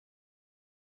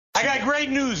I got great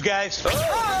news, guys.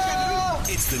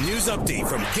 It's the news update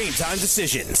from Game Time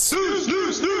Decisions. News.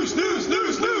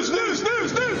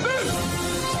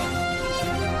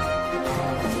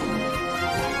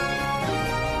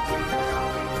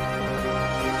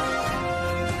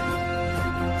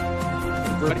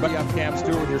 Everybody, I'm Cam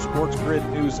Stewart with your Sports Grid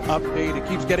News Update. It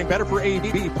keeps getting better for AB.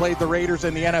 He played the Raiders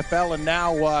in the NFL, and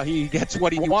now he gets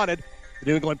what he wanted. The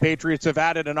New England Patriots have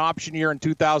added an option year in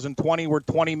 2020 worth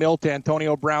 $20 million to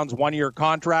Antonio Brown's one-year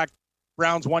contract.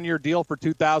 Brown's one-year deal for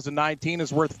 2019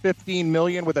 is worth $15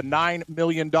 million with a $9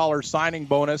 million signing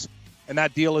bonus, and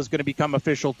that deal is going to become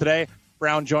official today.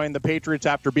 Brown joined the Patriots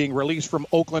after being released from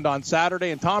Oakland on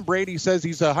Saturday, and Tom Brady says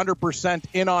he's 100%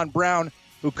 in on Brown,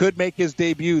 who could make his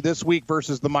debut this week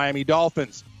versus the Miami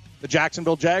Dolphins. The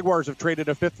Jacksonville Jaguars have traded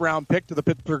a fifth-round pick to the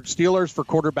Pittsburgh Steelers for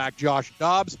quarterback Josh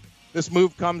Dobbs. This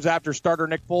move comes after starter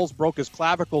Nick Foles broke his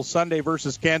clavicle Sunday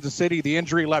versus Kansas City. The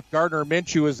injury left Gardner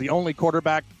Minshew as the only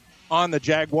quarterback on the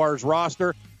Jaguars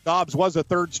roster. Dobbs was a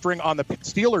third string on the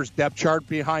Steelers depth chart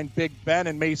behind Big Ben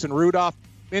and Mason Rudolph.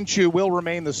 Minshew will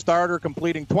remain the starter,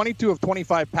 completing 22 of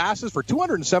 25 passes for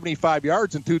 275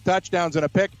 yards and 2 touchdowns and a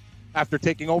pick after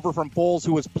taking over from Foles,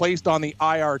 who was placed on the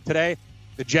IR today.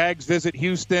 The Jags visit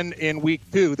Houston in Week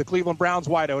 2. The Cleveland Browns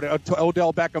wideout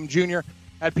Odell Beckham Jr.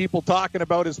 had people talking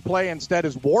about his play. Instead,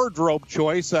 his wardrobe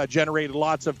choice generated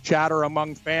lots of chatter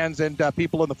among fans and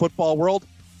people in the football world.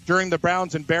 During the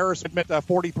Browns' embarrassment,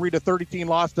 43-13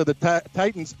 loss to the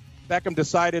Titans, Beckham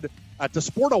decided to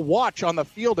sport a watch on the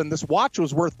field, and this watch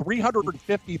was worth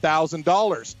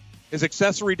 $350,000. His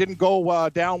accessory didn't go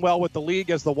down well with the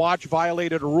league as the watch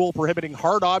violated a rule prohibiting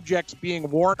hard objects being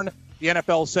worn. The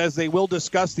NFL says they will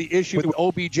discuss the issue with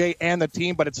OBJ and the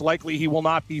team, but it's likely he will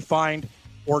not be fined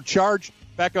or charged.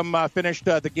 Beckham finished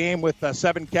the game with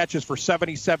 7 catches for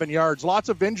 77 yards. Lots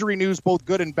of injury news, both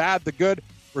good and bad. The good,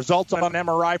 results on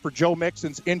MRI for Joe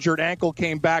Mixon's injured ankle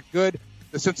came back good.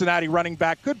 The Cincinnati running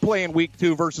back could play in Week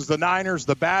 2 versus the Niners.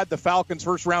 The bad, the Falcons'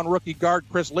 first-round rookie guard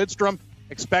Chris Lidstrom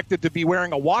expected to be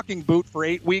wearing a walking boot for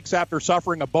 8 weeks after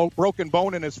suffering a broken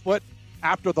bone in his foot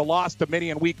after the loss to Minnie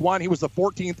in Week 1. He was the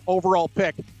 14th overall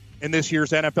pick in this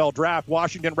year's NFL draft.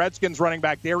 Washington Redskins running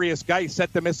back Darius Geis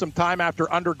set to miss some time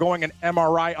after undergoing an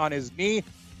MRI on his knee.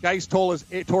 Geis tore his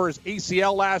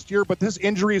ACL last year, but this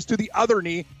injury is to the other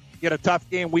knee. He had a tough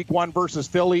game Week 1 versus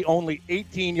Philly, only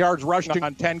 18 yards rushing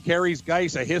on 10 carries.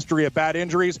 Geis, a history of bad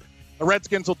injuries. The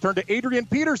Redskins will turn to Adrian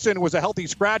Peterson, who was a healthy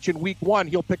scratch in Week 1.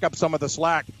 He'll pick up some of the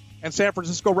slack. And San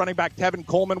Francisco running back Tevin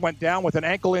Coleman went down with an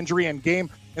ankle injury in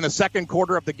the second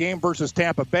quarter of the game versus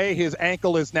Tampa Bay. His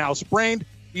ankle is now sprained.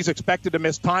 He's expected to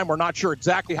miss time. We're not sure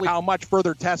exactly how much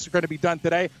further tests are going to be done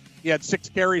today. He had 6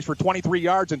 carries for 23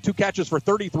 yards and 2 catches for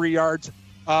 33 yards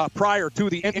prior to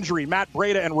the injury. Matt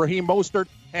Breida and Raheem Mostert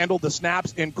handled the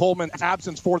snaps in Coleman's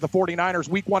absence for the 49ers.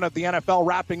 Week 1 of the NFL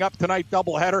wrapping up tonight,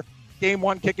 doubleheader. Game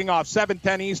 1 kicking off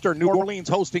 7:10 Eastern. New Orleans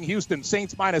hosting Houston.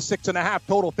 Saints minus 6.5.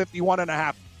 Total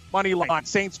 51.5. Money line.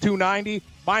 Saints 290.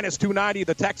 Minus 290.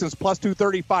 The Texans plus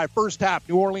 235. First half.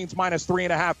 New Orleans minus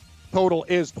 3.5. Total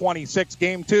is 26.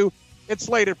 Game 2. It's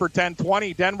slated for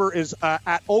 10:20. Denver is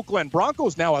at Oakland.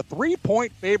 Broncos now a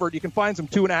 3-point favorite. You can find some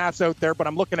 2.5s out there, but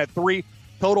I'm looking at 3.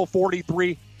 Total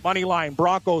 43. Money line.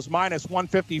 Broncos minus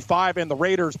 155 and the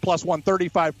Raiders plus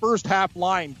 135. First half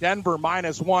line. Denver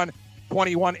minus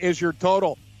 121 is your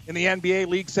total. In the NBA,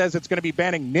 league says it's going to be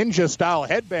banning ninja-style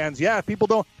headbands. Yeah, people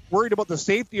don't worried about the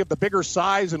safety of the bigger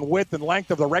size and width and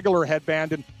length of the regular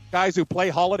headband. And guys who play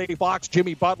Holiday Fox,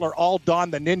 Jimmy Butler, all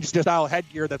don the ninja-style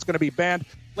headgear that's going to be banned.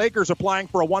 Lakers applying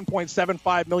for a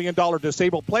 $1.75 million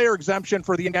disabled player exemption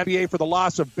for the NBA for the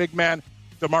loss of big man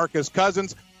DeMarcus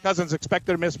Cousins. Cousins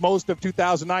expected to miss most of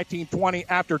 2019-20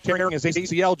 after tearing his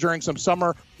ACL during some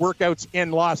summer workouts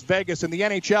in Las Vegas. In the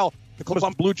NHL, the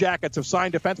Columbus Blue Jackets have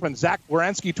signed defenseman Zach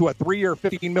Werenski to a 3-year,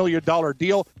 $15 million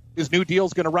deal. His new deal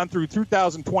is going to run through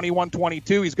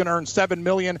 2021-22. He's going to earn $7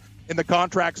 million in the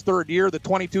contract's third year. The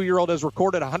 22-year-old has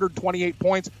recorded 128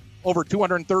 points over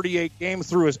 238 games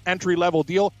through his entry-level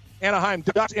deal. Anaheim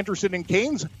Ducks interested in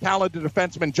Canes talented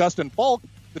defenseman Justin Falk.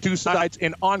 The two sides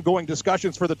in ongoing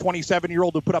discussions for the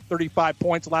 27-year-old who put up 35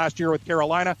 points last year with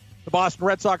Carolina. The Boston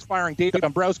Red Sox firing David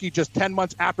Dombrowski just 10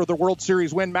 months after the World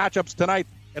Series win. Matchups tonight,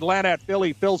 Atlanta at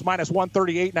Philly. Phil's minus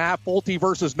 138.5. Fulte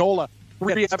versus Nola.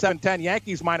 3 at 7-10.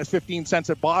 Yankees minus 15 cents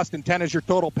at Boston. 10 is your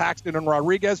total. Paxton and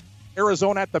Rodriguez.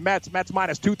 Arizona at the Mets. Mets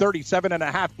minus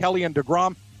 237.5. Kelly and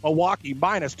DeGrom. Milwaukee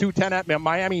minus 210 at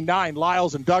Miami. 9.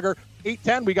 Lyles and Duggar.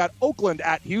 8:10, we got Oakland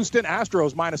at Houston.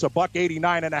 Astros minus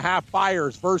 $189.5.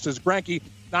 Fires versus Greinke.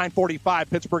 9:45,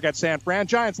 Pittsburgh at San Fran.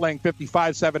 Giants laying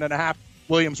 55, 7.5.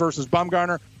 Williams versus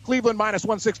Bumgarner. Cleveland minus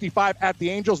 165 at the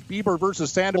Angels. Bieber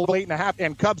versus Sandoval, 8.5.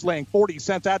 And Cubs laying 40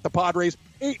 cents at the Padres,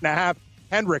 8.5.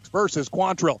 Hendricks versus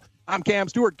Quantrill. I'm Cam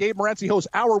Stewart. Gabe Morency hosts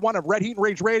Hour 1 of Red Heat and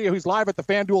Rage Radio. He's live at the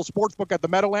FanDuel Sportsbook at the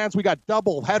Meadowlands. We got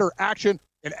double-header action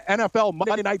in NFL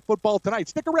Monday Night Football tonight.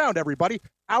 Stick around, everybody.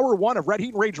 Hour 1 of Red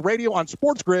Heat and Rage Radio on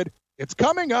Sports Grid. It's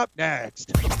coming up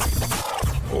next.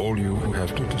 All you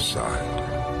have to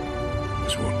decide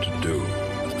is what to do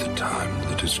with the time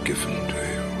that is given to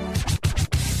you.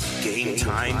 Game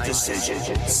time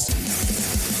decisions.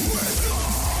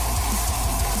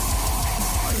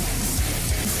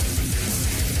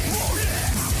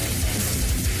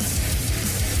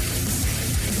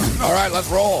 All right, let's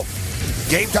roll.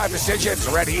 Game time decisions,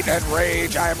 Red Heat and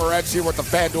Rage. I am Morency with the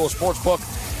FanDuel Sportsbook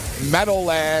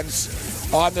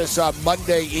Meadowlands on this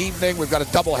Monday evening. We've got a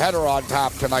doubleheader on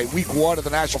top tonight. Week 1 of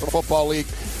the National Football League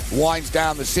winds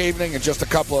down this evening in just a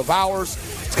couple of hours.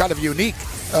 It's kind of unique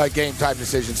game time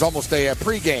decisions, almost a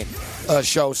pregame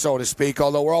show, so to speak,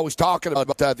 although we're always talking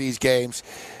about these games.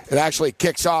 It actually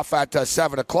kicks off at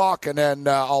 7 o'clock, and then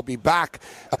I'll be back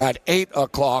at 8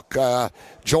 o'clock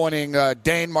joining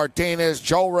Dane Martinez,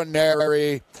 Joe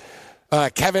Ranieri,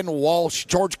 Kevin Walsh,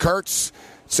 George Kurtz.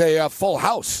 It's a full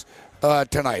house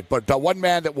tonight, but one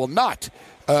man that will not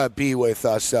be with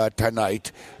us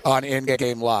tonight on In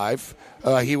Game Live.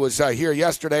 He was here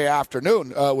yesterday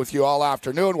afternoon with you all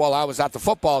afternoon while I was at the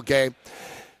football game.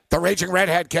 The Raging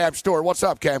Redhead, Cam Stewart. What's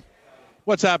up, Cam?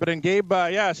 What's happening, Gabe?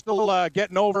 Still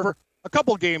getting over a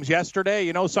couple games yesterday.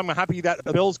 You know, so I'm happy that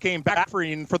the Bills came back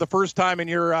for the first time in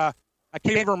your I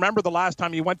can't even remember the last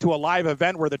time you went to a live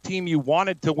event where the team you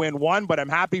wanted to win won, but I'm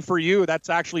happy for you. That's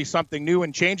actually something new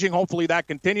and changing. Hopefully that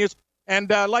continues. And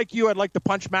like you, I'd like to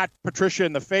punch Matt Patricia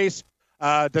in the face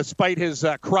despite his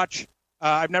crutch.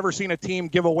 I've never seen a team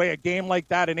give away a game like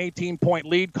that, an 18-point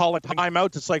lead, call it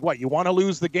timeouts. It's like, what, you want to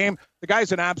lose the game? The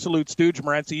guy's an absolute stooge,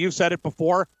 Morency. You've said it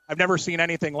before. I've never seen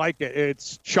anything like it.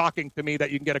 It's shocking to me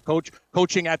that you can get a coach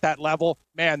coaching at that level.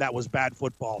 Man, that was bad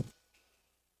football.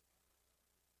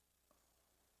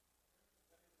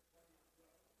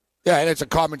 Yeah, and it's a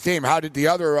common theme. How did the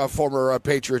other former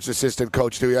Patriots assistant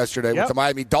coach do yesterday with the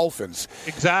Miami Dolphins?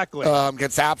 Exactly.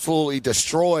 Gets absolutely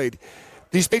destroyed.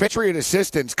 These Patriot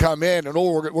assistants come in and,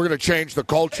 we're going to change the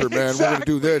culture, man. Exactly. We're going to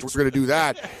do this. We're going to do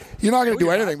that. You're not going to do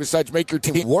anything besides make your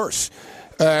team worse.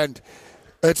 And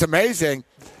it's amazing.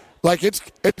 Like, it's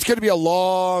going to be a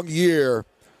long year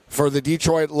for the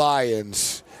Detroit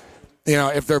Lions, you know,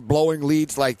 if they're blowing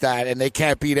leads like that and they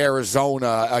can't beat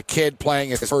Arizona, a kid playing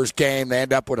his first game, they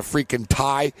end up with a freaking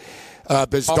tie.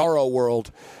 Bizarro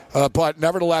world. But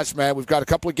nevertheless, man, we've got a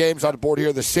couple of games on the board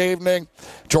here this evening.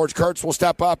 George Kurtz will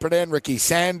step up and in. Ricky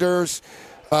Sanders.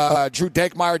 Drew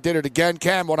Dinkmeyer did it again.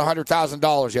 Cam won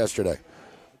 $100,000 yesterday.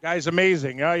 The guy's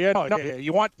amazing.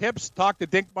 You want tips? Talk to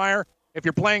Dinkmeyer. If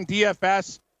you're playing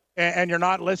DFS and you're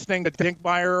not listening to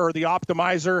Dinkmeyer or the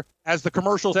optimizer, as the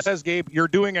commercial says, Gabe, you're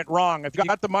doing it wrong. If you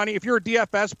got the money, if you're a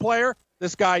DFS player,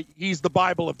 this guy, he's the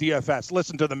Bible of DFS.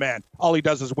 Listen to the man. All he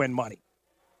does is win money.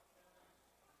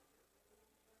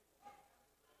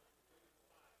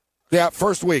 Yeah,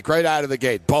 first week, right out of the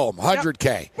gate. Boom, 100K.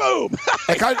 Yep. Boom.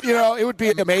 It would be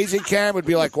amazing, Cam. It would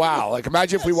be like, wow. Like,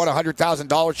 imagine if we won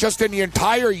 $100,000 just in the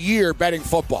entire year betting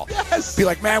football. Yes. Be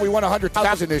like, man, we won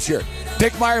 $100,000 this year.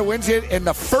 Dinkmeyer wins it in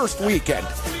the first weekend.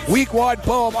 Week 1,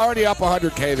 boom, already up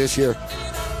 100K this year.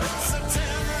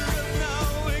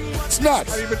 It's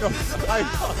nuts. I don't even know.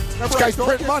 This guy's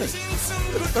printing money.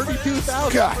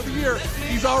 $32,000 for the year.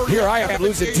 He's already here. I am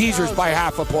losing teasers by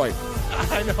half a point.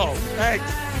 I know. Thanks.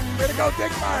 Way to go,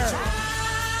 Dinkmeyer.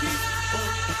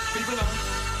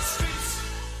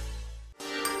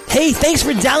 Hey, thanks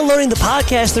for downloading the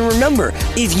podcast. And remember,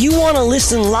 if you want to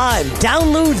listen live,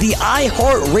 download the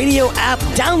iHeartRadio app,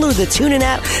 download the TuneIn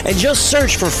app, and just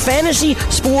search for Fantasy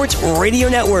Sports Radio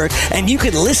Network, and you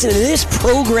can listen to this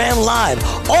program live.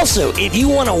 Also, if you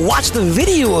want to watch the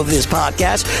video of this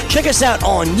podcast, check us out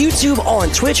on YouTube, on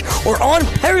Twitch, or on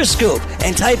Periscope,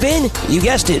 and type in, you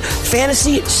guessed it,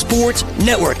 Fantasy Sports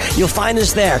Network. You'll find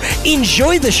us there.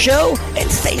 Enjoy the show, and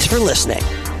thanks for listening.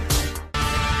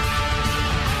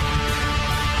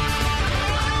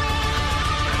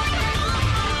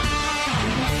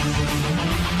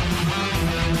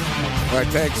 All right,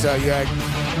 thanks, Yang.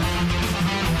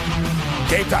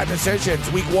 Game time decisions,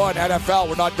 week 1, NFL.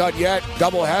 We're not done yet.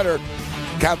 Doubleheader.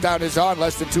 Countdown is on,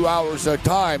 less than 2 hours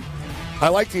time. I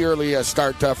like the early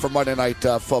start for Monday Night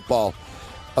Football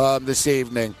this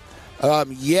evening.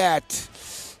 Yet,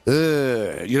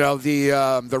 the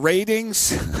ratings,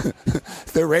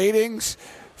 the ratings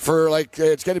for, like,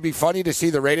 it's going to be funny to see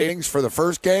the ratings for the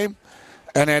first game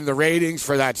and then the ratings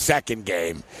for that second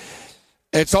game.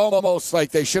 It's almost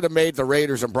like they should have made the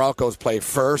Raiders and Broncos play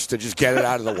first to just get it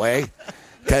out of the way.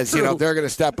 Because, they're going to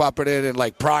step up in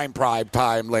like prime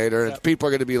time later. And people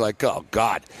are going to be like, oh,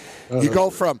 God. You go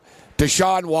from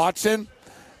Deshaun Watson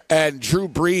and Drew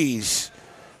Brees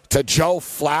to Joe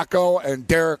Flacco and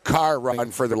Derek Carr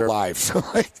run for their lives.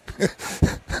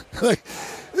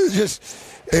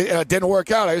 It didn't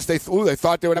work out. I guess they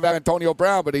thought they would have Antonio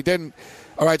Brown, but he didn't.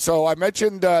 All right, so I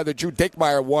mentioned that Drew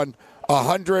Dickmeyer won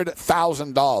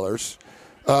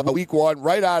 $100,000 week one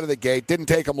right out of the gate. Didn't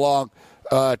take him long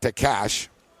to cash.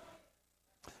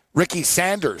 Ricky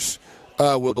Sanders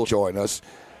will join us.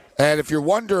 And if you're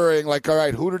wondering, all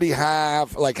right, who did he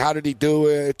have? How did he do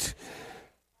it?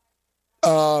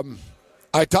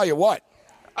 I tell you what,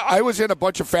 I was in a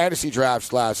bunch of fantasy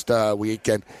drafts last week,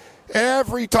 and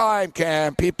every time,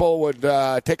 Cam, people would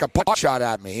take a pot shot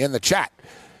at me in the chat.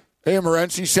 Hey,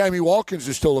 Morency, Sammy Watkins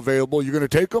is still available. You going to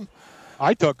take him?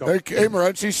 I took him. Hey,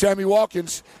 Morency, Sammy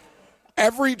Watkins.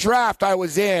 Every draft I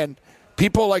was in,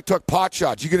 people took pot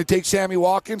shots. You going to take Sammy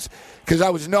Watkins? Because I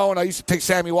used to take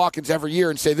Sammy Watkins every year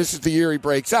and say this is the year he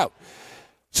breaks out.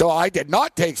 So I did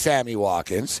not take Sammy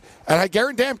Watkins, and I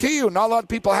guarantee you, not a lot of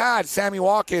people had Sammy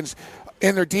Watkins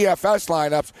in their DFS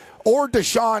lineups or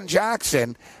Deshaun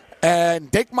Jackson, and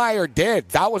Dickmeyer did.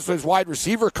 That was his wide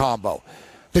receiver combo.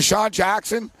 Deshaun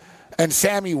Jackson and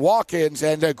Sammy Watkins,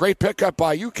 and a great pickup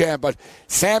by you, Cam, but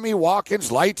Sammy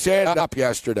Watkins lights it up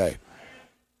yesterday.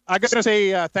 I got to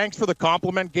say thanks for the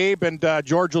compliment, Gabe, and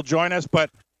George will join us, but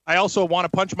I also want to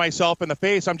punch myself in the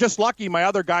face. I'm just lucky my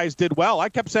other guys did well. I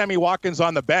kept Sammy Watkins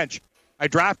on the bench. I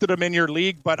drafted him in your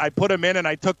league, but I put him in and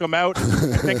I took him out.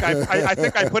 I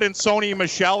think I put in Sony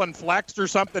Michel and flexed or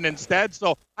something instead,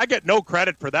 so I get no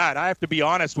credit for that. I have to be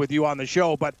honest with you on the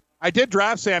show, but I did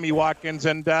draft Sammy Watkins,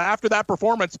 and after that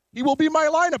performance, he will be my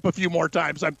lineup a few more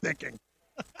times, I'm thinking.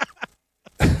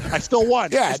 I still won.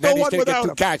 Yeah, I still won without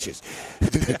two catches.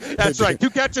 That's right. 2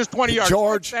 catches, 20 yards.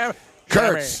 George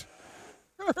Kurtz.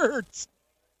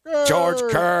 George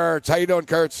Kurtz. How you doing,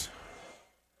 Kurtz?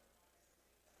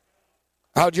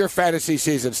 How'd your fantasy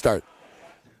season start?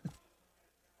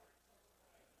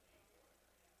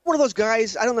 One of those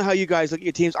guys, I don't know how you guys look at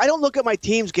your teams. I don't look at my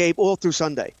teams, Gabe, all through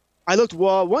Sunday. I looked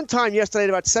one time yesterday at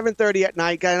about 7:30 at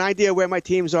night, got an idea where my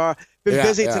teams are. Been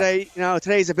busy today.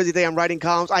 Today's a busy day. I'm writing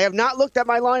columns. I have not looked at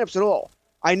my lineups at all.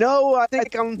 I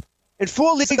think I'm in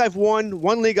 4 leagues I've won,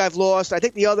 1 league I've lost. I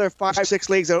think the other 5 or 6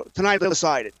 leagues tonight are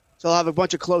decided. So I'll have a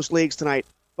bunch of close leagues tonight.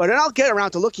 And I'll get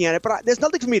around to looking at it, but there's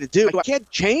nothing for me to do. I can't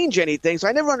change anything, so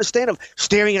I never understand of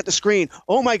staring at the screen.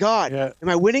 Oh, my God. Yeah. Am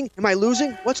I winning? Am I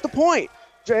losing? What's the point?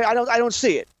 I don't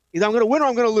see it. Either I'm going to win or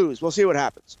I'm going to lose. We'll see what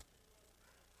happens.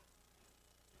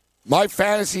 My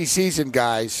fantasy season,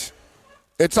 guys,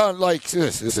 it's unlike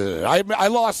this. I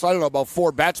lost, about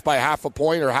 4 bets by half a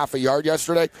point or half a yard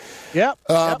yesterday. Yep.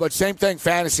 But same thing,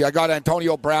 fantasy. I got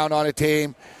Antonio Brown on a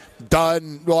team.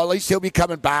 Done. Well, at least he'll be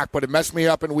coming back, but it messed me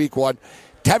up in week 1.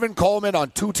 Tevin Coleman on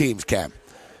 2 teams, Cam.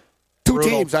 2 Brutal.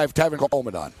 teams I have Tevin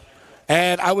Coleman on.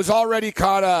 And I was already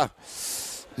kind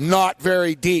of not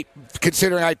very deep,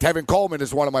 considering I had Tevin Coleman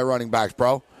as one of my running backs,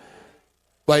 bro.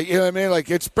 You know what I mean?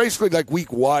 It's basically like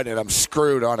week 1, and I'm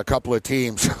screwed on a couple of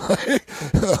teams.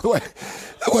 the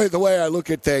way I look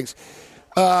at things.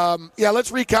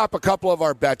 Let's recap a couple of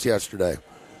our bets yesterday.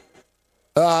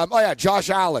 Josh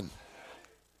Allen.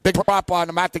 Big prop on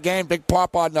him at the game. Big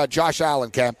prop on Josh Allen,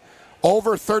 Cam.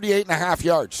 Over 38.5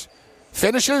 yards.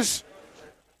 Finishes,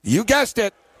 you guessed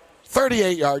it,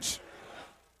 38 yards.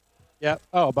 Yeah.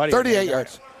 Oh, buddy. 38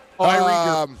 yards.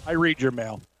 Oh, I read your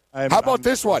mail. How about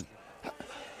this one?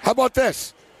 How about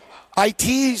this? I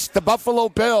teased the Buffalo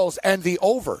Bills and the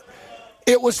over.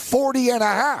 It was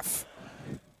 40.5.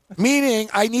 Meaning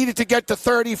I needed to get to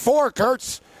 34,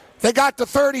 Kurtz. They got to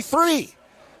 33.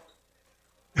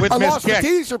 I lost the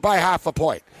teaser by half a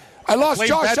point. I lost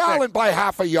Josh Allen by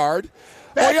half a yard.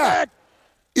 Yeah,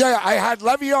 I had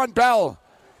Le'Veon Bell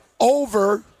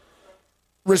over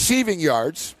receiving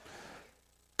yards.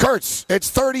 Kurtz, it's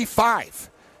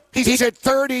 35. He's at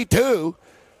 32.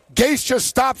 Gase just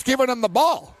stops giving him the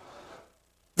ball.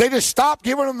 They just stopped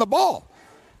giving him the ball.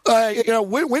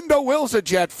 Wendell Will's a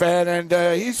Jet fan,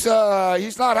 and he's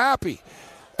not happy.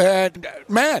 And,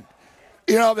 man,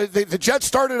 the Jets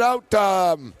started out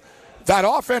that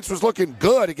offense was looking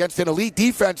good against an elite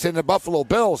defense in the Buffalo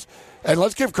Bills. And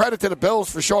let's give credit to the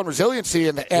Bills for showing resiliency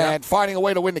and finding a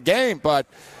way to win the game. But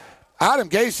Adam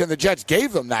Gase and the Jets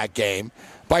gave them that game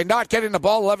by not getting the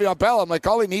ball to Le'Veon Bell. I'm like,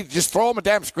 all he needs is just throw him a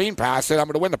damn screen pass, and I'm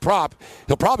going to win the prop.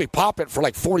 He'll probably pop it for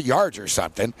 40 yards or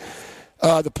something.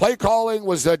 The play calling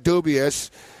was dubious.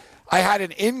 I had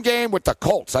an in-game with the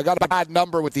Colts. I got a bad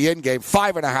number with the in-game,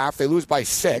 5.5. They lose by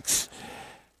 6.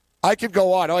 I could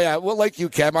go on. Oh, yeah, well, like you,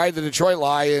 Cam, I had the Detroit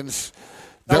Lions.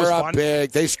 They're up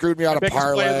big. They screwed me on a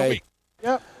parlay.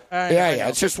 Yep. Yeah.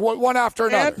 It's just one after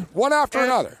another. One after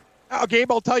another.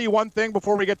 Gabe, I'll tell you one thing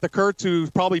before we get to Kurtz, who's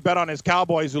probably bet on his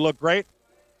Cowboys, who look great.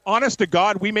 Honest to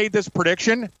God, we made this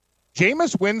prediction.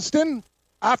 Jameis Winston,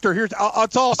 that's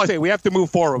all I'll say. We have to move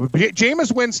forward. But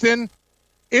Jameis Winston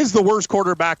is the worst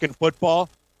quarterback in football.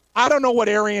 I don't know what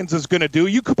Arians is going to do.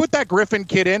 You could put that Griffin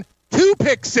kid in. 2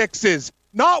 pick sixes,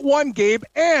 not one, Gabe,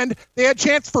 and they had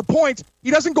chance for points.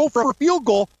 He doesn't go for a field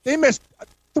goal. They missed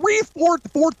 3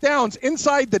 fourth downs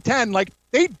inside the 10. Like,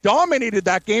 they dominated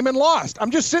that game and lost.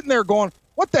 I'm just sitting there going,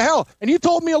 what the hell? And you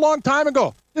told me a long time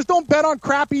ago, just don't bet on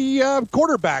crappy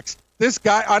quarterbacks. This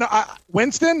guy,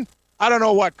 Winston, I don't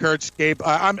know what, Kurtz, Gabe.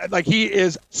 He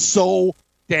is so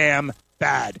damn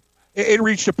bad. It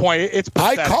reached a point. It's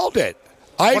pathetic. I called it.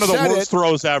 One of the worst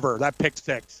throws ever, that pick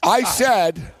six. I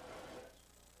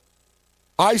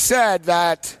said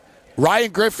that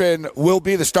Ryan Griffin will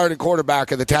be the starting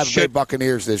quarterback of the Tampa Bay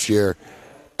Buccaneers this year.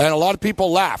 And a lot of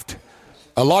people laughed.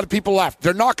 They're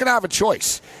not going to have a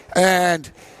choice. And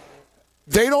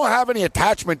they don't have any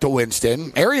attachment to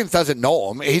Winston. Arians doesn't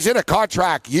know him. He's in a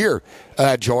contract year,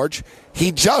 George.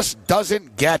 He just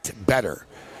doesn't get better.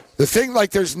 The thing,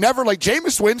 there's never,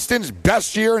 Jameis Winston's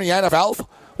best year in the NFL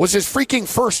was his freaking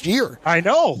first year. I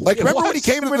know. Remember when he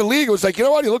came into the league, it was you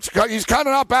know what, he's kind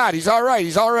of not bad. He's all right.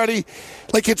 He's already,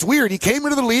 it's weird. He came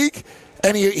into the league,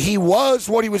 and he was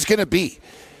what he was going to be.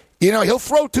 He'll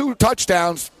throw 2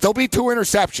 touchdowns. There'll be 2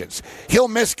 interceptions. He'll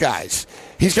miss guys.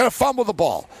 He's going to fumble the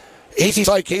ball.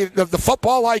 The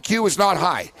football IQ is not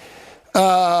high.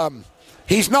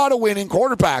 He's not a winning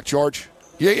quarterback, George.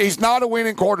 He's not a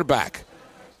winning quarterback.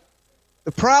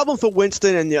 The problem for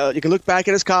Winston, and you can look back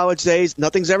at his college days,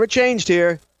 nothing's ever changed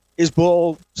here, is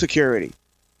ball security.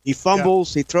 He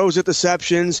fumbles, He throws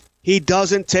interceptions, he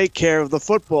doesn't take care of the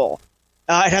football.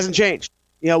 It hasn't changed.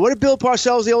 What did Bill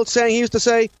Parcells, the old saying he used to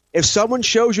say? If someone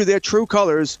shows you their true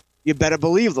colors, you better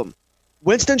believe them.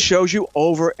 Winston shows you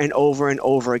over and over and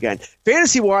over again.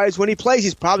 Fantasy-wise, when he plays,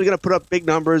 he's probably going to put up big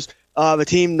numbers. The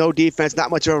team, no defense,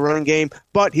 not much of a running game,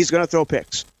 but he's going to throw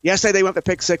picks. Yesterday, they went for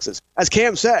pick sixes. As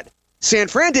Cam said, San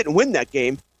Fran didn't win that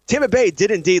game. Tampa Bay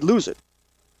did indeed lose it.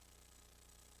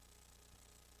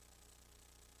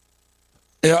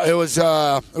 Yeah, it was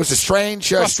a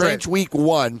strange week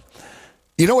one.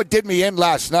 You know what did me in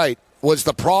last night was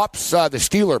the props, the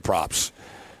Steeler props.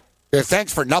 Yeah,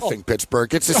 thanks for nothing,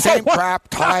 Pittsburgh. It's the same crap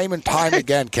time and time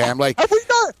again, Cam. Mike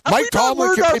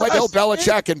Tomlin could play Bill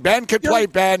Belichick, and Ben could play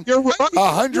Ben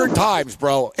 100 times,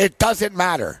 bro. It doesn't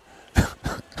matter.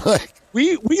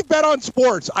 We bet on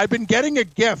sports. I've been getting a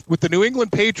gift with the New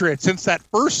England Patriots since that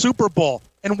first Super Bowl.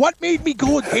 And what made me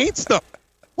go against them?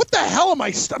 What the hell am I?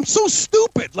 I'm so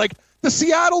stupid. The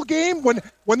Seattle game, when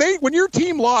your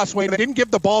team lost, when they didn't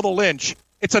give the ball to Lynch,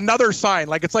 it's another sign.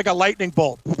 It's like a lightning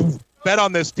bolt. Bet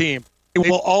on this team. It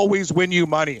will always win you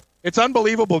money. It's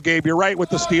unbelievable, Gabe. You're right with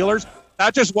the Steelers.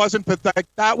 That just wasn't pathetic.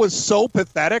 That was so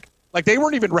pathetic. They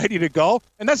weren't even ready to go.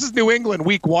 And this is New England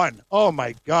week 1. Oh,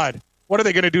 my God. What are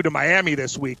they going to do to Miami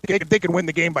this week? They can win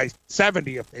the game by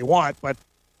 70 if they want. But,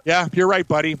 yeah, you're right,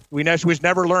 buddy. We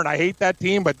never learn. I hate that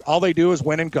team, but all they do is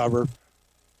win and cover.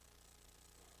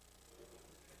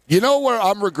 You know where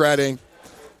I'm regretting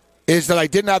is that I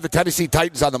didn't have the Tennessee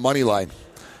Titans on the money line.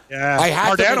 Yeah, I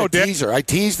had them in a teaser. I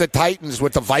teased the Titans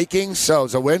with the Vikings, so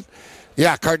it's a win.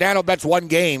 Yeah, Cardano bets one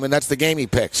game, and that's the game he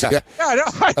picks. Yeah, I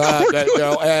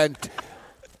know. And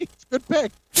it's a good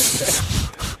pick.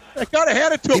 I got to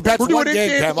hand it to him. He bets one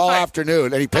game all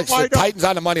afternoon, and he picks the Titans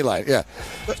on the money line. Yeah.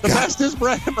 The best is,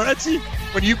 Morency,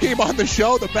 when you came on the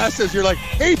show, the best is you're like,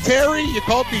 hey, Terry. You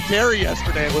called me Terry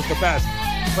yesterday. It was the best.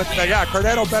 But,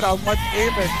 Cardano bet on one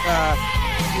game, and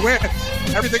he wins.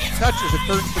 Everything he touches, it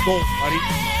turns to gold, buddy.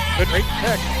 Good, great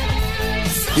pick.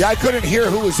 Yeah, I couldn't hear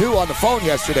who was who on the phone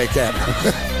yesterday, Ken.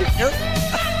 Hey,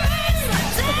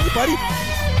 buddy.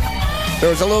 There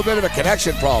was a little bit of a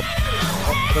connection problem.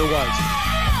 Oh, there was.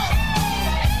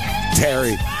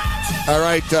 Terry. All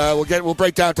right, we'll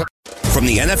break down to. From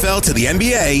the NFL to the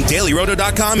NBA,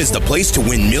 DailyRoto.com is the place to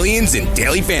win millions in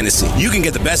daily fantasy. You can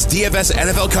get the best DFS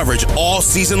NFL coverage all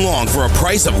season long for a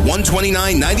price of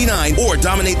 $129.99 or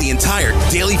dominate the entire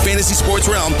daily fantasy sports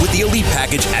realm with the Elite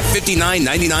Package at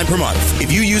 $59.99 per month.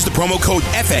 If you use the promo code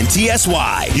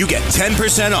FNTSY, you get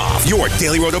 10% off your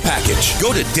Daily Roto package.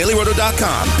 Go to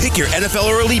DailyRoto.com, pick your NFL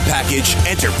or Elite Package,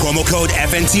 enter promo code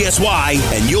FNTSY,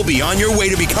 and you'll be on your way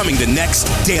to becoming the next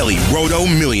Daily Roto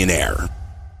millionaire.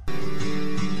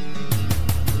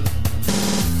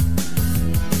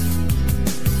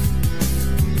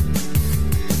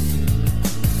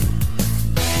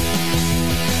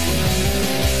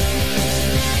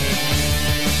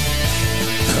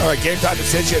 All right, game time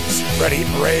decisions. Red Heat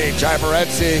and Rage. I'm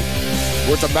Morency.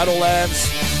 We're at the Meadowlands.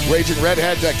 Raging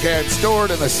Redheads at Ken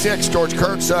Stewart. And the 6, George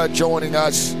Kurtz joining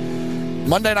us.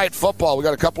 Monday Night Football. We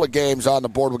got a couple of games on the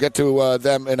board. We'll get to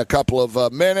them in a couple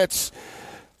of minutes.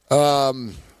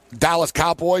 Dallas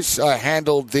Cowboys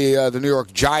handled the New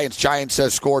York Giants. Giants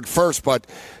scored first, but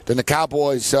then the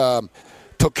Cowboys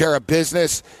took care of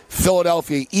business.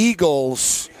 Philadelphia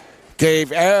Eagles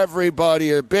gave everybody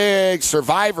a big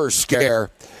survivor scare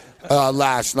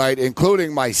last night,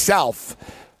 including myself.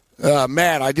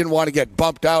 Man, I didn't want to get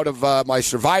bumped out of my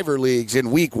survivor leagues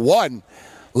in week 1.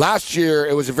 Last year,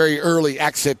 it was a very early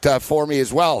exit for me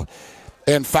as well.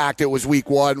 In fact, it was week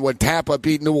 1 when Tampa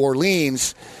beat New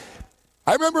Orleans.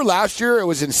 I remember last year, it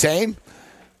was insane.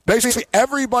 Basically,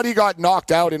 everybody got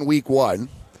knocked out in week 1.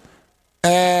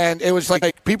 And it was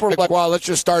like people were like, well, let's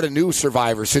just start a new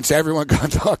survivor since everyone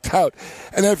got knocked out.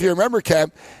 And then if you remember,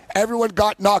 Cam, everyone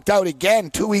got knocked out again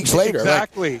 2 weeks later.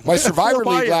 Exactly. Like, my survivor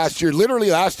league last year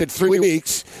literally lasted 3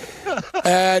 weeks.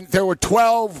 And there were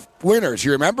 12 winners.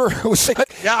 You remember? It was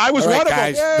like, yeah, I was one of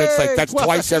them. That's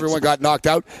twice everyone got knocked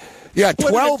out. Yeah,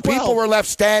 12 people were left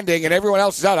standing and everyone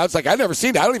else is out. I was like, I've never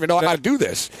seen that. I don't even know how to do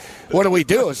this. What do we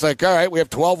do? It's like, all right, we have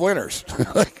 12 winners.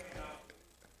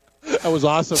 That was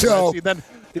awesome. So,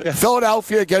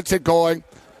 Philadelphia gets it going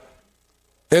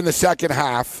in the second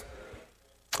half.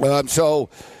 So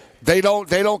they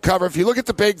don't cover. If you look at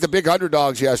the big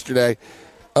underdogs yesterday,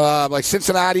 like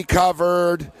Cincinnati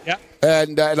covered,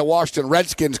 and the Washington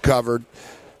Redskins covered.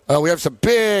 We have some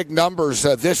big numbers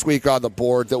this week on the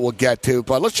board that we'll get to.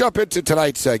 But let's jump into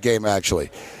tonight's game, actually.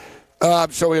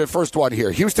 So we have the first one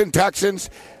here. Houston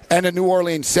Texans and the New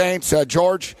Orleans Saints.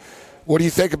 George, what do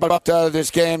you think about this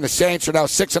game? The Saints are now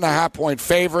 6.5-point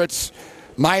favorites,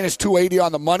 minus 280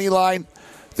 on the money line.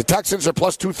 The Texans are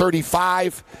plus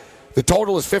 235. The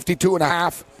total is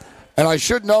 52.5. And I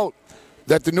should note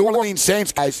that the New Orleans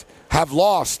Saints guys have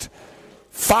lost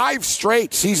 5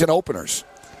 straight season openers.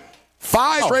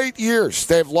 5 straight years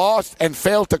they've lost and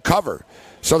failed to cover.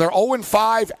 So they're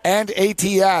 0-5 and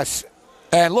ATS.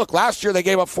 And look, last year they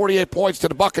gave up 48 points to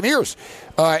the Buccaneers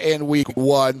in week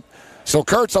 1. So,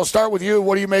 Kurtz, I'll start with you.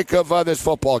 What do you make of this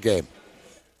football game?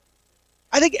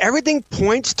 I think everything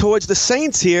points towards the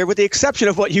Saints here, with the exception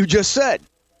of what you just said.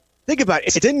 Think about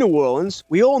it. It's in New Orleans.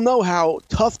 We all know how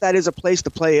tough that is a place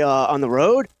to play on the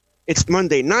road. It's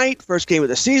Monday night, first game of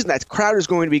the season. That crowd is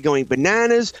going to be going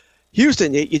bananas.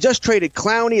 Houston, you just traded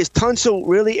Clowney. Is Tunsil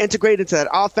really integrated into that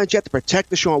offense? You have to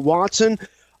protect Deshaun Watson.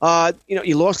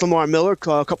 You lost Lamar Miller a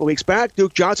couple of weeks back.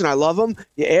 Duke Johnson, I love him.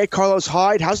 You add Carlos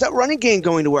Hyde. How's that running game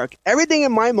going to work? Everything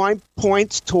in my mind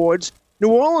points towards New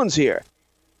Orleans here.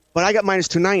 But I got minus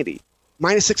 290.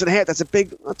 Minus 6.5.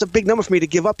 That's a big number for me to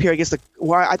give up here against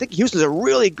I think Houston's a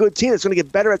really good team. It's going to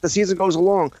get better as the season goes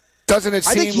along. Doesn't it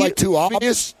seem like too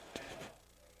obvious?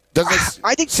 Doesn't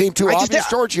it seem too obvious,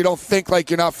 George? You don't think like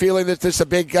you're not feeling that this is a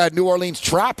big New Orleans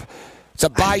trap? It's a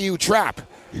Bayou trap.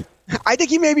 I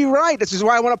think you may be right. This is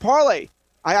why I want to parlay.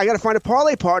 I got to find a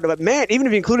parlay partner. But, man, even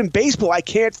if you include in baseball, I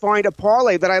can't find a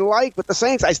parlay that I like with the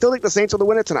Saints. I still think the Saints are the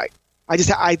winner tonight. I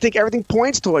think everything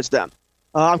points towards them.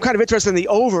 I'm kind of interested in the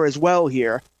over as well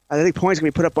here. I think points can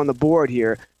be put up on the board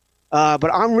here.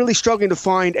 But I'm really struggling to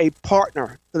find a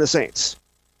partner for the Saints.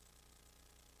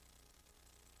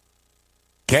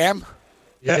 Cam?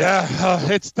 Yeah,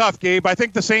 it's tough, Gabe. I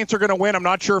think the Saints are going to win. I'm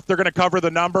not sure if they're going to cover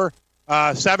the number.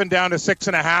 7 down to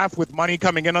 6.5 with money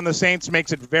coming in on the Saints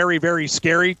makes it very, very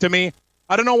scary to me.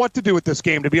 I don't know what to do with this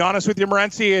game. To be honest with you,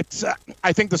 Morency,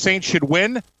 I think the Saints should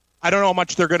win. I don't know how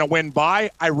much they're going to win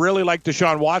by. I really like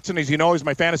Deshaun Watson. As you know, he's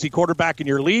my fantasy quarterback in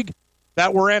your league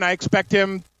that we're in. I expect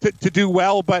him to do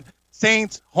well, but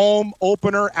Saints, home,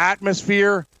 opener,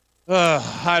 atmosphere,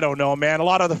 I don't know, man. A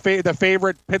lot of the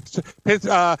favorite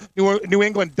New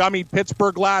England dummy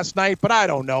Pittsburgh last night, but I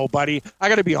don't know, buddy. I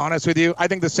got to be honest with you. I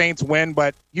think the Saints win,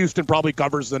 but Houston probably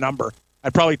covers the number.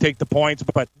 I'd probably take the points,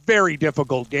 but very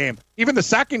difficult game. Even the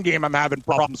second game I'm having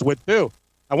problems with, too.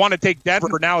 I want to take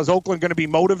Denver now. Is Oakland going to be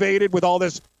motivated with all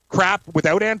this crap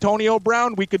without Antonio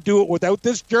Brown? We could do it without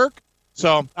this jerk.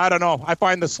 So, I don't know. I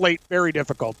find the slate very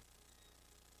difficult.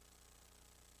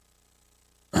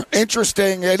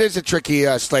 Interesting. It is a tricky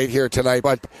slate here tonight,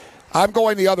 but I'm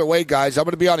going the other way, guys. I'm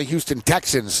going to be on the Houston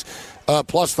Texans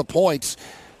plus the points.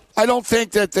 I don't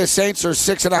think that the Saints are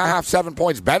 6.5, 7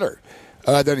 points better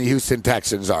than the Houston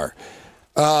Texans are.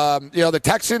 The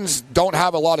Texans don't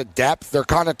have a lot of depth. They're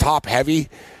kind of top heavy.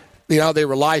 They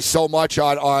rely so much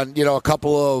on a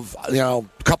couple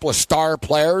of star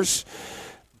players,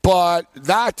 but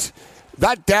that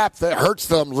depth that hurts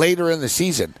them later in the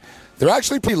season. They're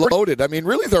actually pretty loaded. I mean,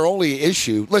 really their only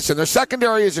issue, listen, their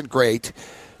secondary isn't great,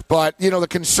 But, the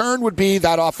concern would be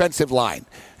that offensive line.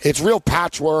 It's real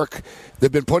patchwork. They've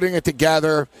been putting it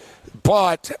together.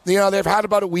 But, they've had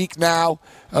about a week now.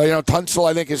 Tunsil,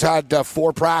 I think, has had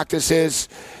 4 practices.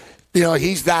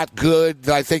 He's that good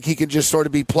that I think he can just sort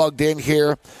of be plugged in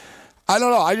here. I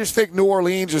don't know. I just think New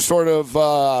Orleans is sort of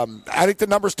I think the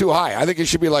number's too high. I think it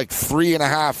should be like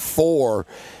 3.5, 4,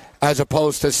 as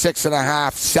opposed to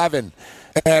 6.5, 7.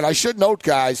 And I should note,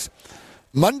 guys,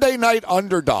 Monday night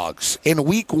underdogs in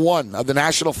week 1 of the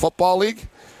National Football League,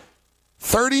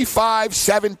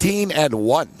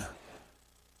 35-17-1.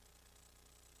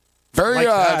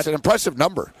 It's an impressive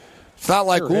number. It's not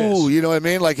like, you know what I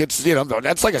mean? Like it's,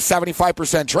 that's like a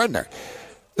 75% trend there.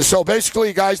 So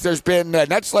basically, guys, there's been,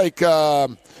 that's like,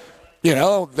 that's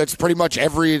pretty much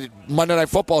every Monday Night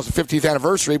Football is the 50th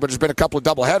anniversary, but there's been a couple of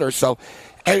doubleheaders. So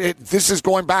this is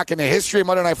going back in the history of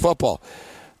Monday Night Football.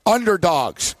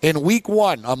 Underdogs in week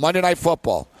 1 on Monday Night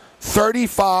Football,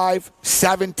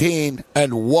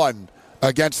 35-17-1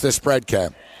 against the spread,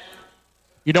 Cam.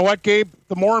 You know what, Gabe?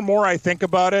 The more and more I think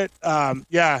about it,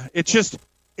 it's just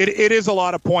it is a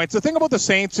lot of points. The thing about the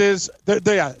Saints is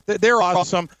they're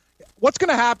awesome. What's going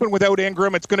to happen without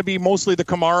Ingram? It's going to be mostly the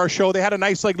Kamara show. They had a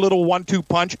nice little 1-2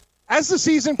 punch. As the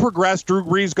season progressed, Drew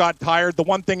Brees got tired. The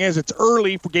one thing is it's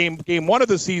early for game 1 of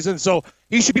the season, so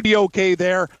he should be okay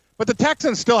there. But the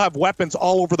Texans still have weapons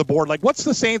all over the board. Like, what's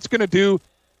the Saints going to do?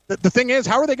 The thing is,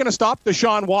 how are they going to stop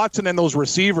Deshaun Watson and those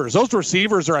receivers? Those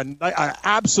receivers are an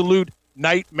absolute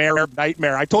nightmare.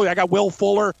 I told you, I got Will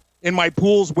Fuller in my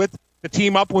pools with the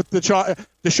team up with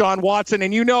Deshaun Watson.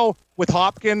 And with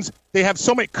Hopkins, they have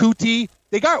so much Kuti.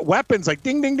 They got weapons like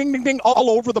ding, ding, ding, ding, ding all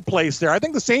over the place there. I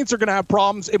think the Saints are going to have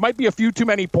problems. It might be a few too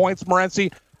many points,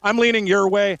 Morency. I'm leaning your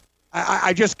way.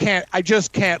 I just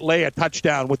can't lay a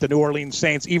touchdown with the New Orleans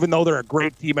Saints, even though they're a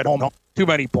great team at home. Too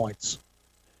many points.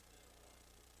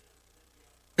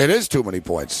 It is too many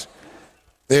points.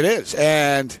 It is.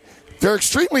 And they're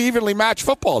extremely evenly matched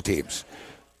football teams.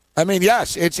 I mean,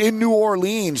 yes, it's in New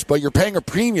Orleans, but you're paying a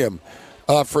premium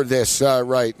for this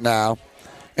right now.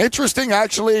 Interesting,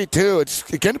 actually, too. It's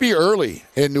going to be early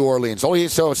in New Orleans.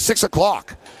 So 6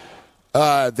 o'clock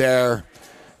there.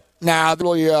 Now,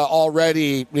 they're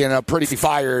already, pretty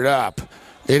fired up.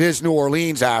 It is New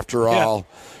Orleans after all.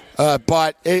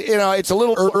 But, it's a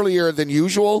little earlier than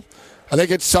usual. I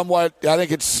think it's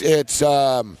it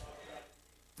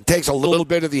takes a little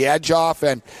bit of the edge off.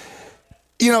 And,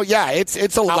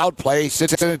 it's a loud place.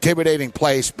 It's an intimidating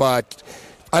place, but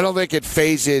I don't think it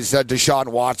phases Deshaun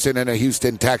Watson and the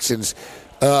Houston Texans.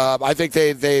 I think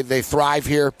they thrive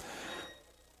here.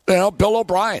 Bill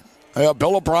O'Brien.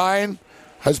 Bill O'Brien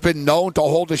has been known to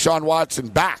hold Deshaun Watson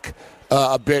back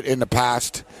a bit in the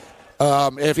past.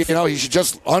 If he should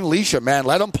just unleash him, man.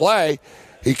 Let him play.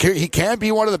 He can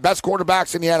be one of the best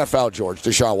quarterbacks in the NFL, George,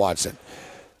 Deshaun Watson.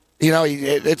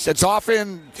 It's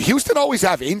often Houston always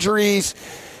have injuries.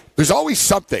 There's always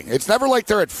something. It's never like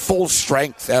they're at full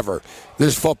strength ever,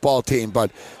 this football team. But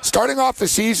starting off the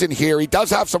season here, he does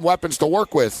have some weapons to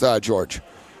work with, George.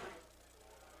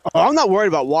 I'm not worried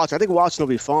about Watson. I think Watson will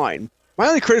be fine. My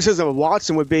only criticism of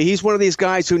Watson would be he's one of these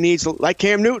guys who needs, like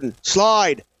Cam Newton,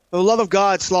 slide. For the love of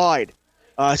God, slide.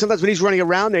 Sometimes when he's running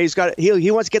around there,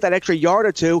 he wants to get that extra yard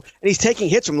or two, and he's taking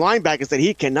hits from linebackers that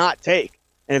he cannot take.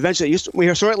 And eventually,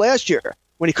 we saw it last year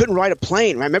when he couldn't ride a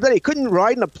plane. Remember that? He couldn't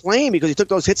ride in a plane because he took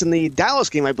those hits in the Dallas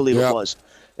game, I believe it was.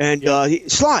 And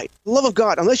slide. For the love of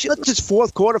God. Unless it's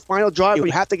fourth quarter, final drive,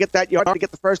 you have to get that yard to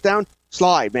get the first down.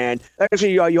 Slide, man. That extra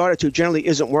yard or two generally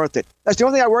isn't worth it. That's the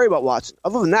only thing I worry about Watson.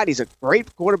 Other than that, he's a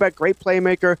great quarterback, great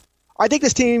playmaker. I think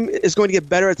this team is going to get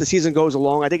better as the season goes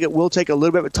along. I think it will take a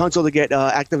little bit of a Tunsil to get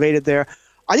activated there.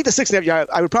 I think the 6.5,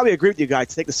 I would probably agree with you guys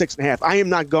to take the 6.5. I am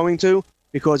not going to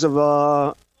because of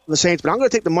the Saints, but I'm going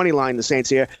to take the money line, the Saints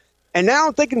here. And now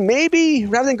I'm thinking maybe,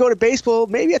 rather than go to baseball,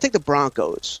 maybe I take the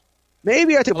Broncos.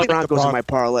 Maybe I take the Broncos in my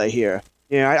parlay here.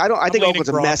 Yeah, I think Oakland's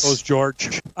a mess. Broncos,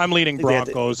 George. I'm leaning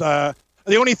Broncos. The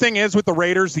only thing is with the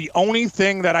Raiders, the only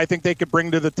thing that I think they could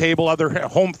bring to the table, other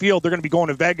home field, they're going to be going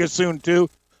to Vegas soon too.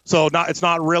 So it's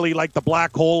not really like the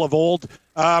black hole of old.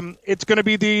 It's going to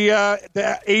be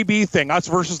the AB thing, us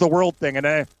versus the world thing.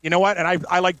 And you know what? And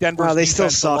I like Denver's they still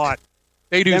defense suck. a lot.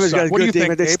 They do Denver's suck. got a What do you good team,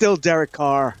 think, but it's Gabe? still Derek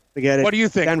Carr. Forget it. What do you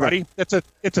think, Denver. buddy? It's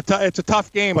a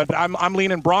tough game, but I'm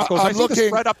leaning Broncos. I think the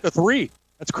spread up to 3.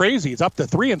 That's crazy. It's up to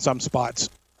 3 in some spots.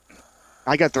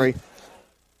 I got 3.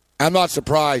 I'm not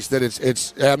surprised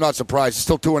that I'm not surprised. It's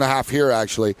still 2.5 here,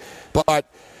 actually. But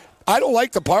I don't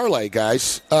like the parlay,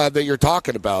 guys, that you're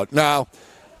talking about. Now,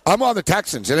 I'm on the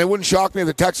Texans, and it wouldn't shock me if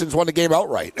the Texans won the game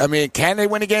outright. I mean, can they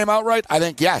win a game outright? I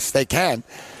think, yes, they can.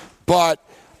 But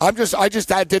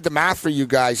I did the math for you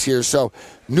guys here. So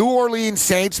New Orleans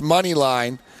Saints money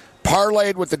line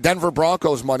parlayed with the Denver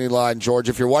Broncos money line, George,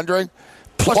 if you're wondering,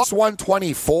 plus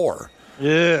 124.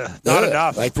 Yeah, not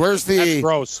enough. Like, where's the... That's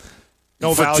gross.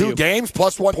 No for value. 2 games,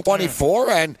 plus 124,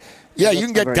 and... Yeah, you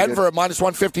can get Denver at minus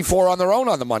 154 on their own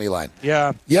on the money line.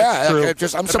 Yeah.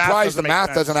 I'm surprised the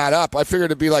math doesn't add up. I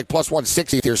figured it'd be like plus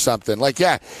 160 or something. Like,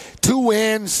 2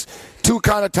 wins, 2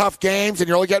 kind of tough games, and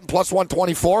you're only getting plus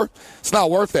 124. It's not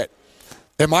worth it,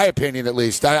 in my opinion, at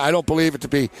least. I don't believe it to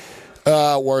be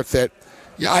worth it.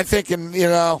 Yeah, I'm thinking,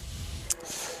 What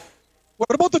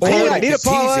about the parlay? I need a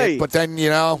parlay. But then,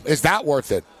 is that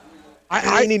worth it?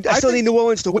 I still need New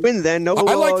Orleans to win. Then I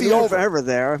like the over forever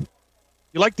there.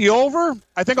 You like the over?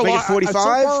 I think a lot.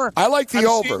 45. I like the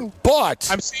over, but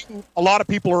I'm seeing a lot of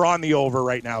people are on the over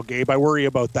right now, Gabe. I worry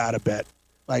about that a bit.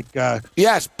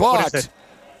 Yes, but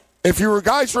if you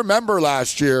guys remember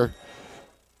last year,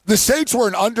 the Saints were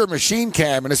an under machine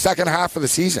cam in the second half of the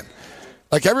season.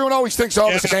 Like, everyone always thinks,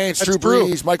 the Saints, Drew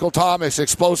Brees, Michael Thomas,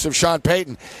 explosive Sean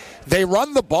Payton. They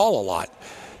run the ball a lot.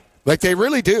 Like, they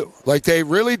really do. Like, they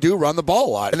really do run the ball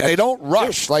a lot. And they don't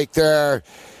rush. Like, they're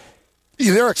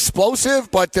explosive,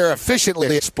 but they're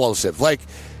efficiently explosive. Like,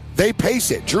 they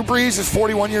pace it. Drew Brees is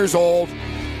 41 years old.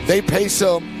 They pace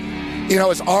him.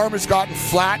 His arm has gotten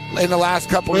flat in the last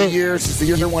couple of years as the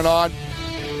year went on.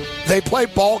 They play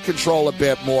ball control a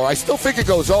bit more. I still think it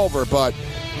goes over, but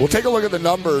we'll take a look at the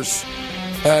numbers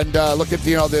and look at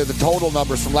the total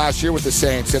numbers from last year with the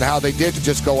Saints and how they did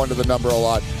just go under the number a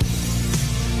lot.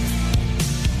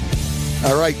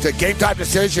 All right, the Game Time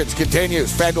Decisions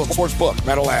continues. FanDuel Sportsbook,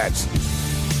 Meadowlands.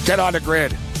 Get on the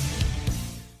grid.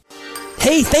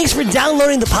 Hey, thanks for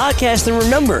downloading the podcast. And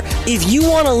remember, if you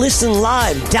want to listen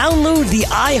live, download the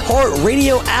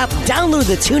iHeartRadio app, download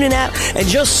the TuneIn app, and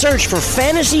just search for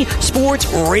Fantasy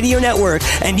Sports Radio Network,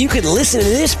 and you can listen to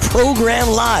this program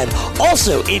live.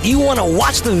 Also, if you want to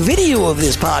watch the video of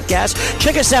this podcast,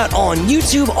 check us out on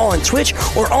YouTube, on Twitch,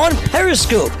 or on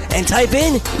Periscope, and type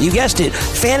in, you guessed it,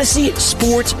 Fantasy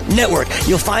Sports Network.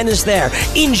 You'll find us there.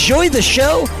 Enjoy the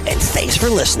show, and thanks for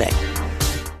listening.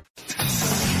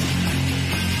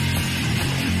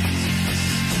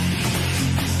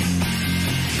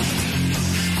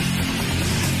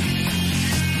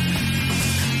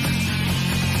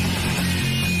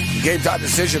 Game Time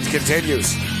Decisions continues.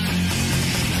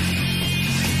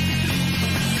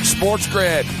 Sports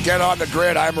Grid. Get on the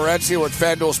grid. I'm Morenzi with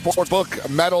FanDuel Sportsbook.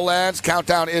 Meadowlands.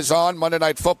 Countdown is on. Monday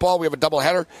Night Football. We have a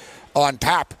doubleheader on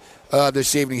tap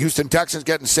this evening. Houston Texans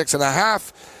getting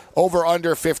 6.5. Over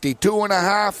under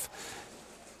 52.5.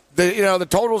 The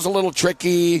total's a little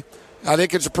tricky. I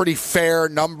think it's a pretty fair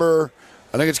number.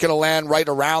 I think it's going to land right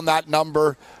around that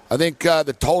number. I think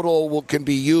the total can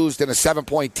be used in a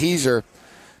 7-point teaser.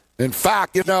 In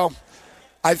fact,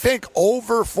 I think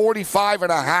over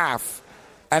 45.5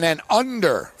 and then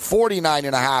under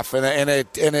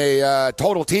 49.5 in a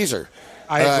total teaser.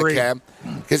 I agree.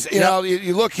 Because,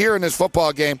 you look here in this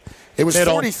football game, it was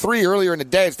 43 earlier in the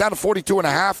day. It's down to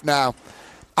 42.5 now.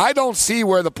 I don't see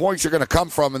where the points are going to come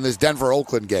from in this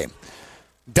Denver-Oakland game.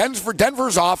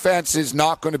 Denver's offense is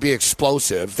not going to be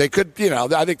explosive. They could,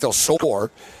 I think they'll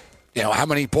score. How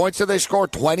many points did they score?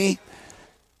 20?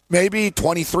 Maybe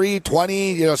 23,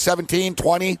 20, 17,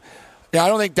 20. I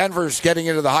don't think Denver's getting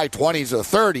into the high 20s or the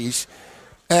 30s.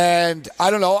 And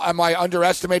I don't know, am I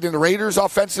underestimating the Raiders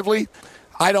offensively?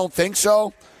 I don't think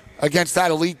so. Against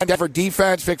that elite Denver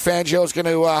defense, Vic Fangio's going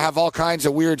to have all kinds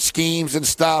of weird schemes and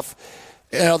stuff.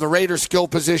 The Raiders' skill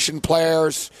position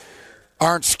players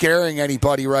aren't scaring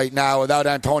anybody right now without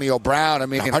Antonio Brown. I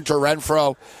mean, Hunter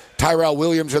Renfrow, Tyrell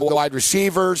Williams are the wide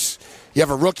receivers. You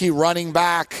have a rookie running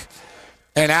back.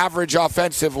 An average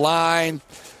offensive line.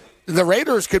 The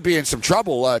Raiders could be in some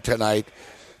trouble tonight.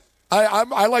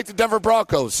 I like the Denver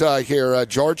Broncos here,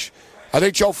 George. I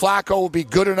think Joe Flacco will be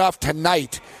good enough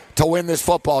tonight to win this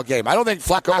football game. I don't think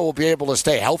Flacco will be able to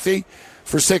stay healthy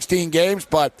for 16 games,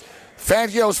 but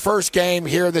Fangio's first game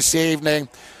here this evening.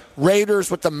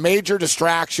 Raiders with the major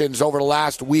distractions over the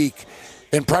last week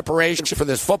in preparation for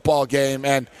this football game.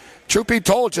 And truth be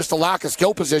told, just a lack of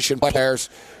skill position players.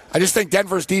 I just think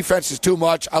Denver's defense is too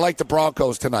much. I like the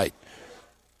Broncos tonight.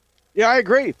 Yeah, I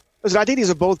agree. Listen, I think these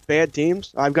are both bad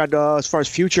teams. I've got, as far as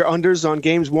future unders on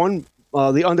games one,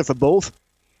 the under for both.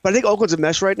 But I think Oakland's a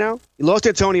mess right now. You lost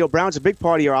Antonio Brown. It's a big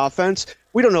part of your offense.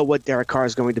 We don't know what Derek Carr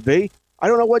is going to be. I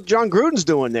don't know what John Gruden's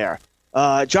doing there.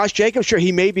 Josh Jacobs, sure,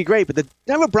 he may be great. But the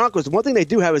Denver Broncos, the one thing they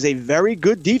do have is a very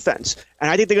good defense.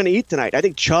 And I think they're going to eat tonight. I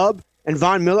think Chubb and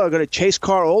Von Miller are going to chase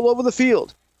Carr all over the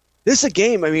field. This is a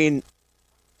game,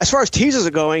 as far as teasers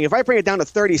are going, if I bring it down to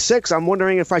 36, I'm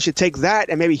wondering if I should take that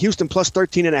and maybe Houston plus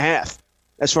 13.5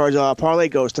 as far as parlay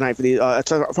goes tonight for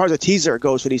as far as a teaser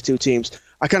goes for these two teams.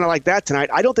 I kind of like that tonight.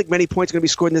 I don't think many points are going to be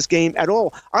scored in this game at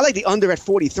all. I like the under at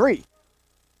 43.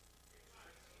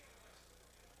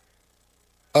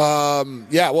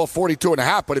 Yeah, well,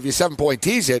 42.5, but if you 7-point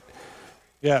tease it,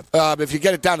 if you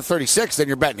get it down to 36, then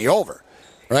you're betting the over,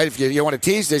 right? If you want to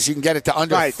tease this, you can get it to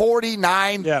under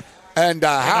 49 and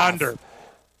half. Under.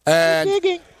 And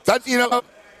that,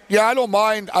 I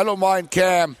don't mind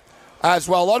Cam as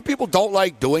well. A lot of people don't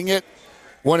like doing it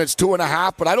when it's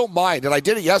 2.5, but I don't mind. And I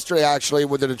did it yesterday, actually,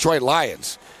 with the Detroit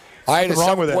Lions. I had a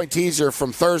 7-point teaser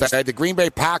from Thursday. I had the Green Bay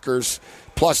Packers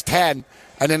plus 10,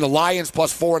 and then the Lions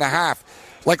plus 4.5.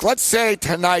 Like, let's say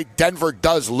tonight Denver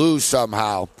does lose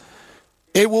somehow.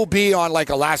 It will be on,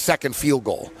 like, a last-second field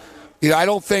goal. I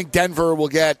don't think Denver will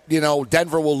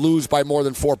Denver will lose by more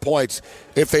than 4 points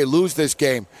if they lose this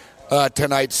game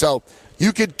tonight. So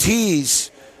you could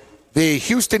tease the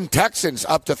Houston Texans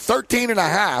up to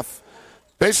 13.5.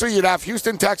 Basically, you'd have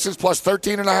Houston Texans plus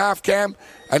 13.5, Cam,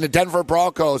 and the Denver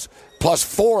Broncos plus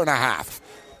 4.5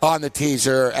 on the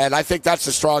teaser. And I think that's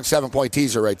a strong 7-point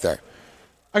teaser right there.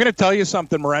 I'm going to tell you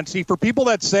something, Morency. For people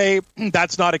that say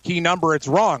that's not a key number, it's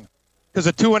wrong. Because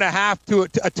a 2.5 to a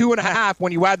 2.5,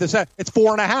 when you add this up, it's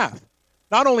 4.5.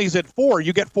 Not only is it 4,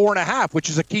 you get 4.5, which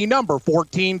is a key number,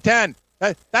 14, 10.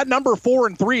 That number 4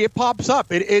 and 3, it pops up.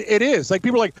 It is. Like,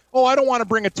 people are like, oh, I don't want to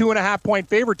bring a 2.5-point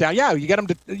favorite down. Yeah, you get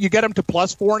them to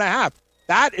plus 4.5.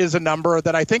 That is a number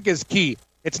that I think is key.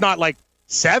 It's not like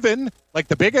 7, like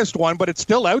the biggest one, but it's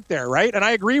still out there, right? And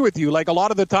I agree with you. Like, a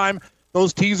lot of the time,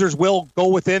 those teasers will go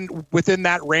within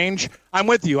that range. I'm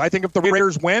with you. I think if the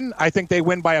Raiders win, I think they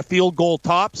win by a field goal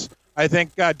tops. I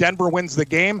think Denver wins the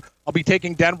game. I'll be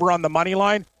taking Denver on the money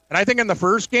line. And I think in the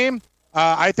first game,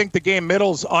 I think the game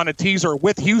middles on a teaser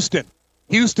with Houston.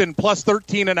 Houston plus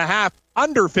 13.5,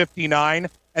 under 59.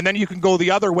 And then you can go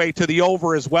the other way to the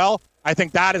over as well. I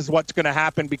think that is what's going to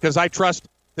happen because I trust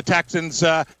the Texans.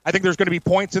 I think there's going to be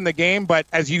points in the game, but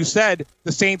as you said,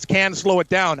 the Saints can slow it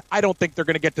down. I don't think they're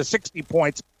going to get to 60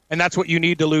 points, and that's what you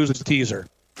need to lose as a teaser.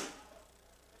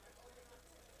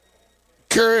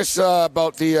 Curious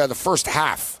about the first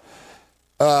half.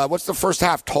 What's the first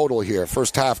half total here?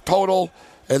 First half total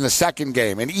in the second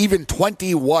game, and even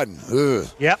 21. Ugh.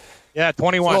 Yep. Yeah,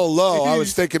 21. So low. I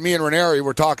was thinking me and Ranieri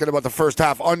were talking about the first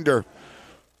half under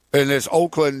in this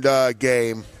Oakland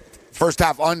game. First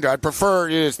half under. I'd prefer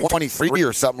it is 23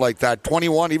 or something like that.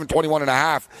 21, even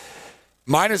 21.5.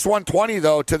 Minus 120,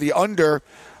 though, to the under.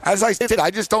 As I said,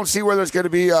 I just don't see where there's going to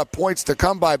be points to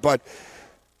come by. But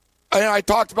I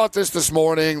talked about this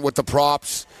morning with the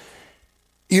props.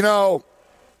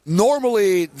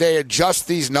 Normally they adjust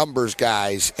these numbers,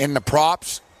 guys, in the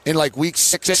props in like weeks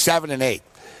 6, 7, and 8.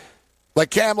 Like,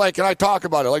 Cam, and I talk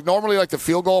about it. Like, normally, like the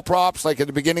field goal props, like at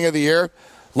the beginning of the year,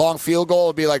 long field goal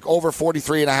would be like over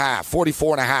 43.5,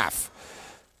 44.5.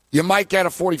 You might get a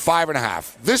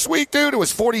 45.5. This week, dude, it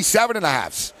was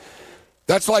 47.5.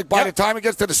 That's like by the time it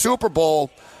gets to the Super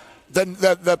Bowl,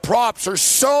 the props are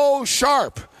so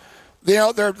sharp.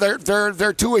 They're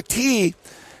to a T,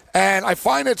 and I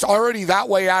find it's already that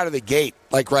way out of the gate.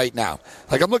 Like right now,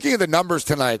 like I'm looking at the numbers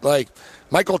tonight. Like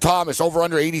Michael Thomas over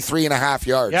under 83.5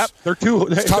 yards. Yep,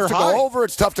 It's tough to go over.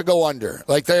 It's tough to go under.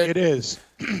 It is.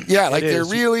 Yeah, like they're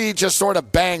really just sort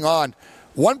of bang on.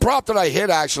 One prop that I hit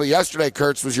actually yesterday,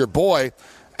 Kurtz, was your boy,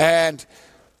 and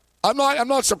I'm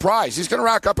not surprised. He's going to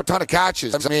rack up a ton of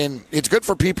catches. I mean, it's good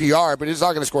for PPR, but he's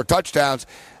not going to score touchdowns.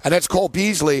 And that's Cole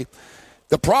Beasley.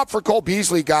 The prop for Cole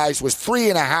Beasley, guys, was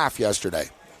 3.5 yesterday.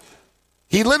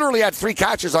 He literally had 3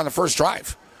 catches on the first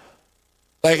drive.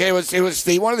 Like it was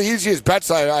one of the easiest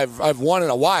bets I've won in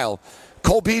a while.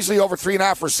 Cole Beasley over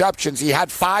 3.5 receptions. He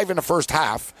had 5 in the first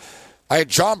half. I had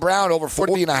John Brown over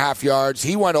 40.5 yards.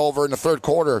 He went over in the third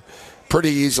quarter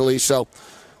pretty easily. So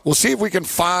we'll see if we can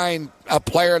find a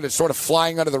player that's sort of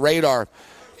flying under the radar.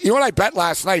 You know what I bet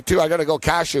last night, too? I got to go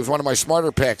cash it. It was one of my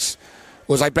smarter picks.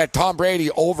 Was I bet Tom Brady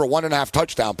over 1.5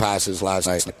 touchdown passes last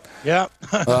night. Yeah.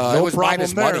 No it was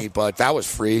minus there. Money, but that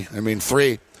was free. I mean,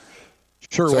 3.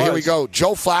 Sure so was. Here we go.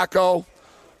 Joe Flacco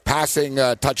passing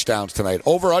touchdowns tonight.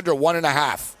 Over under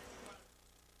 1.5.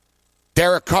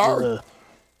 Derek Carr.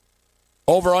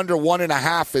 Over under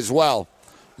 1.5 as well.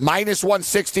 Minus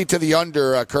 160 to the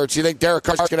under, Kurtz. You think Derek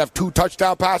Carr's going to have 2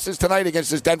 touchdown passes tonight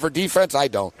against this Denver defense? I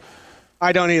don't.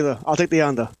 I don't either. I'll take the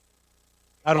under.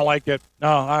 I don't like it.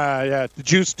 No, the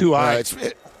juice too high.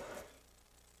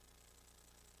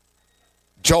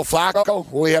 Joe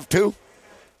Flacco, will he have 2?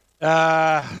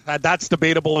 That's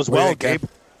debatable as well, Gabe.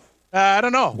 I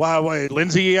don't know.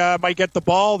 Lindsey might get the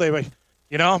ball.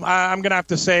 I'm going to have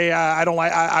to say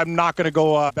I'm not going to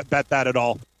go bet that at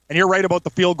all. And you're right about the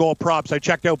field goal props. I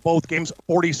checked out both games,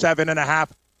 47.5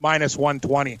 minus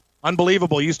 120.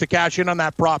 Unbelievable. Used to cash in on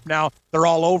that prop. Now they're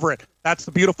all over it. That's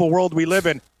the beautiful world we live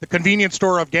in. The convenience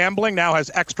store of gambling now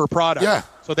has extra product. Yeah.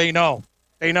 So they know.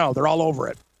 They're all over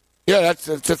it. Yeah, that's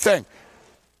a thing.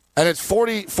 And it's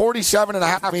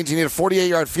 47.5 means you need a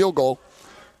 48-yard field goal,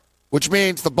 which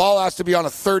means the ball has to be on a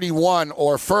 31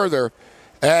 or further.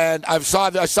 And I saw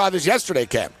this yesterday,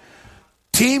 Cam.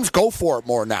 Teams go for it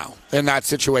more now in that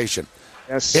situation.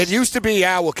 Yes. It used to be,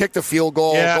 we'll kick the field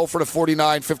goal, go for the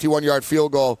 49, 51-yard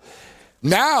field goal.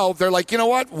 Now they're like, you know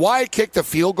what? Why kick the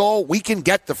field goal? We can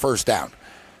get the first down.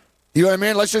 You know what I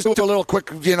mean? Let's just do a little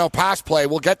quick, pass play.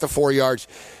 We'll get the 4 yards.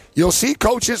 You'll see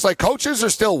coaches are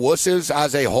still wusses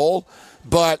as a whole,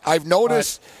 but I've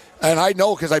noticed, and I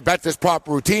know because I bet this prop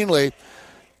routinely,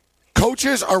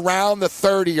 coaches around the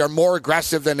 30 are more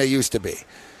aggressive than they used to be.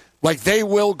 Like, they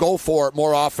will go for it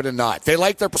more often than not. They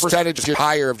like their percentage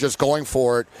higher of just going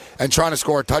for it and trying to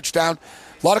score a touchdown.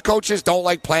 A lot of coaches don't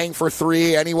like playing for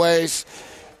 3 anyways.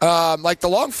 Like, the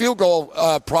long field goal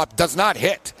prop does not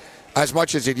hit as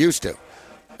much as it used to.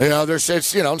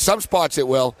 In some spots it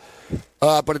will,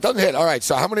 but it doesn't hit. All right,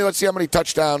 so let's see how many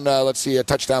touchdown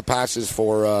passes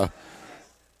for, I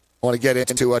want to get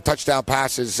into touchdown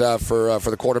passes for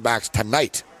the quarterbacks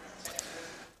tonight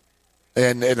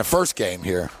in the first game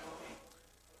here.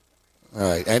 All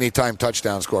right, anytime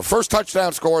touchdown score. First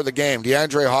touchdown score of the game,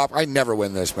 DeAndre Hopkins. I never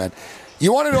win this, man.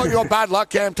 You want to know your bad luck,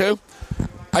 Cam, too?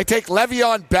 I take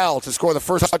Le'Veon Bell to score the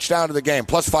first touchdown of the game,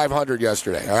 plus 500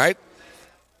 yesterday, all right?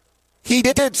 He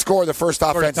did score the first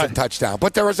offensive touchdown,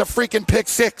 but there was a freaking pick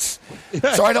 6,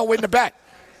 so I don't win the bet.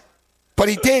 But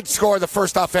he did score the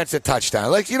first offensive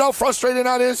touchdown. Like, how frustrating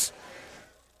that is?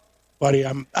 Buddy,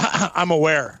 I'm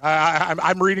aware.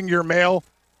 I'm reading your mail.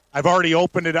 I've already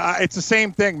opened it. It's the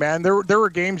same thing, man. There were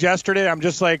games yesterday. I'm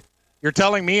just like, you're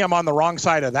telling me I'm on the wrong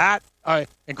side of that? No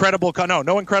incredible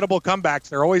comebacks.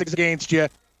 They're always against you.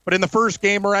 But in the first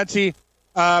game, Morency,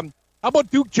 how about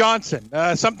Duke Johnson?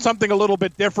 Something a little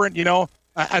bit different,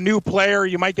 a new player.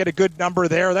 You might get a good number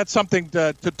there. That's something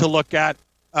to look at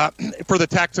for the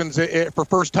Texans for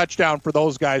first touchdown for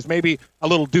those guys. Maybe a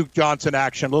little Duke Johnson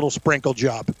action, a little sprinkle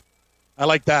job. I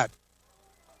like that.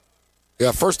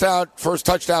 Yeah, first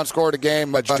touchdown score of the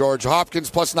game, George.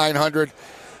 Hopkins plus 900,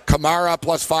 Kamara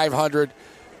plus 500,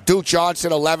 Duke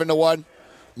Johnson 11-1,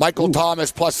 Michael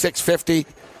Thomas plus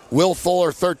 650, Will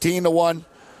Fuller 13-1,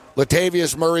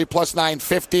 Latavius Murray plus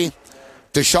 950,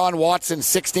 Deshaun Watson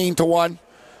 16-1,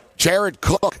 Jared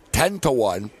Cook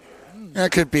 10-1.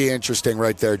 That could be interesting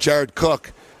right there. Jared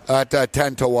Cook at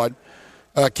 10-1.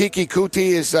 Kiki Kuti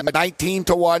is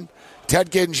 19-1.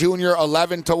 Ted Ginn Jr.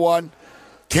 11-1.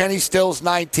 Kenny Stills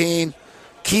 19,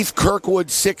 Keith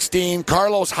Kirkwood 16,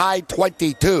 Carlos Hyde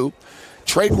 22,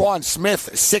 Traquan Smith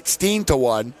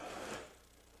 16-1,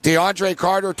 DeAndre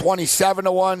Carter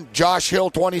 27-1, Josh Hill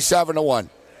 27-1.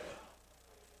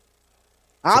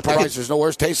 Surprised there's no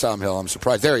worse Taysom Hill. I'm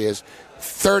surprised. There he is,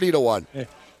 30-1. Yeah.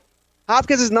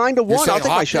 Hopkins is 9-1. I'll take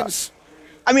my shot.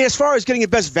 I mean, as far as getting the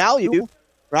best value,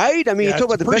 right? I mean, you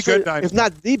talk about the best, if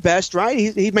not the best,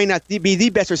 right? He may not be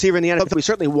the best receiver in the NFL, but he's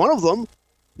certainly one of them.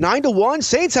 9-1.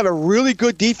 Saints have a really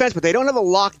good defense, but they don't have a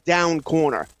lockdown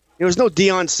corner. There's no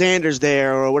Deion Sanders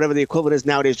there or whatever the equivalent is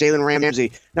nowadays, Jalen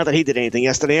Ramsey. Not that he did anything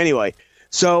yesterday anyway.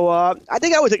 So I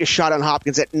think I would take a shot on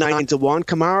Hopkins at 9-1.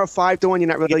 Kamara 5-1. You're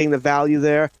not really getting the value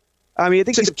there. I mean, I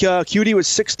think QD was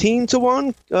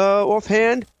 16-1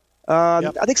 offhand.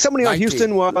 I think somebody on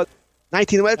Houston was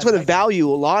 19. That's where the value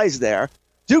lies there.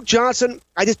 Duke Johnson,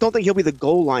 I just don't think he'll be the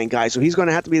goal line guy. So he's going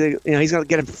to have to be he's going to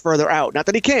get him further out. Not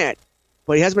that he can't.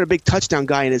 But he hasn't been a big touchdown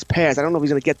guy in his past. I don't know if he's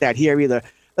going to get that here either.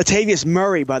 Latavius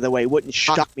Murray, by the way, wouldn't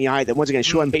shock me either. Once again,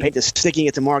 Sean Payton is sticking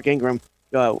it to Mark Ingram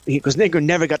because Ingram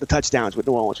never got the touchdowns with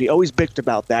New Orleans. We always bitched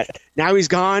about that. Now he's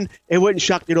gone. It wouldn't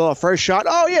shock me at all. First shot,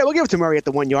 we'll give it to Murray at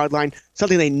the 1 yard line.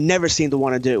 Something they never seem to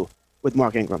want to do with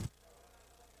Mark Ingram.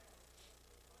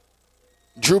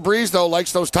 Drew Brees, though,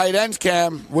 likes those tight ends,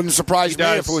 Cam. Wouldn't surprise me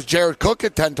if it was Jared Cook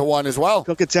at 10-1 as well.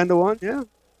 Cook at 10-1, yeah.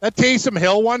 That Taysom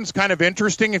Hill one's kind of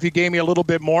interesting if you gave me a little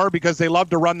bit more because they love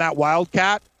to run that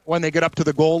wildcat when they get up to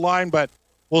the goal line. But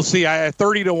we'll see.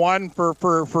 30-1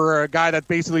 for a guy that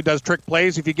basically does trick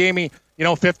plays. If you gave me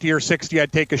 50 or 60,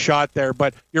 I'd take a shot there.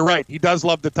 But you're right. He does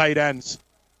love the tight ends.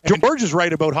 And George is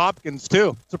right about Hopkins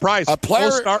too. Surprise! A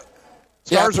player as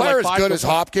good as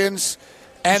Hopkins,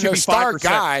 and the star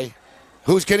guy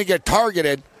who's going to get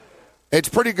targeted. It's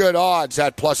pretty good odds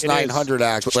at plus 900,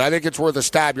 actually. I think it's worth a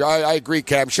stab. I agree,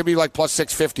 Cam. Should be like plus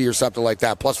 650 or something like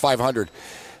that, plus 500.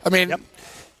 I mean,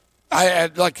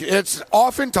 It's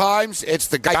oftentimes it's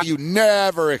the guy you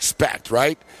never expect,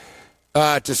 right?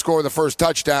 To score the first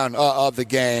touchdown of the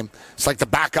game. It's like the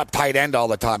backup tight end all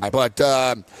the time. But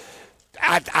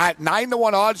at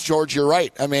 9-1 odds, George, you're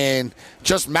right. I mean,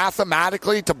 just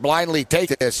mathematically to blindly take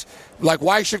this, like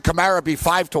why should Kamara be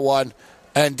 5-1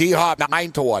 and D-Hop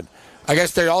 9-1? I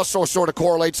guess they also sort of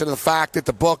correlates to the fact that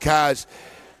the book has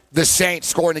the Saints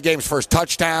scoring the game's first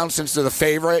touchdown since they're the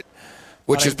favorite,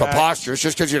 which is preposterous.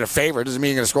 Just because you're the favorite doesn't mean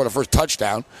you're going to score the first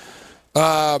touchdown.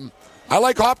 I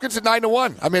like Hopkins at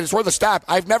 9-1. I mean, it's worth a stab.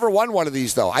 I've never won one of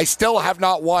these, though. I still have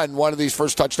not won one of these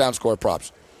first touchdown score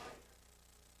props.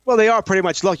 Well, they are pretty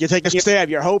much. Look, you take a stab,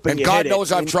 you're hoping, and you God hit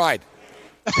knows it. I've tried.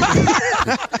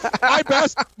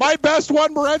 my best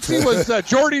one, Morency, was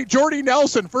Jordy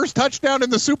Nelson, first touchdown in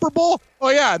the Super Bowl. Oh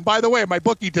yeah, and by the way, my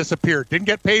bookie disappeared. Didn't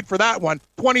get paid for that one.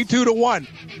 22-1,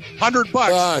 $100.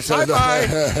 Bye.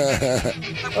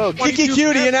 Oh, Kiki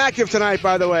Cutie inactive tonight,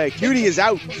 by the way. Cutie is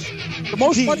out. The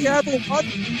most money I ever won.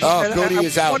 Oh, Cutie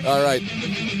is out. All right.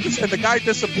 And the guy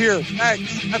disappeared.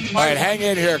 Thanks. All right, hang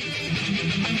in here.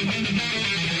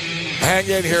 Hang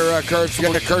in here, Kurtz. We're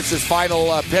going to Kurtz's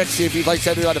final pick. See if he'd like to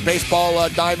say anything on the baseball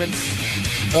diamond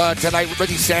tonight.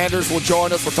 Ricky Sanders will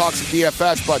join us. We'll talk some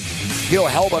DFS, but he'll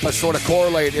help us sort of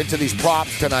correlate into these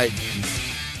props tonight.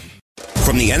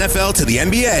 From the NFL to the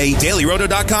NBA,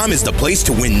 DailyRoto.com is the place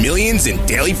to win millions in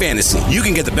daily fantasy. You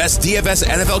can get the best DFS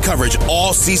NFL coverage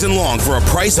all season long for a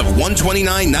price of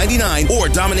 $129.99 or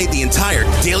dominate the entire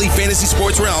daily fantasy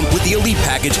sports realm with the Elite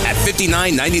Package at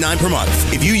 $59.99 per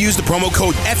month. If you use the promo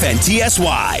code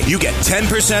FNTSY, you get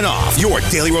 10% off your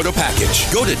Daily Roto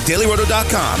package. Go to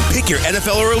DailyRoto.com, pick your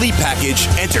NFL or Elite Package,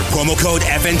 enter promo code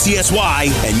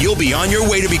FNTSY, and you'll be on your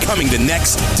way to becoming the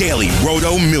next Daily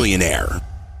Roto millionaire.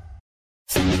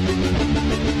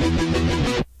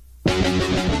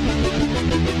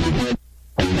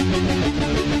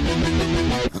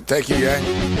 Thank you, Yang.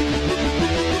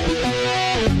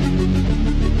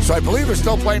 So I believe they're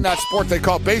still playing that sport they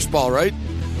call baseball, right?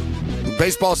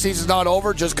 Baseball season's not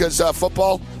over just because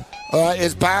football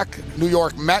is back. New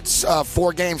York Mets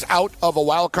 4 games out of a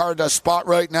wild card spot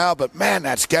right now, but man,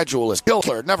 that schedule is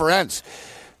killer. It never ends.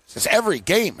 It's every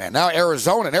game, man. Now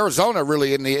Arizona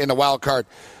really in the wild card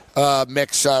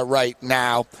mix right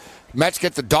now. Mets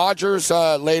get the Dodgers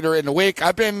later in the week.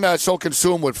 I've been so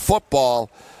consumed with football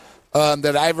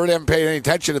that I really haven't paid any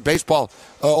attention to baseball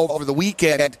over the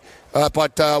weekend.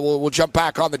 But we'll jump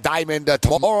back on the diamond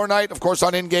tomorrow night, of course,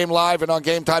 on In-Game Live and on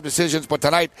Game Time Decisions. But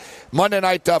tonight, Monday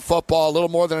Night Football, a little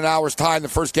more than an hour's time. The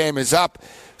first game is up.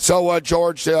 So,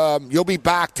 George, you'll be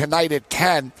back tonight at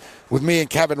 10 with me and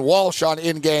Kevin Walsh on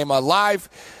In-Game Live.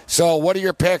 So what are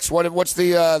your picks? What's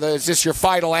is this your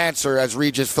final answer, as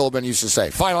Regis Philbin used to say?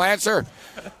 Final answer?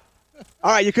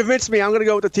 All right, you convinced me. I'm going to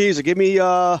go with the teaser. Give me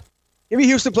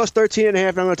Houston plus 13.5, and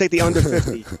I'm going to take the under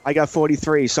 50. I got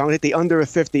 43, so I'm going to hit the under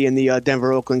 50 in the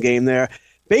Denver-Oakland game there.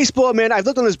 Baseball, man, I've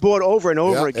looked on this board over and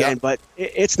over again, but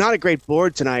it's not a great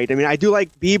board tonight. I mean, I do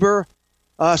like Bieber,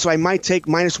 so I might take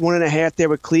minus 1.5 there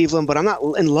with Cleveland, but I'm not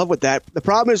in love with that. The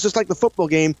problem is just like the football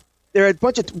game. There are a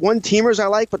bunch of one-teamers I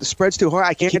like, but the spread's too high.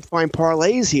 I can't find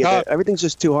parlays here. Everything's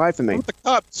just too high for me. The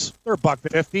Cubs, they're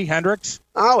 $1.50. Hendricks.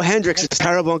 Oh, Hendricks is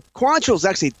terrible. Quantrill's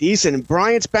actually decent. And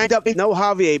Bryant's banked up. No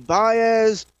Javier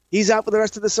Baez. He's out for the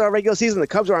rest of this regular season. The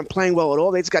Cubs aren't playing well at all.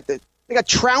 They got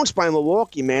trounced by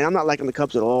Milwaukee, man. I'm not liking the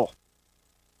Cubs at all.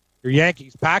 Your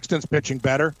Yankees. Paxton's pitching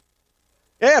better.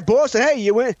 Yeah, Boston. Hey,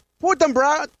 you win. Poor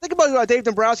Dombrowski. Think about Dave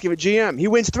Dombrowski with GM. He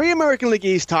wins 3 American League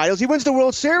East titles. He wins the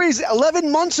World Series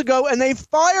 11 months ago, and they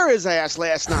fire his ass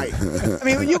last night. I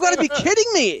mean, you got to be kidding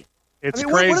me. It's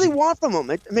crazy. Crazy. What do they want from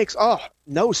him? It makes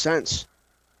no sense.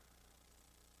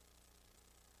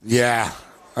 Yeah.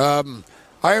 I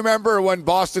remember when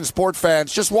Boston sport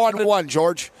fans just wanted one,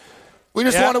 George. We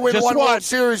just want to win one World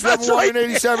Series. We haven't won in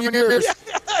 87 years.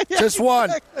 Just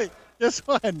one. Exactly. Just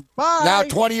one. Bye. Now,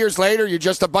 20 years later, you're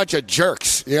just a bunch of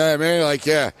jerks. You know what I mean? Like,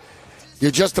 yeah, you're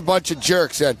just a bunch of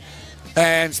jerks.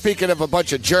 And speaking of a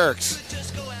bunch of jerks,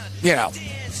 you know,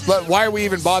 why are we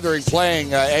even bothering playing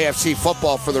AFC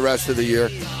football for the rest of the year?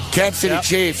 Kansas City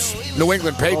Chiefs, New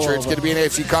England Patriots going to be an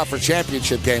AFC Conference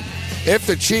Championship game if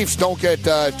the Chiefs don't get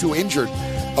too injured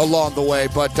along the way.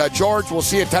 But, George, we'll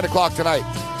see you at 10 o'clock tonight.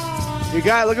 You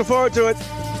got it. Looking forward to it.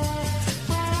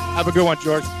 Have a good one,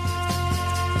 George.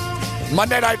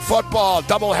 Monday Night Football,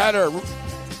 doubleheader.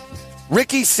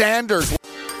 Ricky Sanders.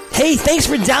 Hey, thanks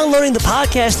for downloading the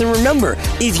podcast. And remember,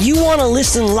 if you want to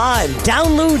listen live,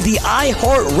 download the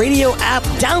iHeartRadio app,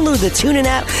 download the TuneIn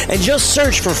app, and just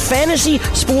search for Fantasy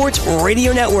Sports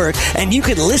Radio Network, and you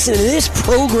can listen to this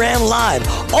program live.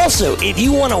 Also, if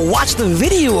you want to watch the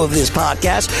video of this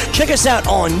podcast, check us out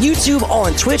on YouTube,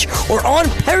 on Twitch, or on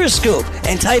Periscope,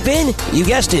 and type in, you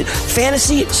guessed it,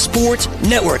 Fantasy Sports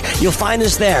Network. You'll find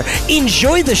us there.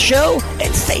 Enjoy the show,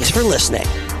 and thanks for listening.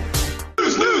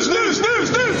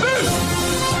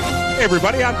 Hey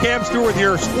everybody, I'm Cam Stewart with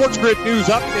your Sports Grid News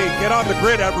Update. Get on the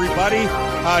grid, everybody.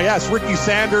 Yes, Ricky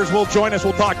Sanders will join us.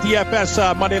 We'll talk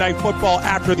DFS Monday Night Football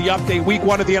after the update. Week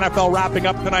 1 of the NFL wrapping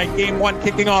up tonight. Game 1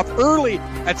 kicking off early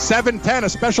at 7:10. A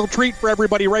special treat for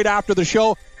everybody right after the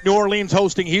show. New Orleans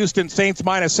hosting Houston. Saints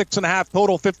minus 6.5.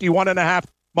 Total 51.5.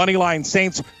 Moneyline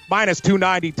Saints minus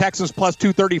 290. Texans plus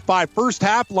 235. First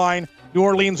half line, New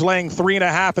Orleans laying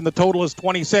 3.5, and the total is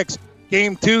 26.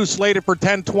 Game 2 slated for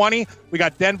 10:20. We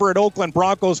got Denver at Oakland.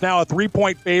 Broncos now a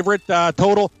 3-point favorite.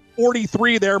 Total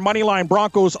 43 there. Moneyline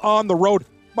Broncos on the road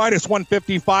minus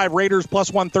 155. Raiders plus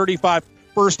 135.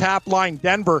 First half line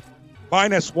Denver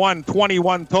minus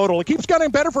 121 total. It keeps getting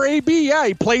better for AB. Yeah,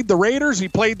 he played the Raiders. He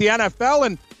played the NFL.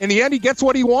 And in the end, he gets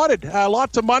what he wanted.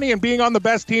 Lots of money and being on the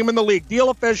best team in the league. Deal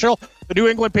official. The New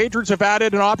England Patriots have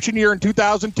added an option year in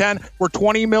 2010 worth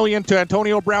 $20 million to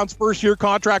Antonio Brown's first-year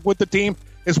contract with the team.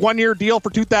 His one-year deal for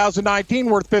 2019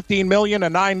 worth $15 million, a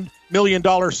 $9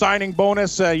 million signing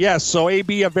bonus. Yes, so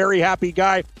AB, a very happy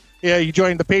guy. He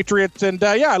joined the Patriots, and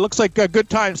it looks like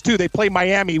good times, too. They play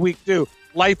Miami week 2.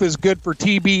 Life is good for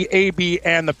TB, AB,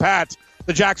 and the Pats.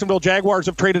 The Jacksonville Jaguars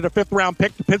have traded a 5th-round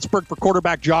pick to Pittsburgh for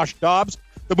quarterback Josh Dobbs.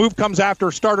 The move comes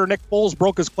after starter Nick Foles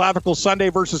broke his clavicle Sunday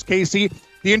versus KC.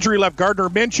 The injury left Gardner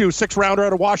Minshew, 6th-rounder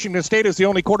out of Washington State, as the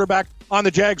only quarterback on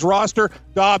the Jags roster.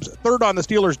 Dobbs, 3rd on the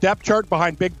Steelers' depth chart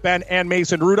behind Big Ben and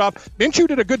Mason Rudolph. Minshew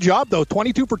did a good job, though.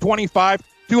 22 for 25,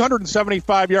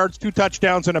 275 yards, 2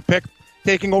 touchdowns, and a pick,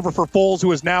 taking over for Foles,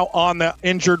 who is now on the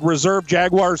injured reserve.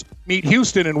 Jaguars meet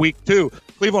Houston in week 2.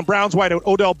 Cleveland Browns wideout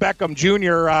Odell Beckham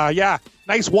Jr.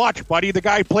 Nice watch, buddy. The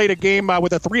guy played a game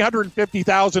with a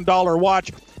 $350,000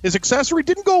 watch. His accessory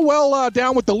didn't go well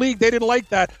down with the league. They didn't like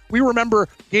that. We remember,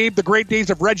 Gabe, the great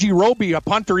days of Reggie Roby, a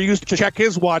punter who used to check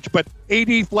his watch, but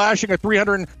AD flashing a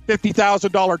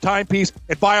 $350,000 timepiece.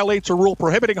 It violates a rule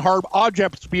prohibiting hard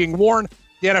objects being worn.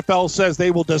 The NFL says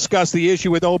they will discuss the issue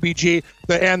with OBG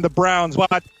and the Browns,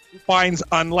 but finds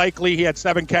unlikely. He had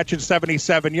 7 catches,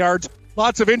 77 yards.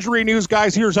 Lots of injury news,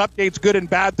 guys. Here's updates, good and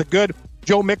bad. The good,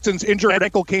 Joe Mixon's injured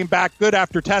ankle came back good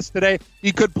after test today.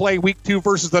 He could play week 2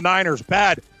 versus the Niners.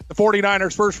 Bad, the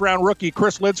 49ers first-round rookie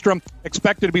Chris Lidstrom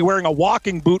expected to be wearing a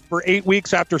walking boot for 8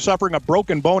 weeks after suffering a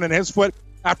broken bone in his foot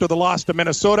after the loss to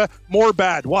Minnesota. More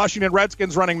bad, Washington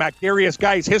Redskins running back Darius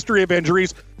Guy's history of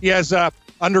injuries. He has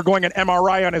undergoing an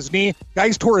MRI on his knee.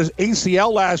 Guys tore his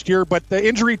ACL last year, but the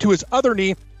injury to his other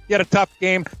knee, he had a tough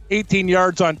game, 18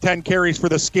 yards on 10 carries for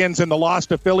the Skins in the loss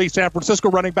to Philly. San Francisco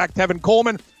running back Tevin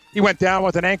Coleman, he went down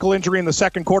with an ankle injury in the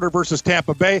second quarter versus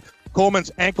Tampa Bay.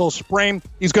 Coleman's ankle sprain.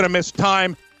 He's going to miss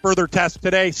time. Further test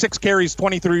today. 6 carries,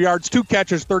 23 yards, 2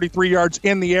 catches, 33 yards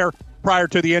in the air prior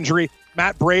to the injury.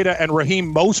 Matt Breida and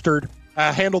Raheem Mostert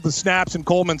handled the snaps in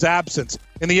Coleman's absence.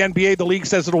 In the NBA, the league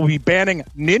says it will be banning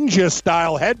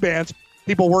ninja-style headbands.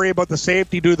 People worry about the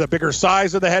safety due to the bigger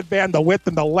size of the headband, the width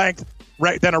and the length,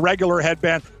 than a regular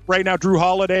headband. Right now, Drew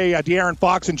Holiday, De'Aaron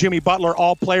Fox, and Jimmy Butler,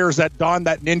 all players that don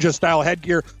that ninja-style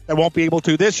headgear that won't be able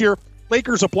to this year.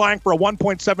 Lakers applying for a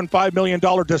 $1.75 million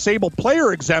disabled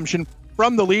player exemption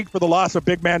from the league for the loss of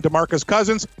big man DeMarcus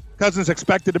Cousins. Cousins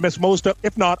expected to miss most of,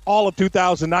 if not all of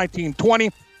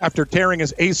 2019-20 after tearing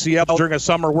his ACL during a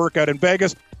summer workout in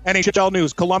Vegas. NHL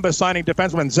news, Columbus signing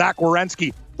defenseman Zach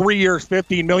Werenski, 3 years,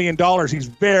 $15 million. He's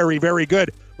very, very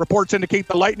good. Reports indicate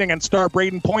the Lightning and star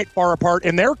Braden Point far apart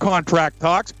in their contract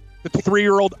talks. The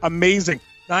 3-year-old, amazing.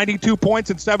 92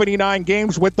 points in 79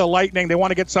 games with the Lightning. They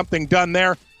want to get something done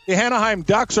there. The Anaheim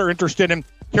Ducks are interested in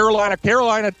Carolina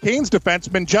Canes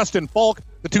defenseman Justin Falk.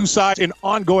 The two sides in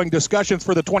ongoing discussions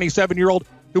for the 27-year-old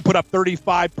who put up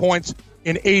 35 points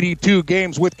in 82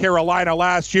 games with Carolina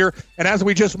last year. And as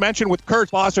we just mentioned with Kurt's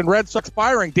Boston Red Sox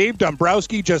firing Dave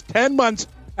Dombrowski just 10 months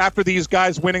after these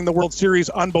guys winning the World Series.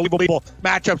 Unbelievable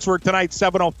matchups for tonight,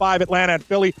 7:05 Atlanta and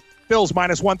Philly. Phil's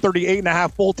minus 138.5,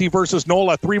 Fulte versus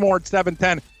Nola. 3 more at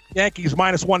 7:10. Yankees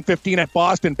minus 115 at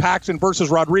Boston. Paxton versus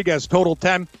Rodriguez, total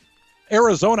 10.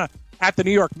 Arizona at the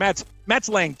New York Mets. Mets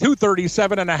laying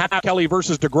 237.5. Kelly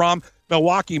versus DeGrom.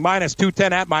 Milwaukee minus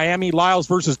 210 at Miami. Lyles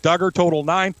versus Duggar, total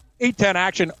 9. 8:10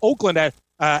 action. Oakland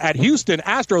at Houston.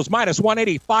 Astros minus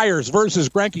 180. Fires versus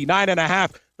Greinke,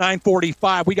 9.5.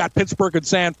 9:45, we got Pittsburgh and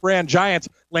San Fran. Giants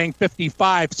laying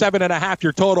 55, 7.5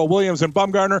 your total. Williams and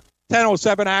Bumgarner,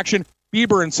 10:07 action.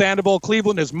 Bieber and Sandoval.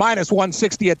 Cleveland is minus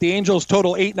 160 at the Angels,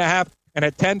 total 8.5. And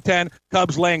at 10:10,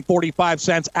 Cubs laying 45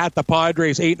 cents at the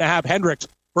Padres, 8.5. Hendricks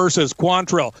versus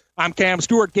Quantrill. I'm Cam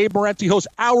Stewart. Gabe Morency hosts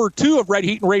Hour 2 of Red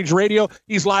Heat and Rage Radio.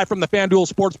 He's live from the FanDuel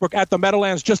Sportsbook at the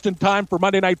Meadowlands just in time for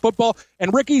Monday Night Football.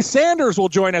 And Ricky Sanders will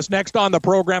join us next on the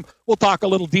program. We'll talk a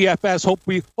little DFS.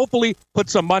 Hopefully put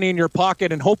some money in your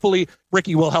pocket, and hopefully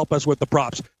Ricky will help us with the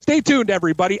props. Stay tuned,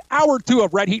 everybody. Hour 2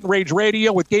 of Red Heat and Rage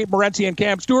Radio with Gabe Morency and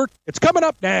Cam Stewart. It's coming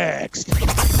up next.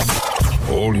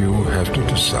 All you have to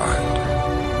decide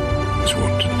is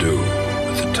what to do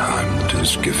with the time that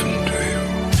is given to you.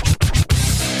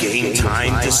 Game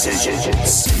time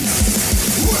decisions.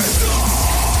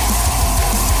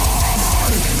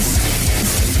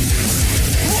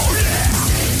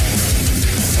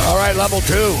 All right, level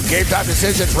 2, game time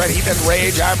decisions, Red Heat and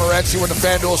Rage. I'm Morency with the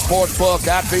FanDuel Sportsbook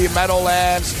at the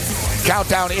Meadowlands.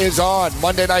 Countdown is on.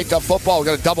 Monday Night Football. We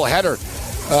got a doubleheader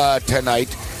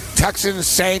tonight. Texans,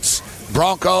 Saints,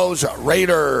 Broncos,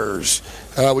 Raiders.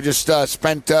 We just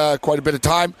spent quite a bit of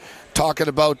time talking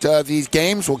about these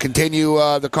games. We'll continue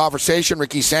the conversation.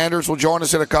 Ricky Sanders will join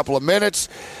us in a couple of minutes.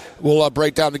 We'll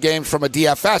break down the games from a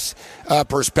DFS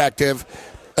perspective,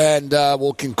 and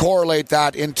we can correlate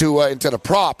that into the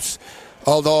props.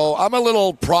 Although I'm a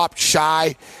little prop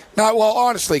shy.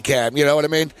 Honestly, Cam, you know what I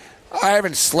mean? I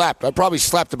haven't slept. I probably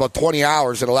slept about 20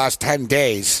 hours in the last 10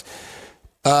 days.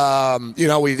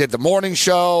 We did the morning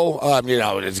show.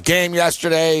 It was a game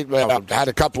yesterday. Had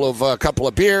a couple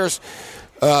of beers.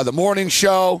 The morning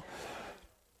show,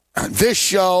 this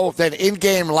show, then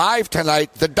in-game live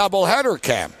tonight, the doubleheader,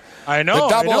 Cam. I know.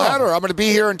 The doubleheader. I'm going to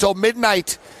be here until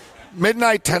midnight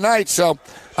tonight. So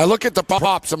I look at the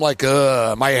props. I'm like,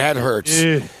 my head hurts.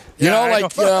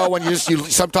 When you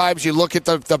sometimes you look at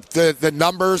the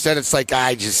numbers and it's like,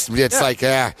 I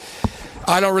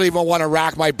don't really even want to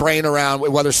rack my brain around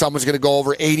whether someone's going to go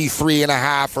over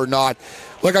 83.5 or not.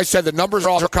 Like I said, the numbers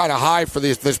are kind of high for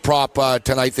this prop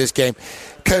tonight, this game,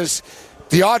 because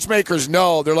the odds makers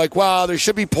know. They're like, well, there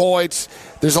should be points.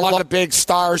 There's a lot of big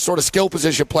star sort of skill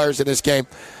position players in this game.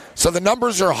 So the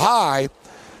numbers are high.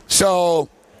 So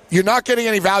you're not getting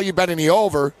any value betting the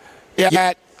over.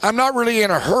 Yet I'm not really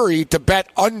in a hurry to bet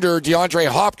under DeAndre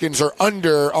Hopkins or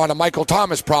under on a Michael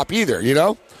Thomas prop either, you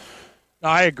know?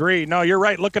 I agree. No, you're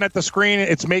right. Looking at the screen,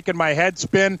 it's making my head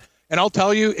spin. And I'll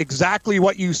tell you exactly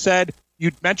what you said.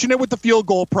 You mentioned it with the field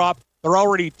goal prop. They're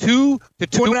already 2 to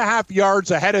 2.5 yards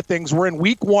ahead of things. We're in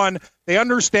week 1. They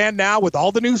understand now with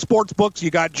all the new sports books, you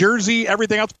got Jersey,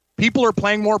 everything else. People are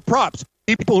playing more props.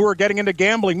 People who are getting into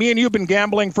gambling. Me and you have been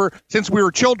gambling since we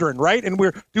were children, right? And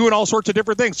we're doing all sorts of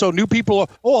different things. So new people,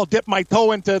 I'll dip my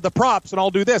toe into the props and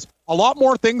I'll do this. A lot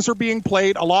more things are being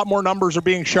played. A lot more numbers are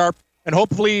being sharp. And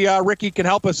hopefully Ricky can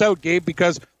help us out, Gabe,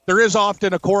 because there is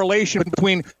often a correlation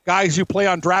between guys who play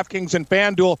on DraftKings and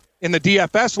FanDuel in the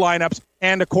DFS lineups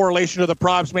and a correlation to the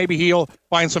props. Maybe he'll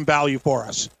find some value for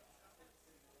us.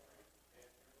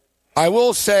 I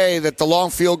will say that the long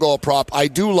field goal prop, I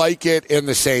do like it in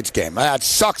the Saints game. It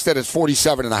sucks that it's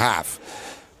 47.5.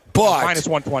 But minus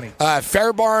 120.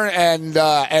 Fairbarn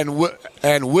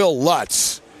and Will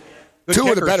Lutz, Good two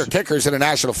kickers. of the better kickers in the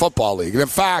National Football League. And in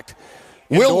fact,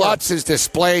 Will Lutz is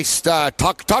displaced.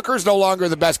 Tucker's no longer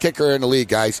the best kicker in the league,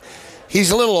 guys.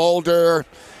 He's a little older.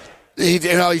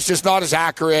 He's just not as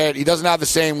accurate. He doesn't have the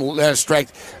same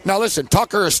strength. Now, listen,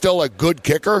 Tucker is still a good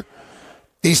kicker.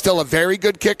 He's still a very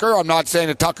good kicker. I'm not saying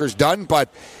that Tucker's done, but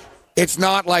it's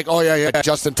not like,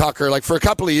 Justin Tucker. Like for a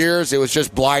couple of years, it was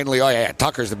just blindly,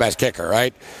 Tucker's the best kicker,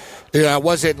 right? It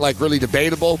wasn't like really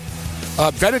debatable.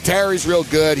 Vinatieri's real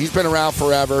good. He's been around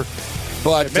forever.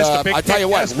 But I tell you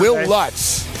what, Will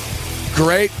Lutz,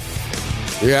 great.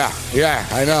 Yeah,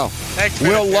 I know. Thanks,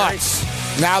 Will Lutz,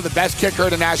 now the best kicker in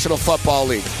the National Football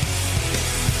League.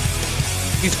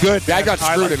 He's good. I got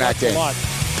screwed in that game.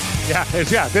 Yeah.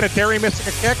 Vinatieri missing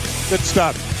a kick. Good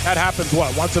stuff. That happens,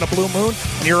 once in a blue moon?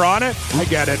 And you're on it? I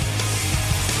get it.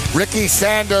 Ricky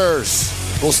Sanders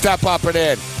will step up and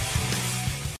in.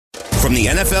 From the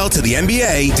NFL to the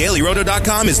NBA,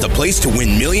 DailyRoto.com is the place to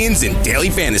win millions in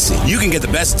daily fantasy. You can get the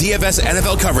best DFS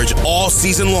NFL coverage all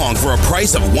season long for a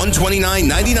price of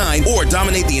 $129.99 or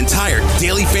dominate the entire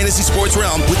daily fantasy sports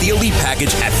realm with the Elite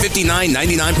Package at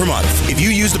 $59.99 per month. If you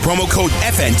use the promo code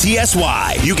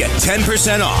FNTSY, you get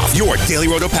 10% off your Daily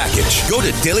Roto package. Go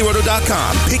to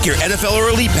DailyRoto.com, pick your NFL or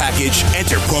Elite Package,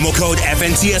 enter promo code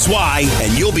FNTSY,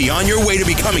 and you'll be on your way to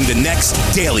becoming the next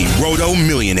Daily Roto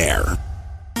millionaire.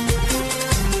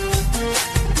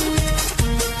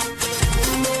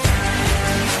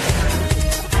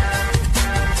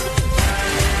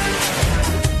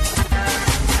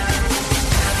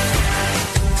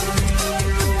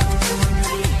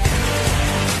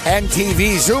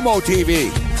 NTV, Zumo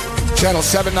TV. Channel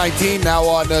 719 now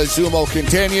on Zumo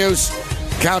continues.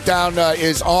 Countdown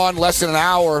is on, less than an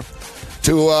hour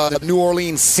to the New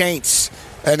Orleans Saints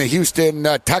and the Houston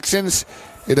Texans.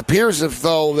 It appears as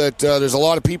though that there's a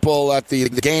lot of people at the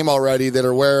game already that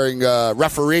are wearing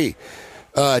referee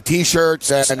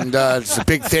T-shirts, and it's a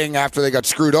big thing after they got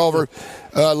screwed over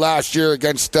last year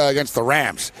against the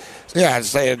Rams. Yeah,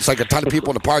 it's like a ton of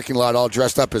people in the parking lot all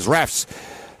dressed up as refs.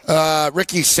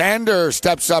 Ricky Sanders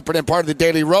steps up and in part of the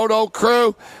Daily Roto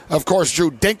crew. Of course,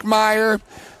 Drew Dinkmeyer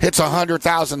hits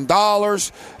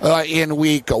 $100,000 in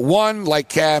week 1, like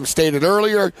Cam stated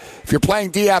earlier. If you're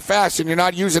playing DFS and you're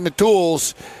not using the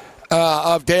tools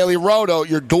of Daily Roto,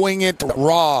 you're doing it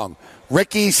wrong.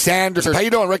 Ricky Sanders, how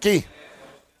you doing, Ricky?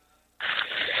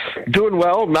 Doing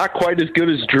well, not quite as good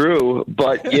as Drew,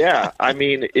 but yeah, I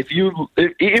mean,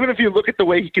 even if you look at the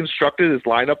way he constructed his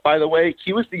lineup, by the way,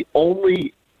 he was the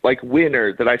only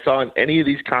winner that I saw in any of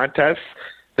these contests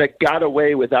that got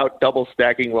away without double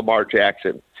stacking Lamar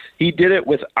Jackson. He did it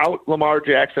without Lamar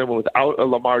Jackson, without a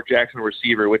Lamar Jackson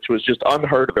receiver, which was just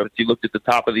unheard of if you looked at the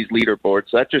top of these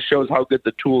leaderboards. So that just shows how good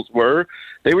the tools were.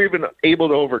 They were even able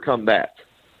to overcome that.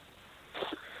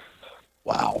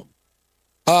 Wow.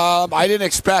 I didn't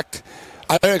expect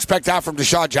that from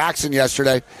Deshaun Jackson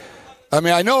yesterday. I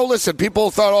mean, I know, listen, people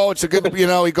thought, it's a good,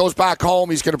 he goes back home,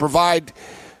 he's going to provide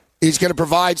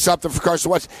something for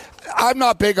Carson Wentz. I'm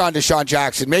not big on Deshaun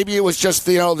Jackson. Maybe it was just,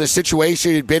 the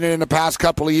situation he'd been in the past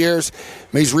couple of years.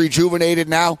 He's rejuvenated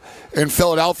now in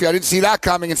Philadelphia. I didn't see that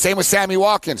coming, and same with Sammy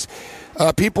Watkins.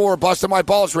 People were busting my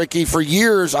balls, Ricky. For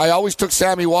years, I always took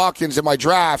Sammy Watkins in my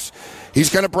drafts.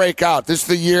 He's going to break out. This is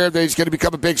the year that he's going to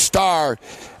become a big star.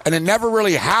 And it never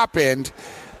really happened.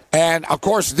 And, of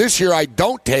course, this year I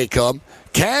don't take him.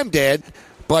 Cam did,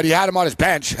 but he had him on his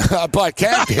bench. But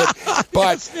Cam did.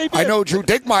 But I know Drew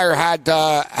Dinkmeyer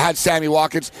had Sammy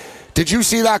Watkins. Did you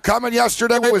see that coming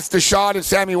yesterday with Deshaun and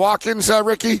Sammy Watkins,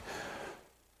 Ricky?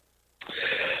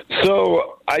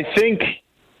 So I think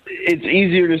it's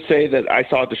easier to say that I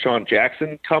saw Deshaun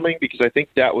Jackson coming because I think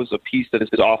that was a piece that his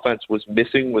offense was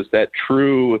missing, was that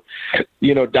true,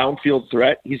 downfield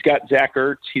threat. He's got Zach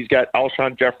Ertz. He's got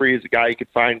Alshon Jeffrey as a guy you could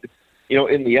find,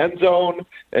 in the end zone.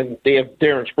 And they have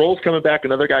Darren Sproles coming back,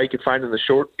 another guy you could find in the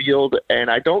short field.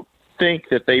 And I don't think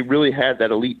that they really had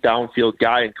that elite downfield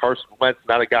guy. And Carson Wentz,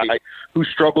 not a guy who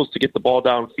struggles to get the ball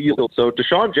downfield. So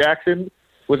Deshaun Jackson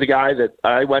was a guy that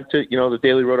I went to, the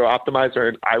Daily Roto Optimizer,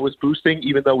 and I was boosting,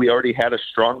 even though we already had a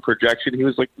strong projection. He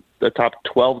was like the top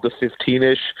 12 to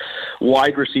 15-ish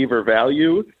wide receiver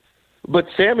value. But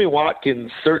Sammy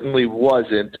Watkins certainly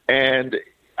wasn't. And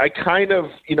I kind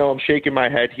of, I'm shaking my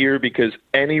head here because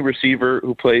any receiver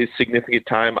who plays significant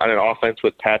time on an offense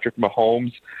with Patrick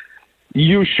Mahomes,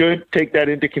 you should take that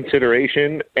into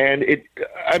consideration. And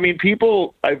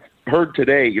people I've heard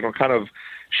today, kind of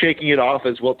shaking it off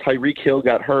as, well, Tyreek Hill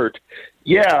got hurt.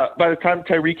 Yeah, by the time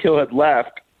Tyreek Hill had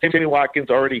left, Sammy Watkins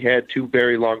already had 2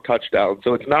 very long touchdowns.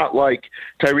 So it's not like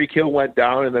Tyreek Hill went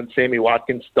down and then Sammy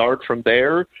Watkins started from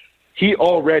there. He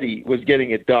already was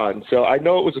getting it done. So I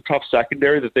know it was a tough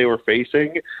secondary that they were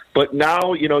facing, but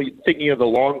now, thinking of the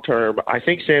long term, I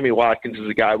think Sammy Watkins is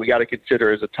a guy we got to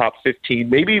consider as a top 15,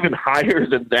 maybe even higher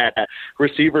than that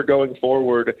receiver going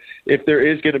forward. If there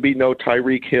is going to be no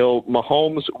Tyreek Hill,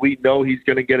 Mahomes, we know he's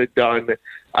going to get it done.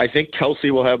 I think Kelsey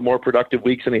will have more productive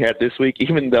weeks than he had this week,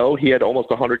 even though he had almost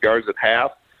 100 yards at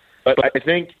half. But I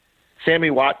think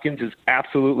Sammy Watkins is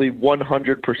absolutely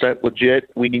 100% legit.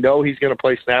 We know he's going to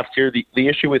play snaps here. The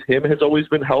issue with him has always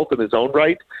been health in his own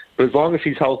right. But as long as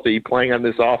he's healthy, playing on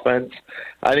this offense,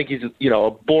 I think he's, a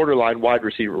borderline wide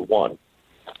receiver 1.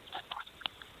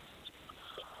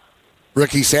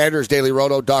 Ricky Sanders,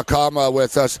 DailyRoto.com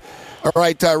with us. All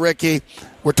right, Ricky,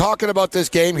 we're talking about this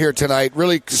game here tonight.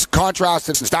 Really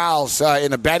contrasting styles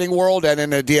in the betting world and in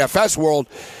the DFS world,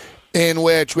 in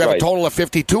which we have a total of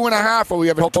 52.5 or we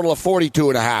have a total of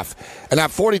 42.5. And that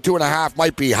 42.5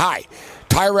 might be high.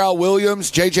 Tyrell Williams,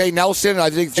 J.J. Nelson, I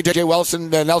think J.J.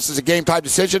 Nelson's a game-time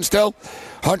decision still.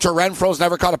 Hunter Renfro's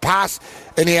never caught a pass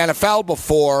in the NFL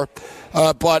before.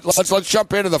 But let's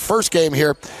jump into the first game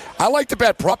here. I like to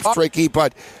bet props, Ricky,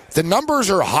 but the numbers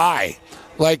are high.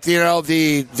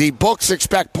 The books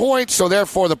expect points, so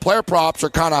therefore the player props are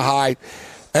kind of high.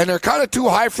 And they're kind of too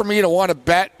high for me to want to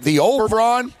bet the over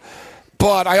on.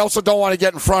 But I also don't want to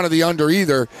get in front of the under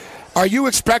either. Are you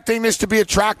expecting this to be a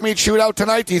track meet shootout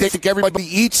tonight? Do you think everybody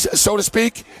eats, so to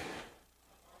speak?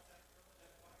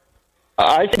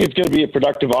 I think it's going to be a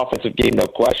productive offensive game, no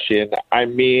question. I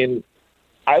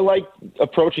I like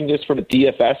approaching this from a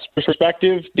DFS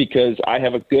perspective because I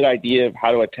have a good idea of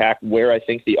how to attack where I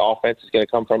think the offense is going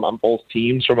to come from on both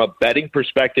teams. From a betting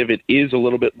perspective, it is a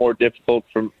little bit more difficult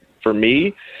for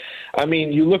me. I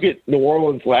mean, you look at New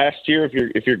Orleans last year,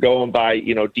 if you're going by,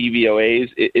 DVOAs,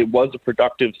 it was a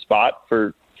productive spot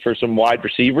for some wide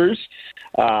receivers.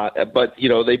 But,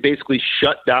 they basically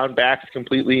shut down backs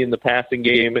completely in the passing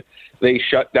game. They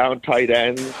shut down tight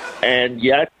ends. And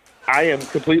yet I am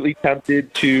completely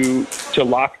tempted to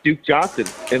lock Duke Johnson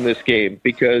in this game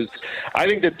because I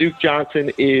think that Duke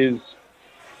Johnson is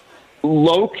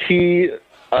low-key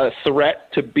a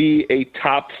threat to be a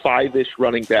top 5-ish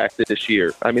running back this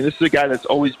year. I mean, this is a guy that's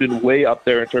always been way up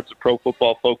there in terms of Pro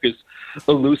Football Focus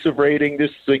elusive rating.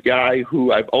 This is a guy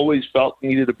who I've always felt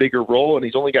needed a bigger role, and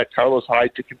he's only got Carlos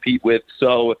Hyde to compete with.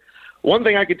 So one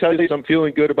thing I can tell you is I'm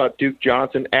feeling good about Duke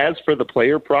Johnson. As for the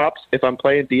player props, if I'm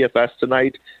playing DFS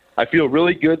tonight, I feel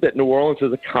really good that New Orleans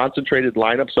is a concentrated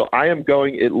lineup, so I am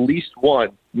going at least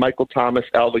one Michael Thomas,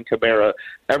 Alvin Kamara,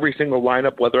 every single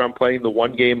lineup, whether I'm playing the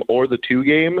 1 game or the 2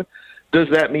 game. Does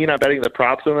that mean I'm betting the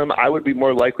props on them? I would be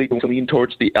more likely to lean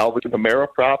towards the Alvin Kamara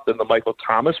prop than the Michael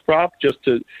Thomas prop, just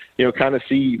to kind of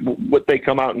see what they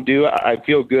come out and do. I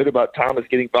feel good about Thomas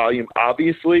getting volume,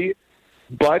 obviously,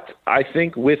 but I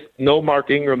think with no Mark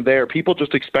Ingram there, people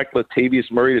just expect Latavius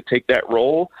Murray to take that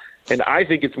role. And I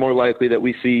think it's more likely that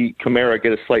we see Kamara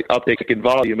get a slight uptick in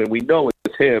volume, and we know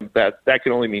it's him. That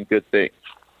can only mean good things.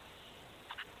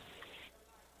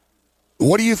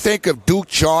 What do you think of Duke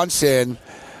Johnson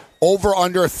over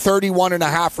under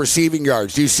 31.5 receiving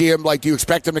yards? Do you see him, do you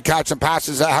expect him to catch some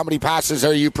passes? How many passes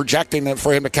are you projecting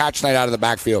for him to catch tonight out of the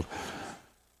backfield?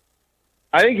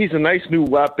 I think he's a nice new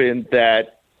weapon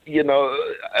that,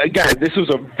 again, this was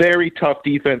a very tough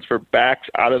defense for backs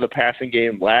out of the passing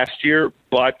game last year,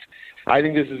 but I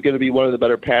think this is going to be one of the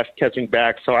better pass-catching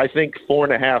backs. So I think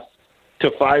 4.5 to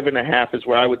 5.5 is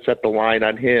where I would set the line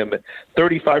on him.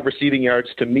 35 receiving yards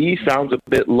to me sounds a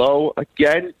bit low.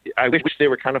 Again, I wish they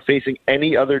were kind of facing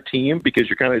any other team because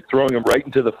you're kind of throwing them right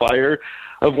into the fire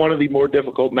of one of the more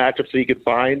difficult matchups that you could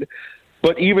find.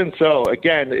 But even so,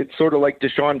 again, it's sort of like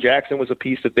Deshaun Jackson was a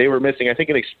piece that they were missing. I think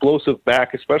an explosive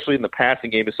back, especially in the passing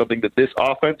game, is something that this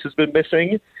offense has been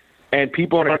missing, and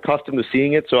people aren't accustomed to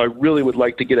seeing it, so I really would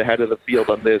like to get ahead of the field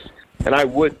on this, and I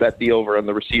would bet the over on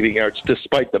the receiving yards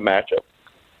despite the matchup.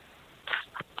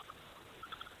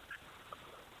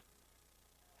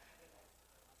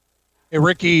 Hey,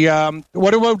 Ricky,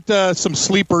 what about some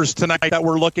sleepers tonight that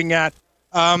we're looking at?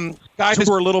 Guys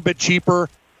who are a little bit cheaper.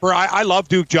 I love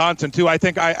Duke Johnson, too. I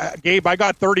think, Gabe, I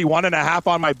got 31.5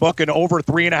 on my book and over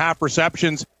 3.5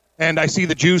 receptions, and I see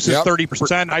the juice is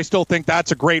 30%. I still think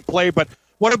that's a great play. But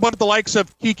what about the likes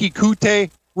of Kiki Kute,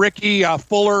 Ricky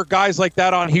Fuller, guys like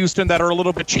that on Houston that are a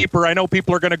little bit cheaper? I know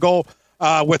people are going to go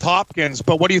with Hopkins,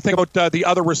 but what do you think about the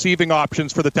other receiving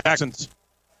options for the Texans?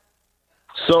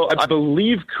 So I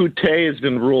believe Kute has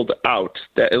been ruled out.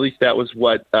 At least that was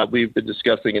what we've been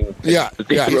discussing.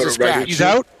 He's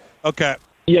out? Okay.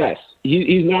 Yes,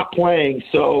 he's not playing.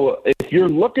 So if you're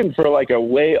looking for a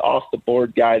way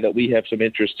off-the-board guy that we have some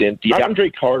interest in,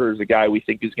 DeAndre Carter is a guy we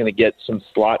think is going to get some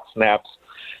slot snaps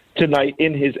tonight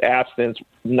in his absence.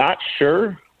 Not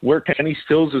sure where Kenny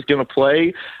Stills is going to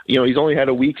play. He's only had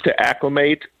a week to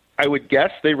acclimate. I would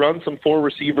guess they run some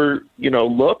 4-receiver,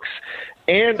 looks.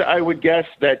 And I would guess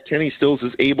that Kenny Stills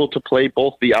is able to play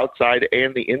both the outside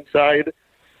and the inside.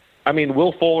 I mean,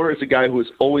 Will Fuller is a guy who has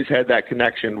always had that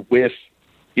connection with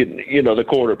the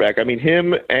quarterback. I mean,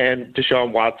 him and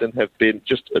Deshaun Watson have been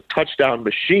just a touchdown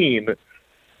machine.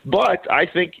 But I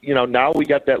think, now we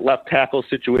got that left tackle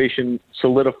situation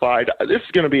solidified. This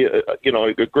is going to be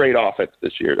a great offense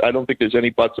this year. I don't think there's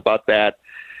any buts about that.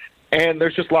 And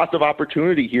there's just lots of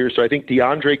opportunity here. So I think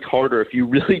DeAndre Carter, if you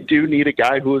really do need a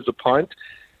guy who is a punt,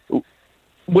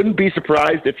 wouldn't be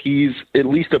surprised if he's at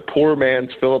least a poor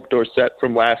man's Philip Dorsett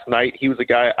from last night. He was a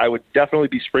guy I would definitely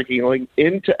be sprinkling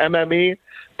into MME.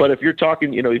 But if you're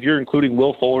talking, if you're including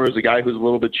Will Fuller as a guy who's a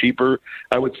little bit cheaper,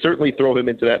 I would certainly throw him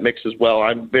into that mix as well.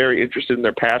 I'm very interested in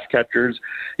their pass catchers.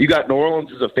 You got New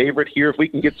Orleans as a favorite here. If we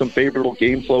can get some favorable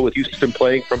game flow with Houston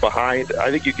playing from behind,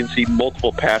 I think you can see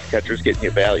multiple pass catchers getting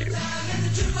you value.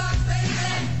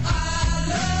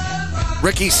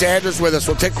 Ricky Sanders with us.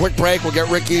 We'll take a quick break. We'll get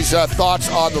Ricky's thoughts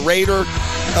on the Raider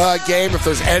game. If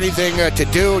there's anything to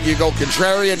do, you go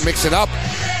contrarian, mix it up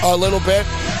a little bit.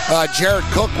 Jared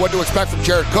Cook, what to expect from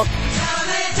Jared Cook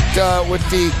with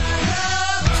the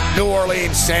New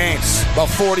Orleans Saints. About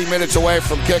 40 minutes away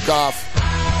from kickoff.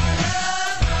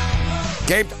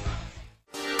 Game.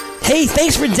 Hey,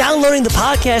 thanks for downloading the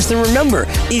podcast. And remember,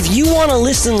 if you want to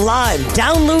listen live,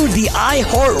 download the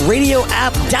iHeartRadio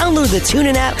app, download the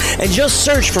TuneIn app, and just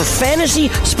search for Fantasy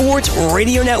Sports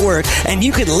Radio Network, and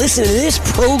you can listen to this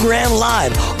program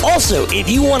live. Also, if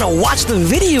you want to watch the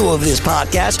video of this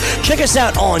podcast, check us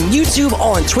out on YouTube,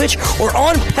 on Twitch, or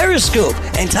on Periscope,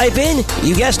 and type in,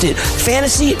 you guessed it,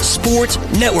 Fantasy Sports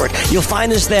Network. You'll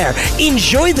find us there.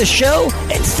 Enjoy the show,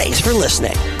 and thanks for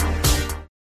listening.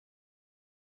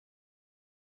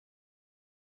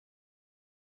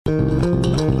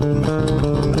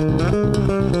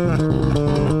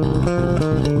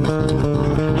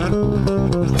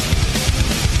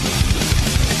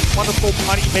 Wonderful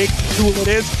money-making tool it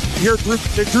is. You hear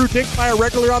Drew Dinkmeyer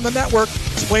regularly on the network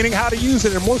explaining how to use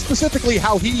it, and more specifically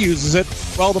how he uses it.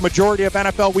 Well, the majority of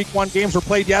NFL Week 1 games were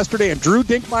played yesterday, and Drew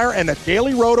Dinkmeyer and the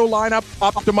Daily Roto lineup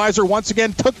optimizer once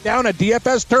again took down a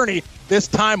DFS tourney, this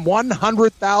time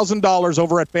 $100,000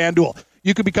 over at FanDuel.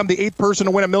 You could become the 8th person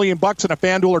to win $1 million in a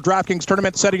FanDuel or DraftKings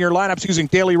tournament, setting your lineups using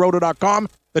dailyroto.com.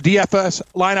 The DFS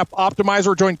lineup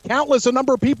optimizer joined countless a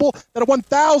number of people that have won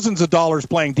thousands of dollars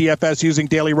playing DFS using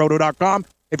dailyroto.com.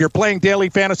 If you're playing daily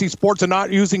fantasy sports and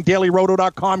not using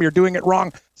dailyroto.com, you're doing it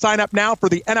wrong. Sign up now for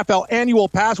the NFL Annual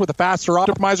Pass with a faster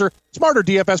optimizer, smarter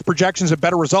DFS projections, and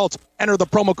better results. Enter the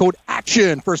promo code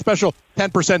ACTION for a special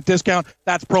 10% discount.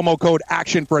 That's promo code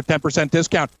ACTION for a 10%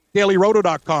 discount.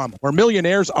 dailyroto.com, where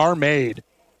millionaires are made.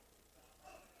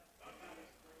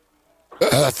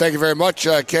 Thank you very much,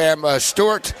 Cam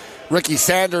Stewart. Ricky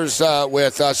Sanders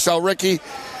with us. So, Ricky, in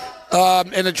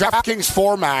the DraftKings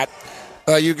format,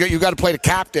 you got to play the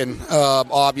captain,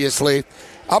 obviously.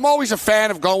 I'm always a fan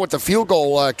of going with the field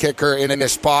goal kicker in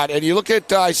this spot. And you look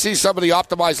at, I see some of the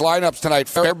optimized lineups tonight.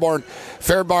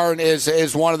 Fairbairn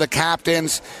is one of the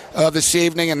captains this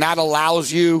evening, and that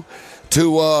allows you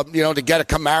to to get a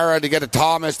Kamara, to get a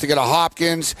Thomas, to get a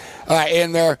Hopkins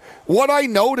in there. What I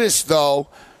noticed, though,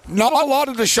 not a lot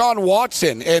of Deshaun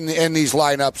Watson in these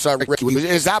lineups, Ricky.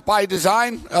 Is that by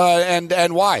design,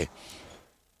 and why?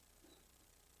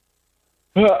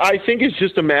 I think it's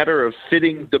just a matter of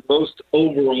fitting the most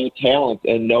overall talent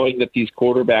and knowing that these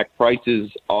quarterback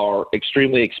prices are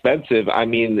extremely expensive. I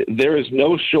mean, there is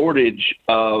no shortage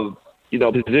of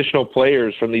positional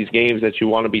players from these games that you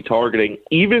want to be targeting.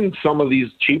 Even some of these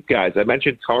cheap guys. I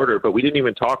mentioned Carter, but we didn't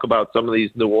even talk about some of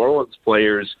these New Orleans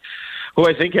players who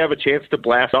I think have a chance to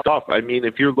blast off. I mean,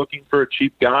 if you're looking for a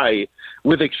cheap guy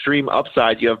with extreme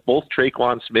upside, you have both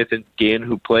Traquan Smith and Ginn,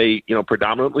 who play,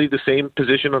 predominantly the same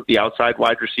position of the outside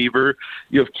wide receiver.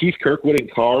 You have Keith Kirkwood and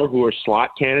Carr, who are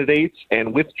slot candidates.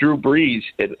 And with Drew Brees,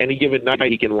 at any given night,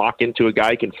 he can lock into a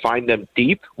guy, can find them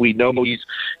deep. We know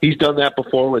he's done that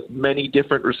before with many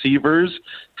different receivers.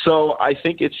 So I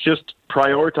think it's just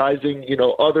prioritizing,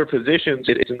 other positions.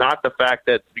 It's not the fact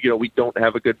that, we don't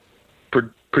have a good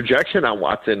projection on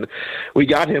Watson. We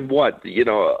got him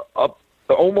up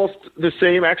almost the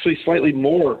same, actually slightly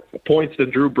more points than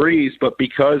Drew Brees, but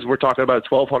because we're talking about a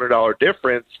 $1,200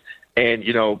 difference and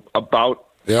about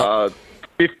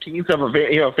 15th of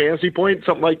a fantasy point,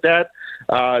 something like that,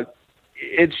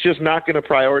 it's just not going to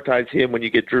prioritize him when you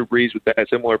get Drew Brees with that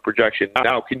similar projection.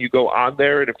 Now, can you go on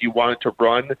there, and if you wanted to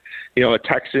run a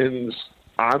Texans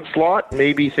onslaught,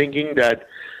 maybe thinking that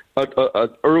a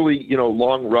early,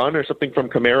 long run or something from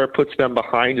Kamara puts them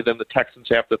behind, and then the Texans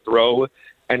have to throw,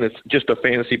 and it's just a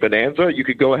fantasy bonanza, you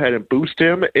could go ahead and boost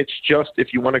him. It's just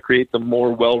if you want to create the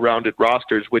more well-rounded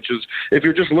rosters, which is, if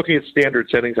you're just looking at standard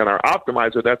settings on our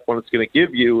optimizer, that's what it's going to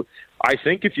give you. I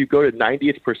think if you go to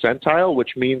 90th percentile,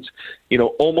 which means,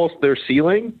 almost their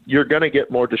ceiling, you're going to get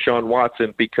more Deshaun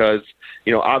Watson because,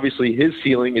 obviously his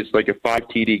ceiling is like a 5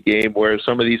 TD game, whereas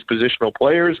some of these positional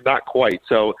players, not quite.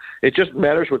 So it just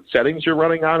matters what settings you're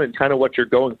running on and kind of what you're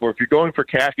going for. If you're going for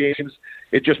cash games,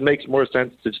 it just makes more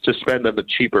sense to spend on the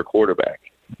cheaper quarterback.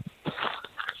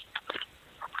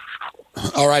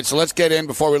 All right, so let's get in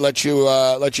before we let you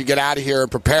get out of here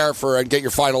and prepare for and get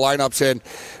your final lineups in.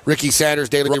 Ricky Sanders,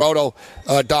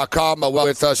 dailyroto.com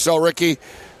with Ricky,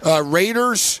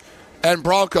 Raiders and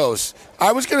Broncos.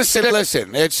 I was going to say,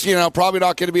 listen, it's probably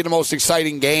not going to be the most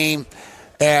exciting game,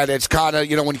 and it's kind of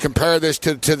when you compare this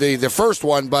to the first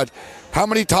one, but how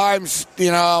many times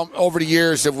over the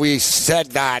years have we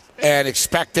said that and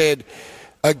expected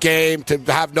a game to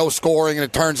have no scoring and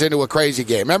it turns into a crazy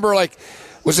game? Remember,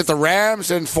 was it the Rams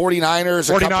and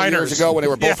 49ers a couple of years ago when they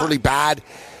were both really bad?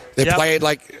 They played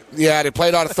they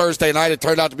played on a Thursday night. It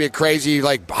turned out to be a crazy,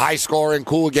 high-scoring,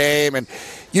 cool game, and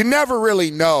you never really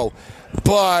know.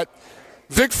 But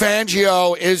Vic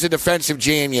Fangio is a defensive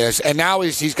genius, and now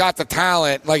he's got the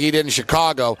talent like he did in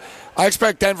Chicago. I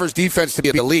expect Denver's defense to be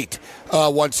elite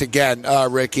once again,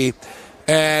 Ricky.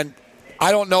 And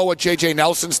I don't know what J.J.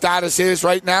 Nelson's status is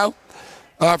right now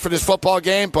for this football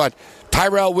game, but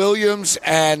Tyrell Williams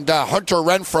and Hunter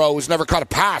Renfrow, who's never caught a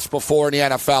pass before in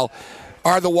the NFL,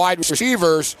 are the wide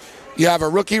receivers. You have a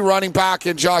rookie running back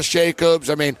in Josh Jacobs.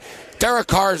 I mean, Derek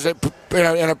Carr's in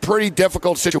a pretty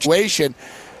difficult situation.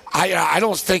 I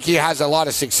don't think he has a lot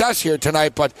of success here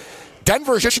tonight, but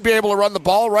Denver should be able to run the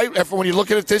ball, right? When you look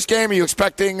at this game, are you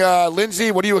expecting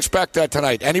Lindsey? What do you expect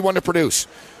tonight? Anyone to produce?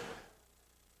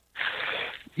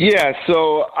 Yeah,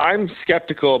 so I'm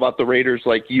skeptical about the Raiders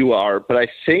like you are, but I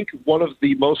think one of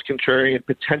the most contrarian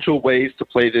potential ways to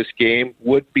play this game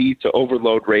would be to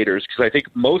overload Raiders, because I think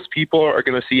most people are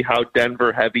going to see how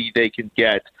Denver heavy they can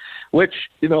get, which,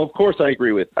 of course I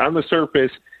agree with. On the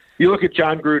surface, you look at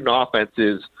John Gruden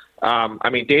offenses,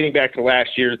 dating back to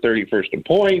last year, 31st in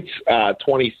points,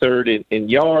 23rd in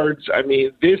yards. I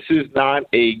mean, this is not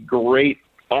a great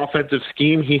offensive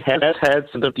scheme. He has had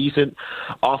some decent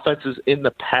offenses in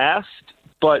the past,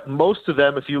 but most of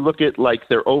them, if you look at like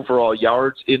their overall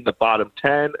yards in the bottom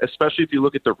 10, especially if you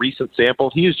look at the recent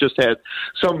sample, he has just had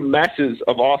some messes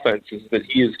of offenses that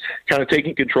he is kind of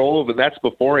taking control of, and that's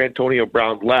before Antonio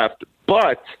Brown left.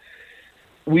 But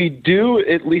we do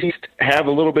at least have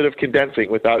a little bit of condensing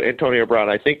without Antonio Brown.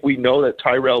 I think we know that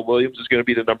Tyrell Williams is going to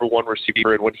be the number one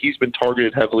receiver, and when he's been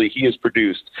targeted heavily, he has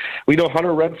produced. We know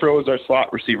Hunter Renfrow is our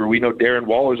slot receiver. We know Darren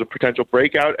Waller is a potential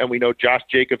breakout, and we know Josh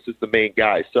Jacobs is the main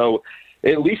guy. So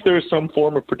at least there is some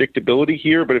form of predictability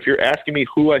here, but if you're asking me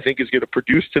who I think is going to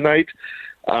produce tonight,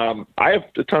 I have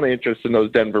a ton of interest in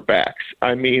those Denver backs.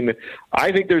 I mean,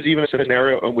 I think there's even a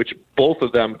scenario in which both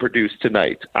of them produce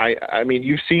tonight. I mean,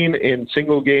 you've seen in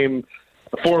single game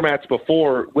formats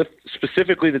before, with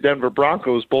specifically the Denver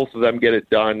Broncos, both of them get it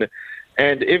done.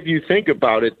 And if you think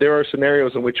about it, there are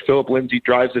scenarios in which Philip Lindsay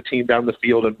drives the team down the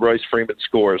field and Royce Freeman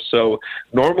scores. So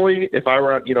normally, if I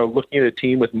were looking at a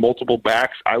team with multiple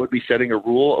backs, I would be setting a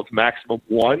rule of maximum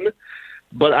one.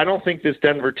 But I don't think this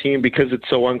Denver team, because it's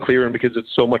so unclear and because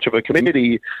it's so much of a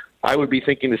committee, I would be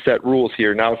thinking to set rules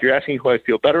here. Now, if you're asking who I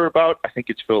feel better about, I think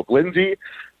it's Philip Lindsay.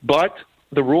 But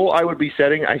the rule I would be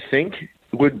setting, I think,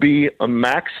 would be a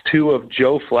max 2 of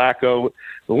Joe Flacco,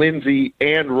 Lindsay,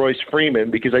 and Royce Freeman,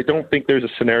 because I don't think there's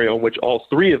a scenario in which all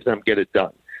three of them get it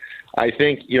done. I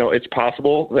think, it's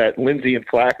possible that Lindsay and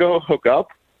Flacco hook up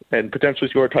and potentially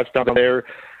score a touchdown there.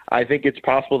 I think it's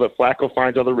possible that Flacco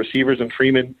finds other receivers and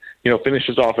Freeman,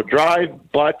 finishes off a drive,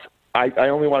 but I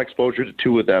only want exposure to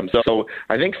 2 of them. So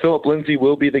I think Philip Lindsay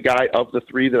will be the guy of the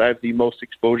 3 that I have the most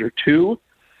exposure to.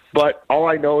 But all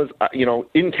I know is,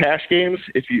 in cash games,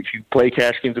 if you play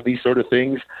cash games of these sort of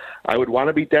things, I would want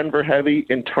to be Denver heavy.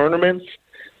 In tournaments,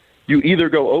 you either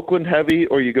go Oakland heavy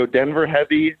or you go Denver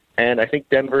heavy. And I think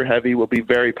Denver heavy will be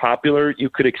very popular. You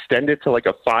could extend it to like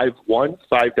a 5-1,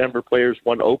 5 Denver players,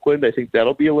 1 Oakland. I think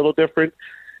that'll be a little different.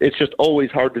 It's just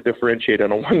always hard to differentiate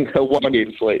on a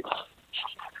one-game slate.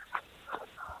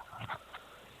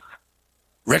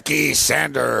 Ricky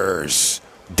Sanders,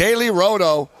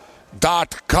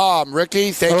 DailyRoto.com.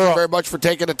 Ricky, thank you very much for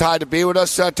taking the time to be with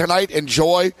us tonight.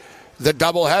 Enjoy the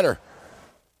doubleheader.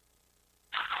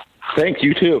 Thank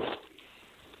you, too.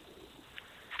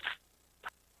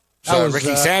 So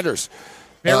Ricky Sanders,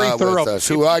 very thorough. with us,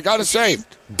 who I got to say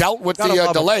dealt with the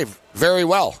delay very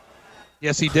well.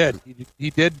 Yes, he did.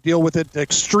 He did deal with it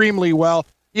extremely well.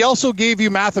 He also gave you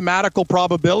mathematical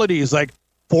probabilities, like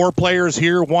 4 players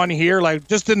here, 1 here. Like,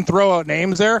 just didn't throw out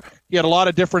names there. He had a lot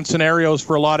of different scenarios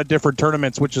for a lot of different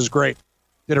tournaments, which is great.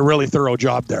 Did a really thorough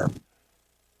job there.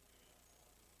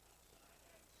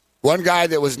 One guy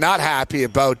that was not happy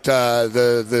about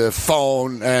the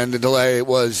phone and the delay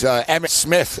was Emmitt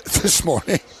Smith this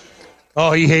morning.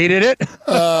 Oh, he hated it?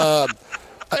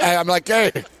 I'm like,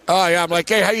 hey,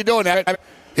 how you doing, Emmitt?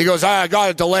 He goes, I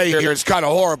got a delay here. It's kind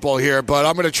of horrible here, but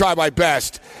I'm going to try my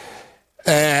best.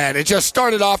 And it just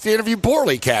started off the interview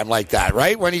poorly, Cam, like that,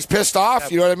 right? When he's pissed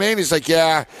off, you know what I mean? He's like,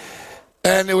 yeah.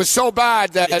 And it was so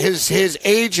bad that his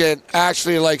agent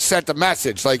actually, sent a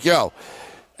message, yo,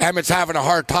 Emmett's having a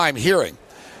hard time hearing.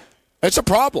 It's a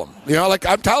problem.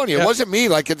 I'm telling you, it wasn't me,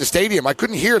 at the stadium. I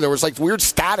couldn't hear. There was, weird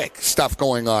static stuff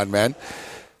going on, man.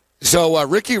 So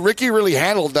Ricky really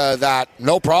handled that,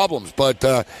 no problems. But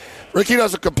Ricky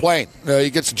doesn't complain.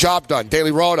 He gets the job done.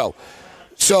 Daily Roto.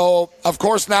 So, of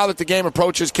course, now that the game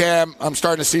approaches, Cam, I'm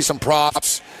starting to see some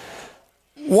props.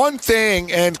 One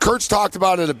thing, and Kurt's talked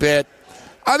about it a bit,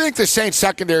 I think the Saints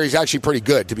secondary is actually pretty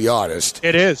good, to be honest.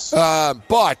 It is.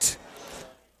 But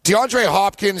DeAndre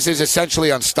Hopkins is essentially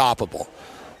unstoppable.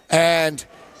 And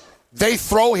they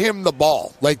throw him the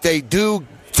ball. They do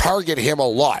target him a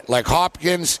lot.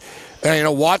 Hopkins,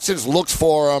 Watson's looks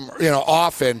for him,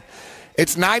 often.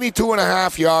 It's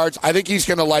 92.5 yards. I think he's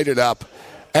going to light it up.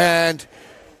 And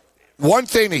one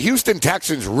thing, the Houston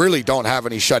Texans really don't have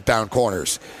any shutdown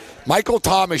corners. Michael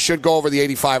Thomas should go over the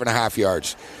 85.5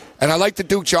 yards. And I like the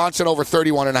Duke Johnson over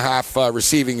 31.5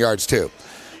 receiving yards, too.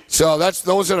 So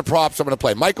those are the props I'm going to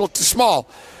play. Michael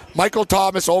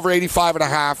Thomas over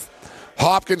 85.5.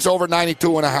 Hopkins over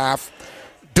 92.5.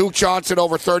 Duke Johnson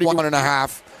over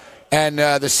 31.5. And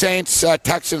the Saints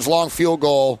Texans long field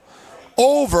goal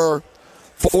over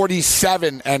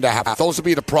 47.5. Those will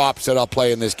be the props that I'll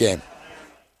play in this game.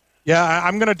 Yeah,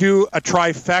 I'm going to do a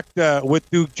trifecta with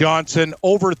Duke Johnson,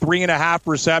 over 3.5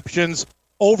 receptions,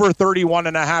 over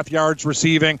 31.5 yards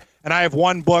receiving. And I have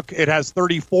one book. It has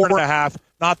 34.5,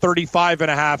 not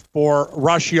 35.5 for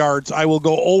rush yards. I will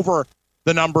go over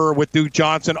the number with Duke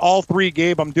Johnson. All three,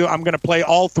 Gabe, I'm going to play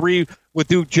all three with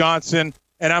Duke Johnson,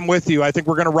 and I'm with you. I think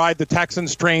we're going to ride the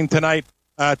Texans train tonight.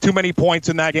 Too many points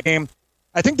in that game.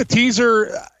 I think the teaser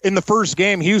in the first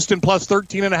game, Houston plus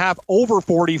 13.5, over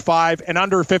 45, and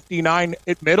under 59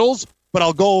 at middles. But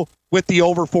I'll go with the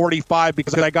over 45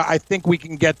 because I think we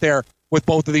can get there with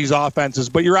both of these offenses.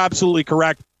 But you're absolutely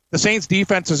correct. The Saints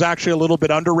defense is actually a little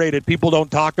bit underrated. People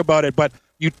don't talk about it, but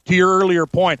to your earlier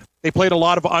point, they played a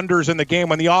lot of unders in the game.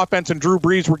 When the offense and Drew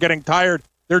Brees were getting tired,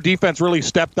 their defense really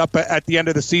stepped up at the end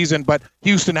of the season. But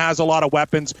Houston has a lot of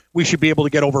weapons. We should be able to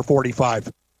get over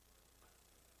 45.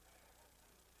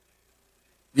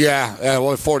 Yeah,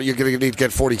 well, 40. You're going to need to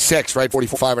get 46, right?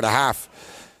 45.5.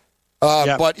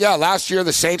 Yep. But yeah, last year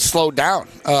the Saints slowed down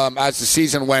as the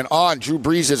season went on. Drew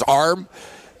Brees' arm,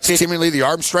 seemingly the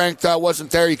arm strength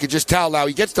wasn't there. You could just tell now.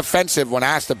 He gets defensive when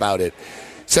asked about it.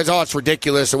 Says, "Oh, it's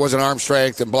ridiculous. It wasn't arm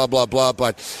strength and blah blah blah."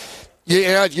 But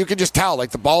you can just tell,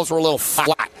 like the balls were a little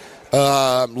flat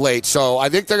late. So I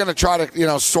think they're going to try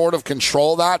to sort of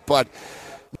control that. But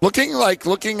looking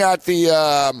at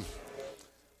the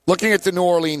New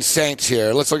Orleans Saints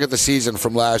here, let's look at the season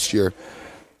from last year.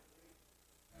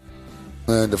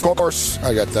 And, of course,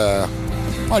 I got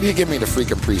why do you give me the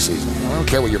freaking preseason? I don't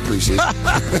care what your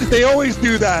preseason. They always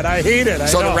do that. I hate it.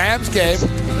 So the Rams game,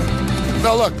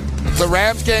 the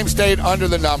Rams game stayed under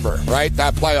the number, right?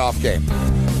 That playoff game.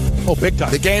 Oh, big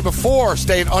time. The game before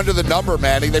stayed under the number,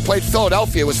 Manning. They played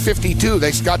Philadelphia. It was 52.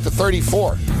 They got to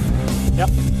 34. Yep.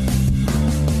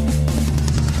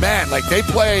 Man, like they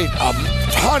played a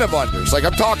ton of unders. Like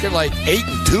I'm talking like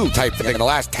 8-2 type thing in the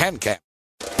last 10 camp.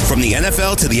 From the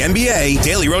NFL to the NBA,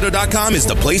 DailyRoto.com is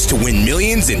the place to win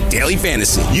millions in daily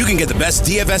fantasy. You can get the best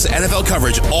DFS NFL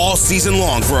coverage all season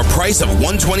long for a price of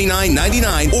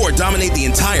 $129.99 or dominate the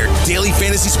entire daily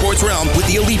fantasy sports realm with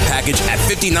the Elite Package at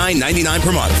 $59.99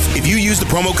 per month. If you use the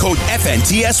promo code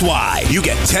FNTSY, you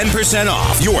get 10%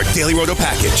 off your Daily Roto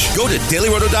package. Go to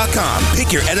DailyRoto.com,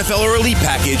 pick your NFL or Elite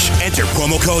Package, enter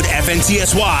promo code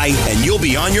FNTSY, and you'll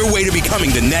be on your way to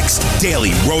becoming the next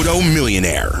Daily Roto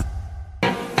millionaire.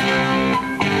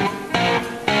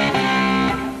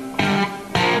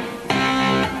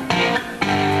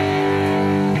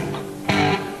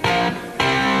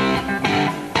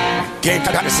 Game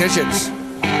time decisions.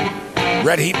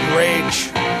 Red Heat and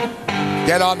Rage.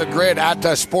 Get on the grid at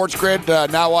Sports Grid,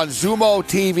 now on Zumo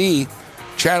TV,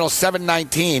 channel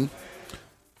 719.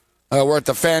 We're at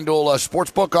the FanDuel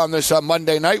Sportsbook on this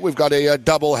Monday night. We've got a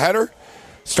doubleheader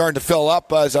starting to fill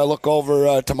up as I look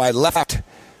over to my left.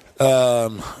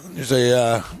 There's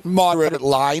a moderate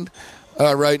line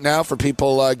right now for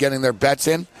people getting their bets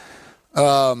in.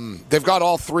 They've got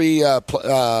all three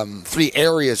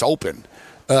areas open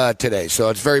today, so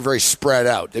it's very, very spread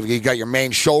out. You've got your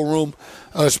main showroom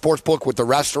sportsbook with the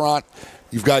restaurant.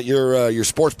 You've got your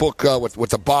sportsbook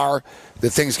with the bar. The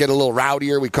things get a little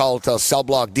rowdier. We call it Cell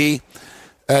Block D.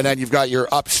 And then you've got your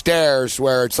upstairs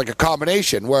where it's like a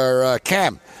combination where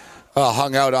Cam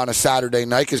hung out on a Saturday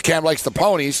night because Cam likes the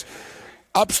ponies.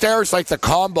 Upstairs, like the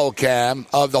combo Cam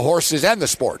of the horses and the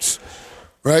sports.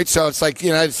 Right, so it's like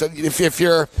if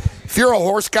you're a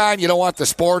horse guy and you don't want the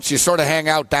sports, you sort of hang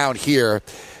out down here.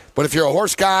 But if you're a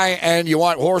horse guy and you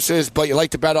want horses, but you like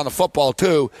to bet on the football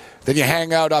too, then you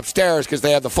hang out upstairs because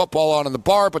they have the football on in the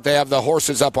bar, but they have the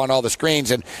horses up on all the screens.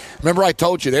 And remember, I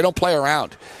told you they don't play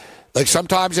around. Like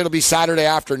sometimes it'll be Saturday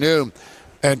afternoon,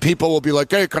 and people will be like,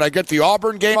 "Hey, can I get the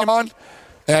Auburn game on?"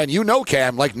 And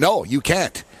Cam, like, no, you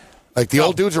can't. Like, the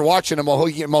old dudes are watching a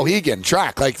Mohegan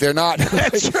track. Like, they're not,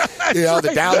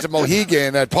 the Downs of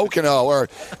Mohegan at Pocono or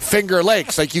Finger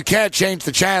Lakes. Like, you can't change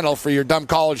the channel for your dumb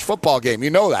college football game. You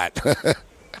know that.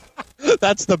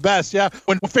 That's the best, yeah.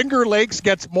 When Finger Lakes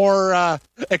gets more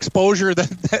exposure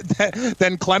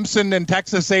than Clemson and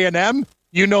Texas A&M,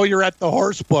 you're at the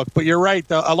horse book. But you're right.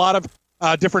 A lot of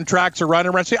different tracks are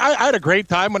running around. See, I had a great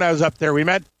time when I was up there. We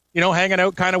met hanging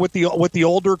out kind of with the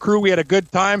older crew. We had a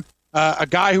good time. A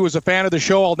guy who was a fan of the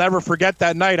show, I'll never forget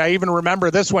that night. I even remember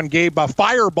this one, Gabe,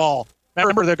 Fireball.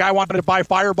 Remember, the guy wanted to buy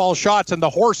Fireball shots, and the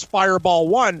horse Fireball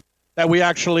won that we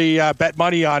actually bet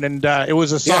money on, and it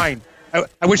was a sign. Yeah.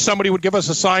 I wish somebody would give us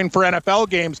a sign for NFL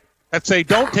games that say,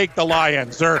 don't take the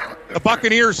Lions, or the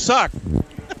Buccaneers suck.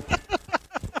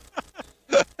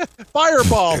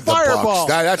 Fireball.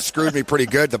 That screwed me pretty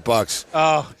good, the Bucks.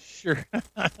 Oh, sure.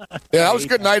 Yeah, that was a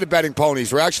good night of betting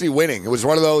ponies. We're actually winning. It was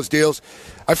one of those deals.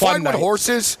 I find with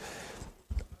horses,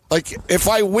 like, if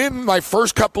I win my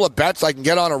first couple of bets, I can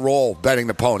get on a roll betting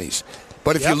the ponies.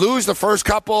 But if you lose the first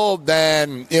couple,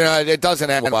 then, it doesn't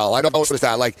end well. I don't notice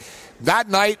that. Like, that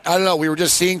night, I don't know, we were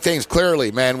just seeing things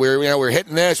clearly, man. We're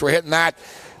hitting this, we're hitting that.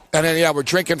 And then, we're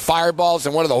drinking Fireballs,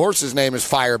 and one of the horses' name is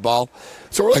Fireball.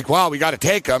 So we're like, wow, we got to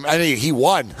take him. And he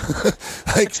won.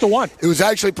 6-1. It was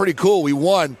actually pretty cool. We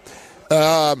won.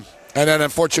 And then,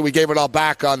 unfortunately, we gave it all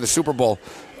back on the Super Bowl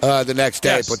the next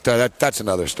day. Yes. But that's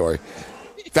another story.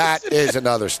 That is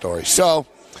another story. So,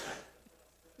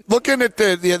 looking at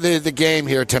the game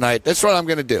here tonight, that's what I'm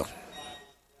going to do.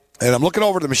 And I'm looking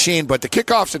over the machine, but the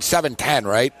kickoff's at 7:10,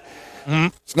 right?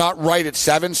 Mm-hmm. It's not right at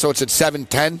 7, so it's at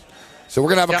 7:10. So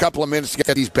we're going to have a couple of minutes to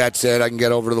get these bets in. I can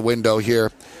get over to the window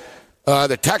here.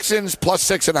 The Texans plus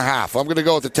 6.5. I'm going to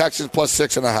go with the Texans plus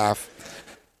 6.5.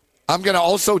 I'm going to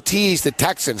also tease the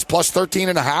Texans plus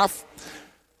 13.5.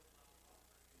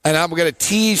 And I'm going to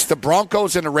tease the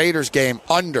Broncos and the Raiders game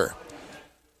under.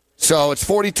 So it's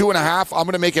 42.5. I'm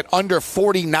going to make it under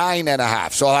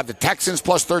 49.5. So I'll have the Texans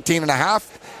plus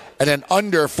 13.5 and then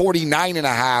under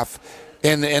 49.5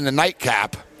 in the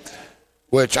nightcap,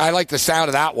 which I like the sound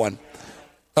of that one.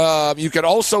 You could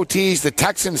also tease the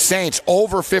Texans Saints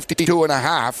over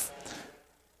 52.5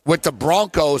 with the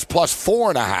Broncos plus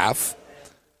 4.5.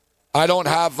 I don't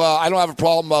have a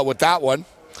problem with that one.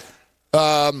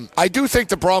 I do think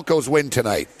the Broncos win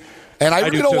tonight, and I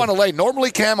really don't want to lay. Normally,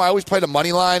 Cam, I always play the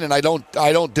money line, and I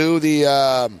don't do the.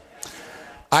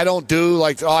 I'll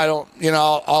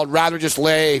rather just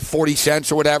lay 40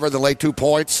 cents or whatever than lay 2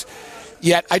 points.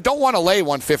 Yet I don't want to lay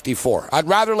 154. I'd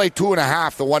rather lay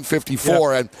 2.5 than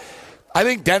 154, and I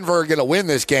think Denver are going to win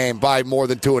this game by more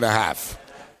than 2.5.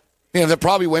 They'll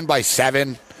probably win by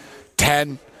 7,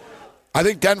 10. I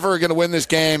think Denver are going to win this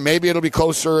game. Maybe it'll be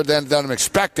closer than I'm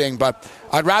expecting, but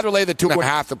I'd rather lay the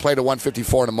 2.5 than play the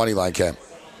 154 in the money line, Cam.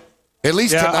 At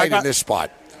least tonight in this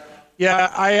spot.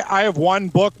 Yeah, I have one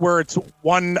book where it's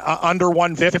one under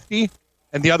 150,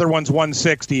 and the other one's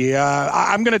 160.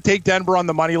 I'm going to take Denver on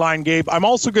the money line, Gabe. I'm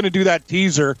also going to do that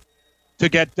teaser to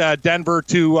get Denver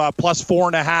to plus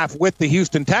 4.5 with the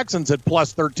Houston Texans at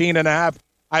plus 13.5.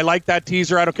 I like that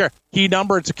teaser. I don't care. Key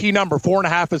number, it's a key number.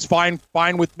 4.5 is fine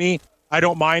with me. I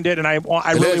don't mind it, and I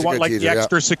really want like teaser, the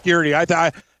extra security.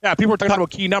 People are talking about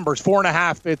key numbers.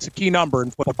 4.5, it's a key number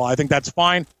in football. I think that's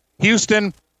fine.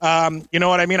 Houston, you know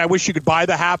what I mean? I wish you could buy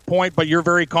the half point, but you're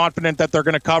very confident that they're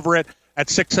going to cover it at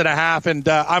 6.5, and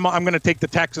I'm going to take the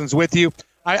Texans with you.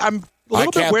 I'm a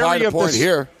little bit wary of this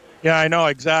here. Yeah, I know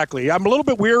exactly. I'm a little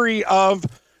bit weary of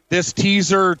this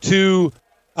teaser to.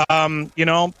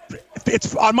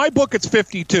 It's on my book. It's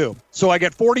 52, so I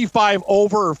get 45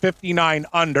 over or 59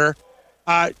 under.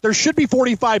 There should be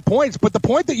 45 points, but the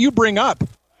point that you bring up,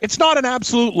 it's not an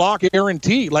absolute lock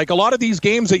guarantee. Like a lot of these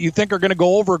games that you think are going to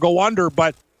go over, go under,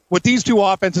 but with these two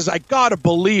offenses, I got to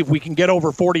believe we can get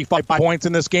over 45 points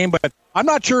in this game, but I'm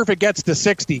not sure if it gets to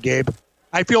 60, Gabe.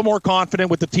 I feel more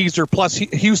confident with the teaser plus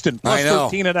Houston, plus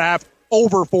 13.5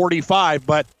 over 45,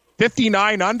 but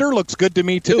 59 under looks good to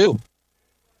me too.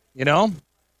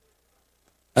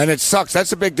 And it sucks.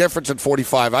 That's a big difference in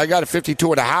 45. I got a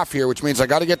 52.5 here, which means I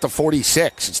got to get to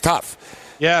 46. It's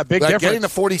tough. Yeah, big difference. Getting to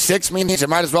 46 means it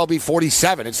might as well be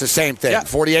 47. It's the same thing. Yeah.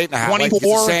 48.5. 24, it's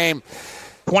the same.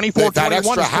 24, that 21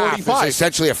 extra is 45. half is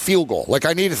essentially a field goal. Like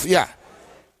I need It's a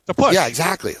push. Yeah,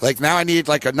 exactly. Like now I need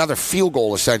like another field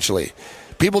goal essentially.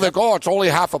 People that go, it's only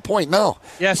half a point. No,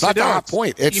 yes, it's not a half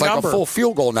point. It's like a full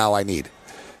field goal now I need.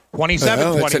 27,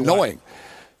 21. It's annoying.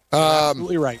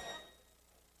 Absolutely right.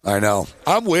 I know.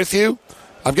 I'm with you.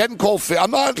 I'm getting cold feet.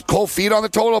 I'm not cold feet on the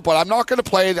total, but I'm not going to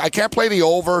play. I can't play the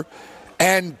over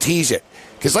and tease it.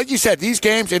 Because like you said, these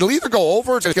games, it'll either go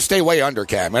over or it's going to stay way under,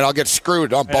 Cam, and I'll get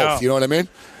screwed on both. You know what I mean?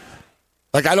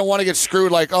 Like, I don't want to get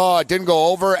screwed like, oh, it didn't go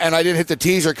over and I didn't hit the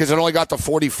teaser because it only got to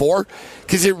 44.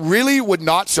 Because it really would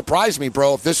not surprise me,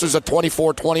 bro, if this was a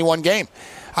 24-21 game.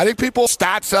 I think people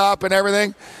stats up and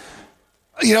everything.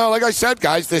 Like I said,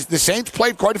 guys, the Saints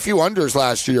played quite a few unders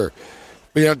last year.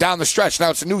 Down the stretch.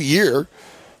 Now it's a new year.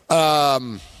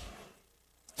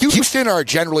 Houston are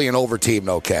generally an over team,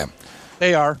 though, Cam.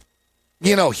 They are.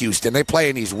 you know Houston, they play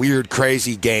in these weird,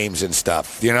 crazy games and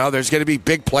stuff. You know, there's going to be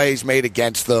big plays made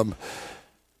against them.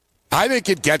 I think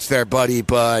it gets there, buddy,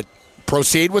 but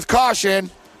proceed with caution.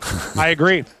 I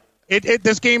agree.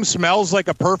 This game smells like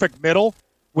a perfect middle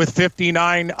with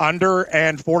 59 under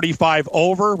and 45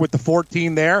 over with the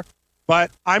 14 there.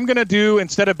 But I'm going to do,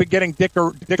 instead of getting dick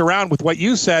around with what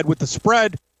you said with the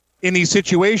spread in these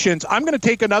situations, I'm going to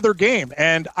take another game.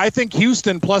 And I think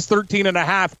Houston plus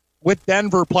 13.5 with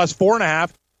Denver plus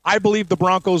 4.5. I believe the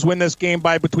Broncos win this game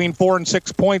by between 4 and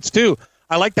 6 points, too.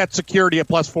 I like that security at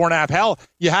plus 4.5. Hell,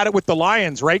 you had it with the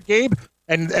Lions, right, Gabe?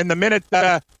 And the minute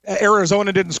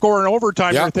Arizona didn't score in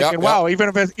overtime, you're thinking, wow, even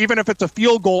if it's a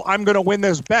field goal, I'm going to win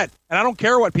this bet. And I don't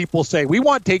care what people say. We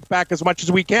want take back as much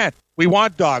as we can. We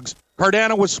want dogs.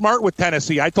 Cardano was smart with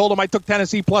Tennessee. I told him I took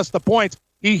Tennessee plus the points.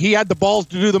 He had the balls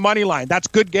to do the money line. That's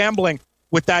good gambling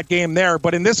with that game there.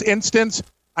 But in this instance,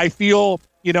 I feel,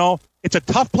 it's a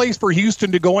tough place for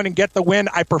Houston to go in and get the win.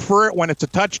 I prefer it when it's a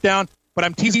touchdown, but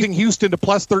I'm teasing Houston to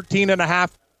plus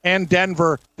 13.5 and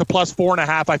Denver to plus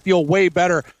 4.5. I feel way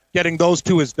better getting those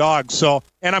two as dogs. So,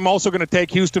 and I'm also going to take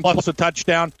Houston plus a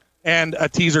touchdown and a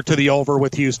teaser to the over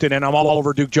with Houston. And I'm all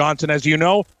over Duke Johnson, as you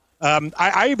know.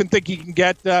 I even think he can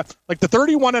get the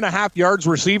 31.5 yards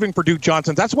receiving for Duke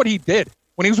Johnson. That's what he did.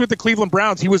 When he was with the Cleveland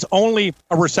Browns, he was only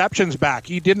a receptions back.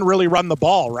 He didn't really run the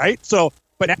ball, right? So,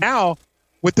 but now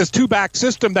with this two-back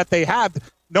system that they have,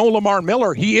 no Lamar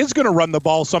Miller, he is going to run the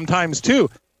ball sometimes too.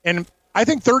 And I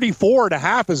think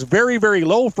 34.5 is very, very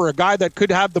low for a guy that could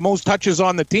have the most touches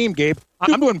on the team, Gabe.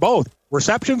 I'm doing both.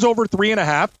 Receptions over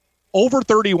 3.5, over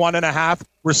 31.5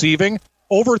 receiving,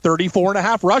 over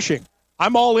 34.5 rushing.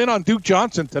 I'm all in on Duke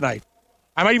Johnson tonight.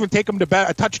 I might even take him to bet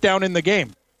a touchdown in the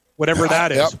game, whatever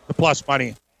that is, the plus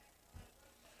money.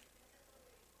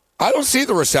 I don't see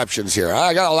the receptions here.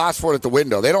 I got a last one at the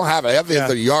window. They don't have it. They have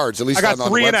the yards, at least on the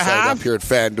website up here at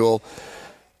FanDuel.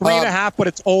 3.5, but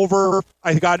it's over.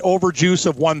 I got over juice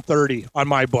of 130 on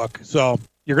my book. So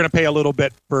you're going to pay a little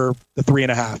bit for the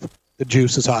 3.5. The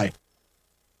juice is high.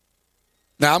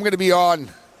 Now I'm going to be on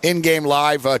in-game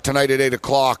live tonight at 8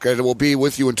 o'clock, and it will be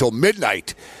with you until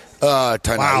midnight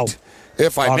tonight,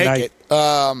 if I make it.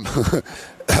 I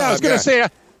was going to say, I'm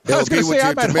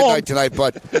at home tonight,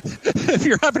 but if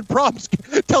you're having problems,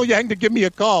 tell Yang to give me a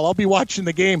call. I'll be watching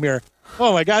the game here.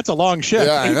 Oh, my God, it's a long shift.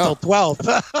 8 till 12.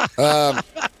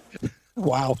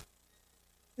 Wow.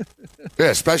 Yeah,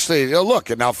 especially,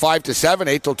 look, and now 5 to 7,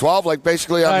 8 till 12, like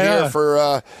basically I'm here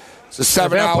for it's a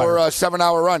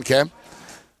 7-hour run, Cam.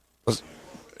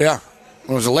 Yeah,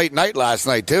 it was a late night last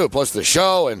night, too, plus the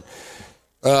show. And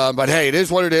but, hey, it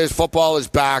is what it is. Football is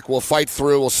back. We'll fight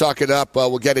through. We'll suck it up.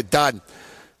 We'll get it done.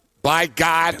 By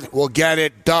God, we'll get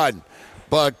it done.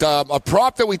 But a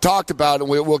prop that we talked about, and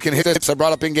we can hit this, I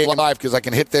brought up in-game live because I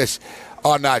can hit this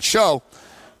on that show,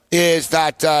 is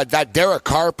that Derek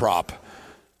Carr prop.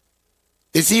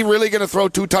 Is he really going to throw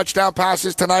 2 touchdown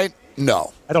passes tonight?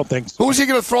 No. I don't think so. Who's he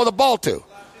going to throw the ball to?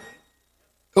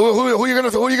 Who are you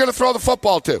going to throw the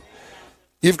football to?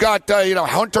 You've got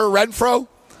Hunter Renfrow.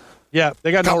 Yeah,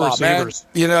 they got no receivers.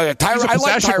 Man. I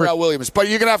like Tyrell Williams, but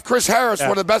you're going to have Chris Harris,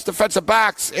 one of the best defensive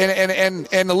backs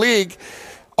in the league,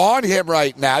 on him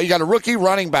right now. You got a rookie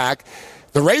running back.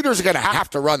 The Raiders are going to have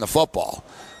to run the football.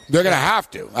 They're going to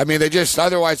have to. I mean,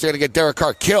 otherwise they're going to get Derek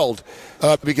Carr killed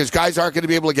because guys aren't going to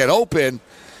be able to get open.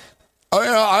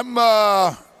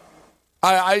 It's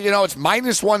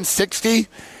minus 160.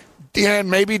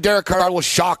 And maybe Derek Carr will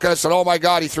shock us, and oh my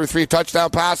God, he threw 3 touchdown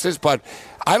passes, but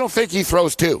I don't think he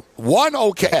throws 2. 1,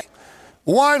 okay.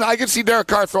 1, I can see Derek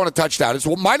Carr throwing a touchdown. It's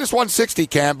minus 160,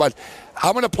 Cam, but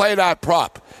I'm going to play that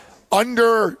prop.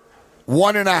 Under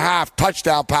 1.5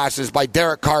 touchdown passes by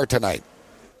Derek Carr tonight.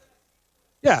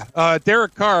 Yeah,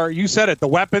 Derek Carr, you said it. The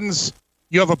weapons,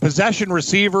 you have a possession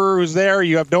receiver who's there.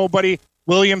 You have nobody.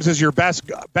 Williams is your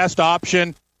best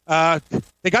option.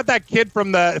 They got that kid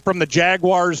from the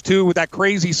Jaguars too, with that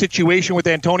crazy situation with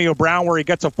Antonio Brown where he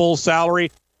gets a full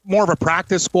salary, more of a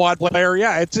practice squad player.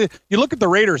 Yeah, you look at the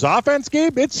Raiders' offense,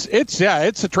 Gabe. It's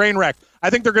a train wreck. I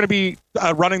think they're going to be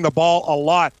running the ball a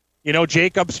lot.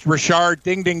 Jacobs, Richard,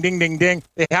 ding, ding, ding, ding, ding.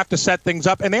 They have to set things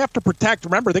up, and they have to protect.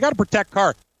 Remember, they got to protect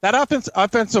Carr. That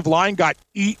offensive line got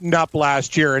eaten up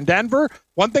last year. In Denver,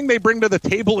 one thing they bring to the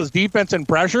table is defense and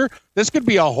pressure. This could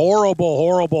be a horrible,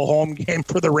 horrible home game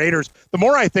for the Raiders. The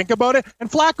more I think about it,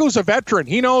 and Flacco's a veteran.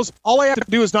 He knows all I have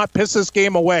to do is not piss this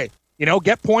game away.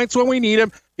 Get points when we need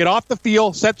them, get off the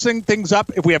field, set things up.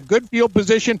 If we have good field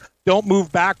position, don't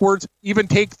move backwards. Even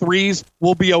take threes,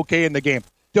 we'll be okay in the game.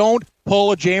 Don't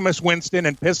pull a Jameis Winston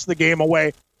and piss the game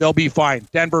away. They'll be fine.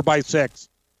 Denver by 6.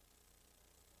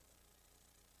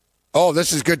 Oh,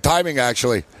 this is good timing,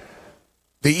 actually.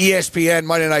 the ESPN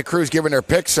Monday Night Crew's giving their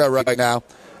picks right now.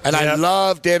 And I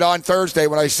loved it on Thursday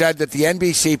when I said that the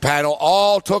NBC panel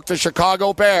all took the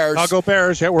Chicago Bears. Chicago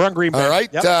Bears, yeah, we're on Green Bay. All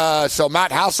right, so Matt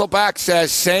Hasselbeck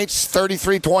says Saints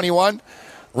 33-21.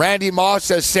 Randy Moss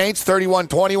says Saints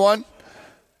 31-21.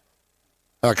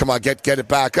 Come on, get it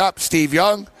back up. Steve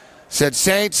Young said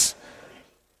Saints.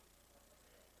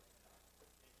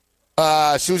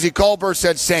 Susie Colbert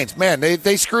said Saints. Man,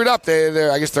 they screwed up.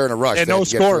 I guess they're in a rush. And no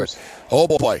scores. Oh,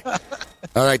 boy.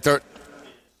 All right,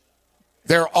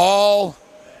 they're all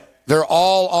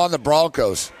on the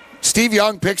Broncos. Steve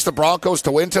Young picks the Broncos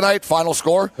to win tonight. Final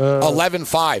score,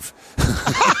 11-5.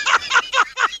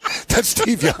 That's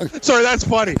Steve Young. Sorry, that's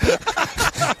funny.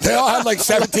 They all had like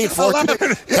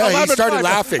 17-14. Yeah, he started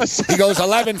laughing. He goes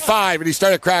 11-5, and he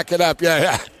started cracking up.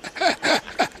 Yeah.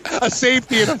 A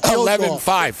safety and a field goal.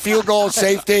 11-5. Field goal,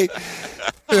 safety.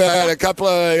 A couple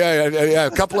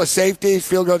of safeties,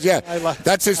 field goals. Yeah,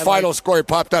 that's his final score. He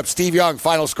popped up. Steve Young,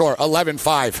 final score,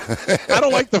 11-5. I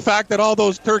don't like the fact that all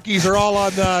those turkeys are all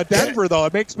on Denver, though.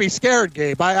 It makes me scared,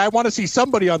 Gabe. I want to see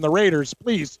somebody on the Raiders,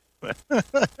 please.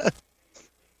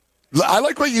 I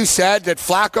like what you said, that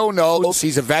Flacco knows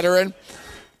he's a veteran.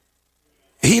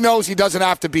 He knows he doesn't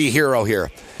have to be a hero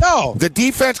here. No. The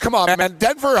defense, come on, man.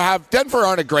 Denver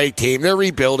aren't a great team. They're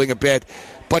rebuilding a bit,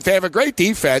 but they have a great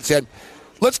defense. And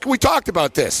we talked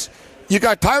about this. You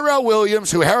got Tyrell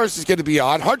Williams, who Harris is going to be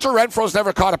on. Hunter Renfro's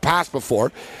never caught a pass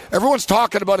before. Everyone's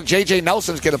talking about it. J.J.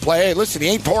 Nelson's going to play. Hey, listen, he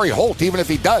ain't Torrey Holt, even if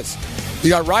he does. You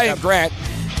got Ryan Grant.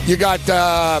 You got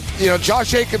Josh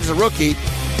Jacobs, a rookie.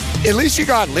 At least you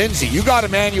got Lindsey. You got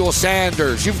Emmanuel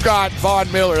Sanders. You've got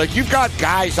Von Miller. Like, you've got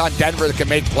guys on Denver that can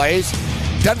make plays.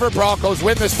 Denver Broncos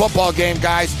win this football game,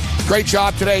 guys. Great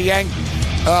job today, Yang.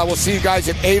 We'll see you guys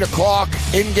at 8 o'clock,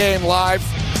 in-game live.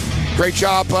 Great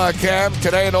job, Cam,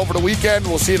 today and over the weekend.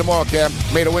 We'll see you tomorrow, Cam.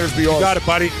 May the winners be yours. You got it,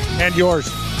 buddy. And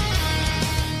yours.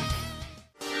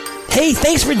 Hey,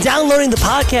 thanks for downloading the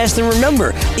podcast. And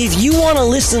remember, if you want to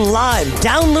listen live,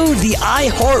 download the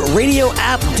iHeartRadio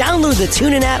app, download the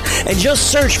TuneIn app, and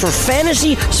just search for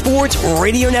Fantasy Sports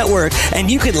Radio Network, and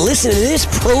you can listen to this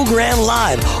program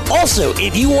live. Also,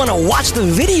 if you want to watch the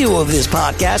video of this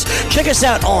podcast, check us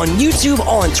out on YouTube,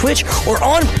 on Twitch, or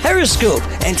on Periscope,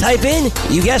 and type in,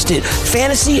 you guessed it,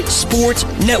 Fantasy Sports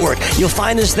Network. You'll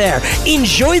find us there.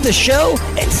 Enjoy the show,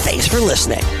 and thanks for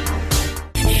listening.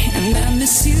 And I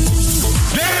miss you.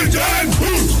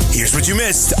 Here's what you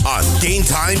missed on Game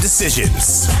Time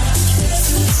Decisions.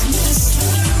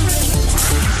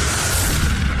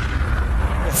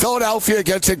 Philadelphia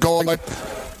gets it going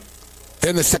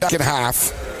in the second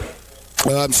half.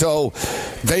 So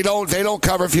they don't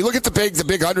cover. If you look at the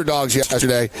big underdogs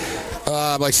yesterday,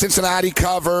 like Cincinnati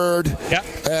covered,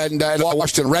 and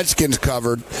Washington Redskins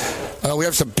covered. We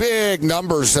have some big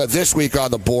numbers this week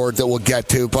on the board that we'll get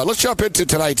to, but let's jump into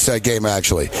tonight's game,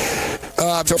 actually.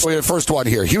 So the first one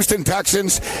here, Houston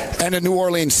Texans and the New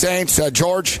Orleans Saints.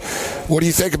 George, what do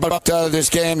you think about this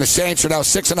game? The Saints are now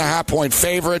 6.5-point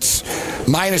favorites,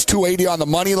 minus 280 on the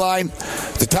money line.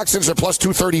 The Texans are plus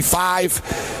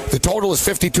 235. The total is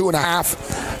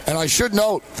 52.5. And I should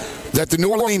note that the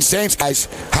New Orleans Saints guys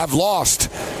have lost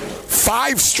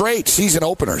 5 straight season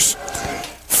openers.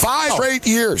 5 straight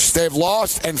years they've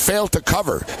lost and failed to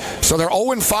cover. So they're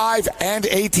 0-5 and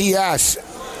ATS.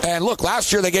 And look,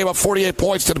 last year they gave up 48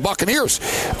 points to the Buccaneers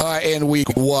in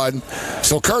week 1.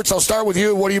 So, Kurtz, I'll start with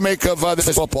you. What do you make of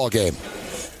this football game?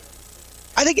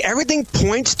 I think everything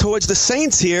points towards the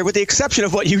Saints here, with the exception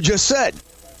of what you just said.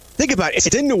 Think about it.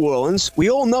 It's in New Orleans.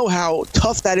 We all know how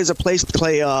tough that is a place to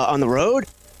play on the road.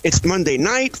 It's Monday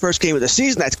night, first game of the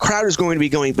season. That crowd is going to be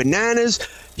going bananas.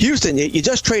 Houston, you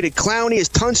just traded Clowney. Is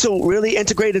Tunsil really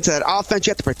integrated into that offense?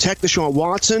 You have to protect Deshaun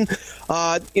Watson.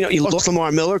 You lost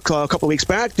Lamar Miller a couple of weeks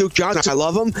back. Duke Johnson, I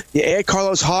love him. You add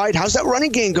Carlos Hyde. How's that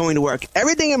running game going to work?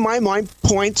 Everything in my mind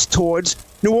points towards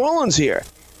New Orleans here.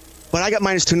 But I got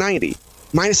minus 290.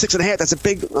 Minus 6.5.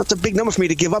 That's a big number for me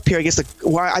to give up here against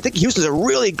I think Houston's a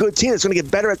really good team. It's going to get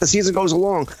better as the season goes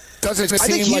along. Doesn't it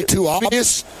seem like too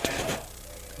obvious?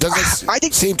 Does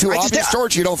it seem too obvious,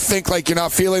 George? You don't think like you're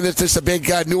not feeling that this is a big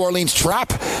New Orleans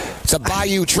trap? It's a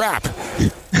Bayou trap.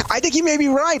 I think you may be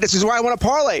right. This is why I want to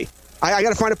parlay. I got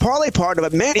to find a parlay partner.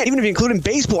 But, man, even if you include in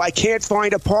baseball, I can't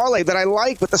find a parlay that I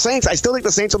like with the Saints. I still think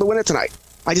the Saints are the winner tonight.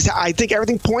 I think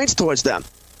everything points towards them.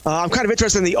 I'm kind of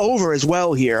interested in the over as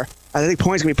well here. I think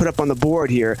points can be put up on the board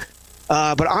here.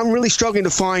 But I'm really struggling to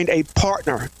find a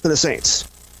partner for the Saints.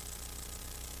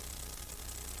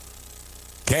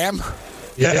 Cam?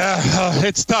 Yeah,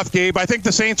 it's tough, Gabe. I think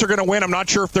the Saints are going to win. I'm not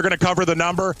sure if they're going to cover the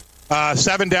number.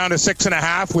 7 down to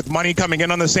 6.5 with money coming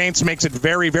in on the Saints makes it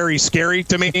very, very scary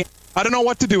to me. I don't know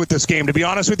what to do with this game, to be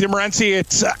honest with you, Morency.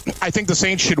 I think the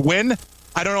Saints should win.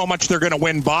 I don't know how much they're going to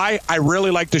win by. I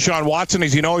really like Deshaun Watson.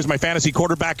 As you know, he's my fantasy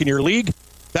quarterback in your league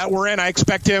that we're in. I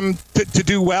expect him to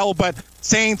do well, but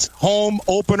Saints, home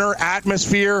opener,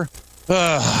 atmosphere,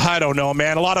 I don't know,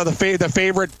 man. A lot of the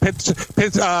favorite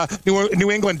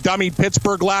New England dummy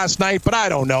Pittsburgh last night, but I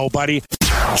don't know, buddy.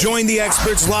 Join the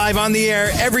experts live on the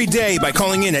air every day by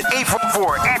calling in at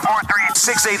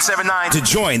 844-843-6879 to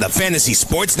join the Fantasy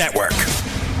Sports Network.